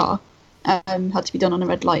from her car, had to be done on a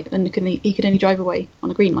red light, and he could only drive away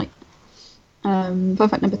on a green light. Fun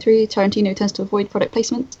fact number 3: Tarantino tends to avoid product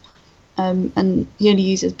placement, and he only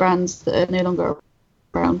uses brands that are no longer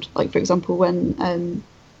around. Like, for example, when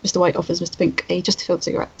Mr. White offers Mr. Pink a just-filled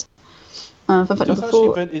cigarette. Fun fact number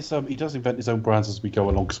 4: he does invent his own brands as we go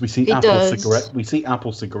along, because we see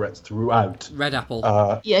Apple cigarettes throughout. Red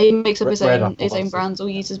Apple. He makes up his own Apple, brands, or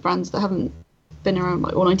uses brands that haven't been around,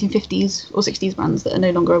 like, or 1950s or 60s brands that are no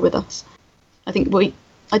longer with us. I think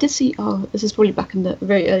I did see. This is probably back in the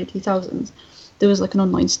very early 2000s. There was like an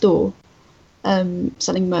online store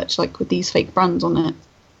selling merch like with these fake brands on it,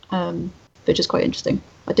 which is quite interesting.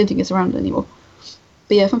 I don't think it's around anymore.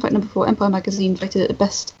 But yeah, fun fact number 4: Empire magazine voted it the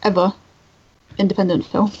best ever independent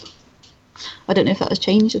film. I don't know if that has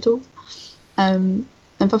changed at all. And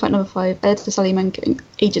fun fact number 5: editor Sally Menke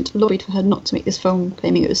agent lobbied for her not to make this film,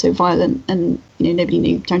 claiming it was so violent, and nobody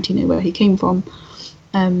knew Tarantino where he came from.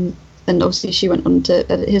 And obviously she went on to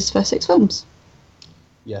edit his first 6 films.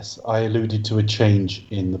 Yes, I alluded to a change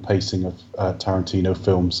in the pacing of Tarantino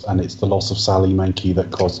films, and it's the loss of Sally Menke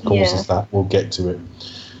that causes that. We'll get to it.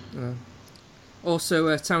 Also,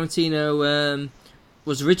 Tarantino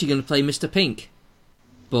was originally going to play Mr. Pink,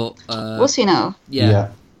 but was he now? Yeah.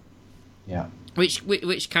 Which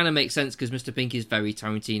Which kind of makes sense because Mr. Pink is very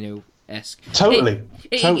Tarantino-esque. Totally.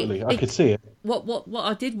 I could see it. What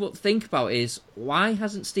I did think about is, why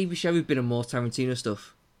hasn't Steve Buscemi been in more Tarantino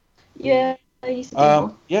stuff? Yeah, he's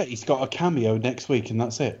he's got a cameo next week, and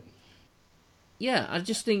that's it. Yeah, I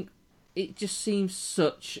just think it just seems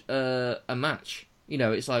such a match.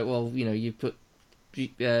 It's like, well, you put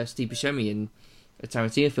Steve Buscemi in a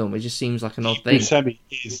Tarantino film. It just seems like an odd thing. Buscemi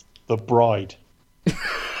is the bride.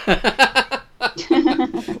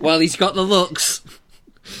 Well, he's got the looks.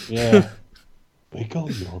 Yeah.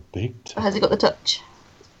 Wiggle your big toe. Has he got the touch?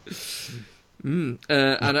 And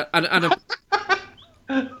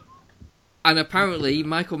apparently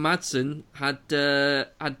Michael Madsen had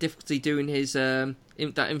difficulty doing his that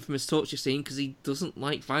infamous torture scene because he doesn't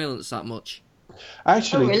like violence that much.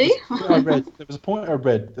 Actually, really? There was a point I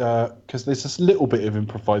read because there's this little bit of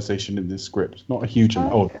improvisation in this script, not a huge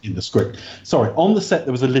amount in the script. Sorry, on the set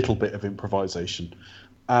there was a little bit of improvisation,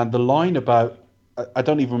 and the line about I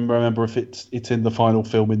don't even remember if it's in the final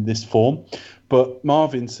film in this form, but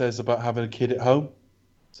Marvin says about having a kid at home.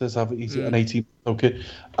 Says he's an 18-year-old kid.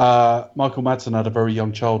 Michael Madsen had a very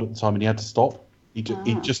young child at the time, and he had to stop. He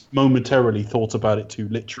just momentarily thought about it too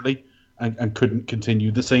literally and couldn't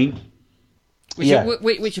continue the scene.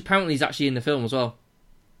 Which apparently is actually in the film as well.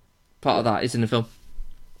 Part of that is in the film.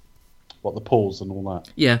 What, the pause and all that?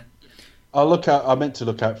 Yeah. I meant to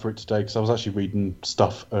look out for it today because I was actually reading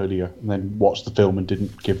stuff earlier and then watched the film and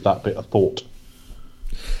didn't give that bit of thought.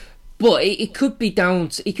 But it could be down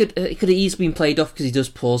to... It could have easily been played off because he does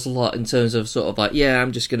pause a lot in terms of sort of like,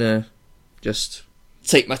 I'm just going to just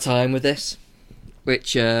take my time with this.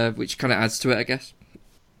 Which kind of adds to it, I guess.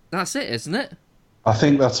 That's it, isn't it? I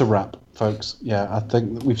think that's a wrap, folks. Yeah, I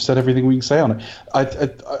think that we've said everything we can say on it.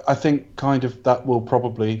 I think kind of that will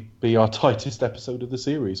probably be our tightest episode of the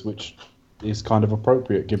series, which is kind of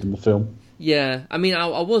appropriate given the film. Yeah, I mean,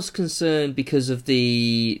 I was concerned because of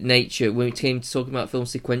the nature when it came to talking about film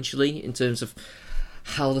sequentially in terms of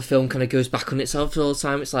how the film kind of goes back on itself all the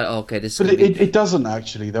time. It's like, okay, this. But it doesn't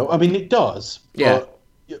actually, though. I mean, it does. Yeah. But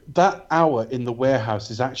that hour in the warehouse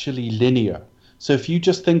is actually linear. So if you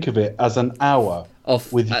just think of it as an hour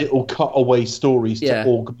with little cutaway stories to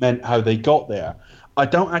augment how they got there, I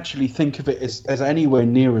don't actually think of it as anywhere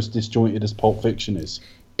near as disjointed as Pulp Fiction is.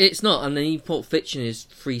 It's not, and then Pulp Fiction is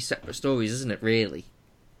 3 separate stories, isn't it, really?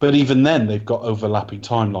 But even then, they've got overlapping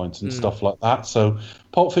timelines and stuff like that. So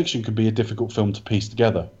Pulp Fiction can be a difficult film to piece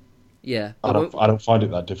together. Yeah. I don't find it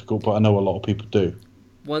that difficult, but I know a lot of people do.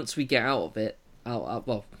 Once we get out of it,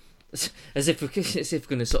 as if we're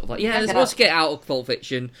going to sort of like, once we get out of Pulp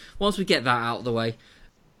Fiction, once we get that out of the way,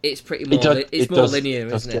 it's pretty more more linear,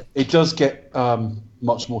 isn't it? It does get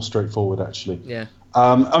much more straightforward, actually. Yeah.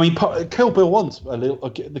 I mean, Kill Bill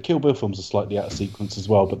 1's the Kill Bill films are slightly out of sequence as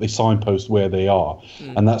well, but they signpost where they are,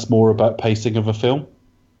 and that's more about pacing of a film.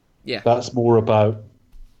 Yeah. That's more about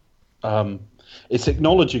It's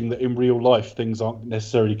acknowledging that in real life things aren't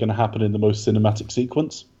necessarily going to happen in the most cinematic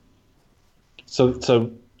sequence. So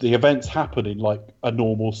the events happen in like a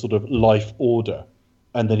normal sort of life order,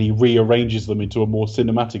 and then he rearranges them into a more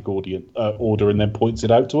cinematic order and then points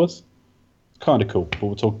it out to us. It's kind of cool, but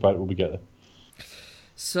we'll talk about it when we get there.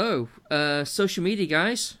 So, social media,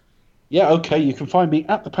 guys. Yeah, okay. You can find me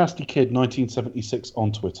at the Pasty Kid 1976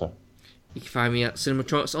 on Twitter. You can find me at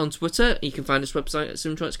Cinematronics on Twitter. You can find this website at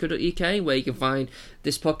cinematronics.co.uk, where you can find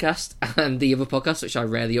this podcast and the other podcast, which I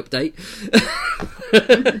rarely update.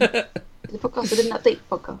 The podcast I didn't update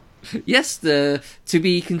podcast. Yes, the to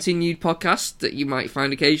be continued podcast that you might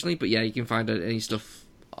find occasionally, but yeah, you can find any stuff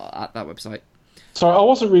at that website. Sorry, I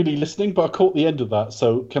wasn't really listening, but I caught the end of that.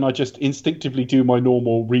 So can I just instinctively do my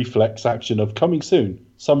normal reflex action of coming soon,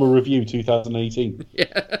 summer review 2018?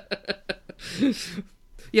 Yeah.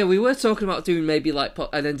 Yeah, we were talking about doing maybe like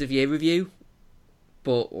an end of year review,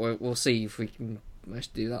 but we'll see if we can manage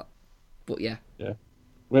to do that. But yeah. Yeah.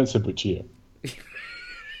 We haven't said which year.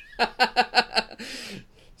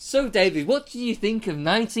 So, David, what do you think of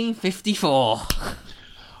 1954?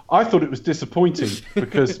 I thought it was disappointing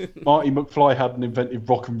because Marty McFly hadn't invented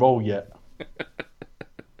rock and roll yet.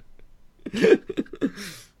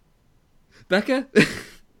 Becca?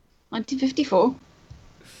 1954.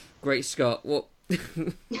 Great Scott. What?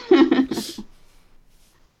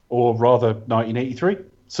 Or rather, 1983.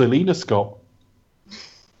 Selena Scott.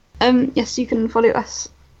 Yes, you can follow us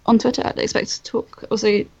on Twitter at Expect Us to Talk.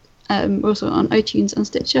 Also, we're also on iTunes and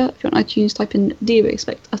Stitcher. If you're on iTunes, type in "Do You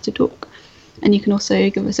Expect Us to Talk?" And you can also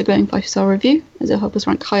give us a glowing 5-star review, as it'll help us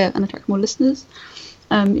rank higher and attract more listeners.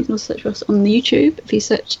 You can also search for us on the YouTube. If you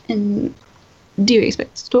search in "Do You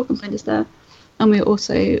Expect Us to Talk?" and find us there. And we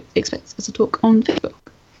also expect us to talk on Facebook.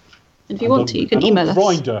 And if you want to, you can email us.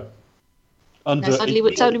 Grindr. No, sadly,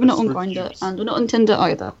 we're not on Grindr, and we're not on Tinder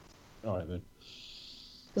either. All right then.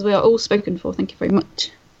 Because we are all spoken for. Thank you very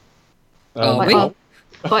much. By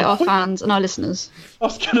our fans and our listeners. I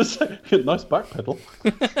was going to say, nice backpedal.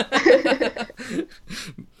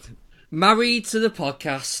 Married to the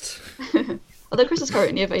podcast. Although Chris is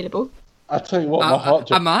currently available. I tell you what, my heart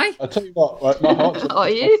just... Am I? I tell you what, right, my heart just... Are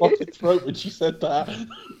you? My fucking throat when she said that.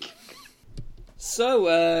 So,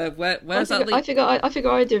 where's that link? I figure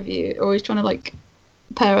either of you are always trying to, like,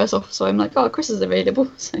 pair us off, so I'm like, oh, Chris is available,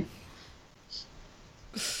 so...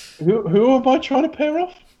 Who am I trying to pair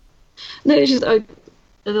off? No, it's just, the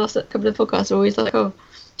last couple of podcasts are always like, oh,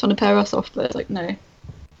 trying to pair us off, but it's like, no.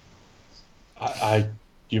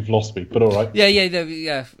 You've lost me, but all right. Yeah.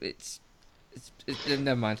 It's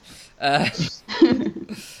never mind.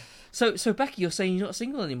 So Becky, you're saying you're not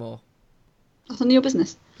single anymore? That's none of your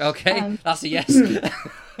business. Okay, that's a yes.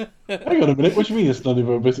 Hang on a minute. What do you mean it's none of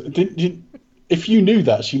your business? If you knew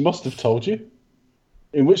that, she must have told you.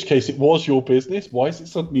 In which case, it was your business. Why has it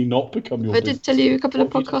suddenly not become your business? I did tell you a couple of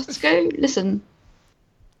podcasts ago. Listen.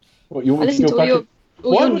 What, you want I me to go back?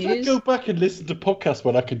 Why would I news. go back and listen to podcasts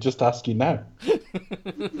when I could just ask you now?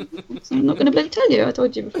 I'm not going to bloody tell you. I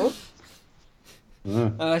told you before.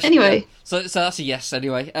 Anyway. So that's a yes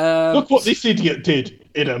anyway. Look what this idiot did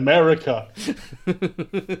in America.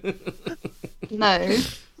 No.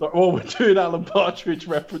 Oh, we're doing Alan Partridge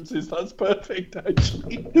references. That's perfect,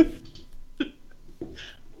 actually.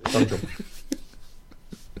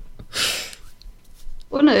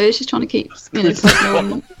 Well, no, it's just trying to keep, personal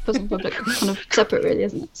and public kind of separate, really,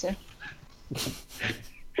 isn't it? So.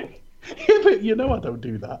 Yeah, but I don't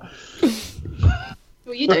do that.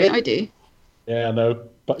 Well, you don't, I do. Yeah, I know,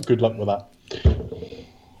 but good luck with that.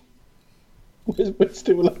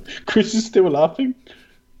 Chris is still laughing.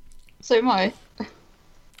 So am I.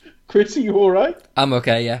 Chris, are you alright? I'm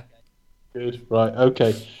okay, yeah. Good, right,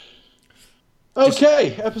 okay.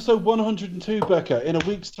 Okay, episode 102, Becca. In a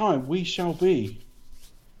week's time, we shall be...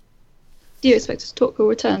 Do you expect us to talk or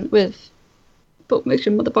return with Pulp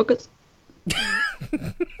Fiction Motherfuckers?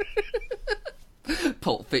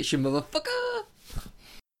 Pulp Fiction Motherfucker!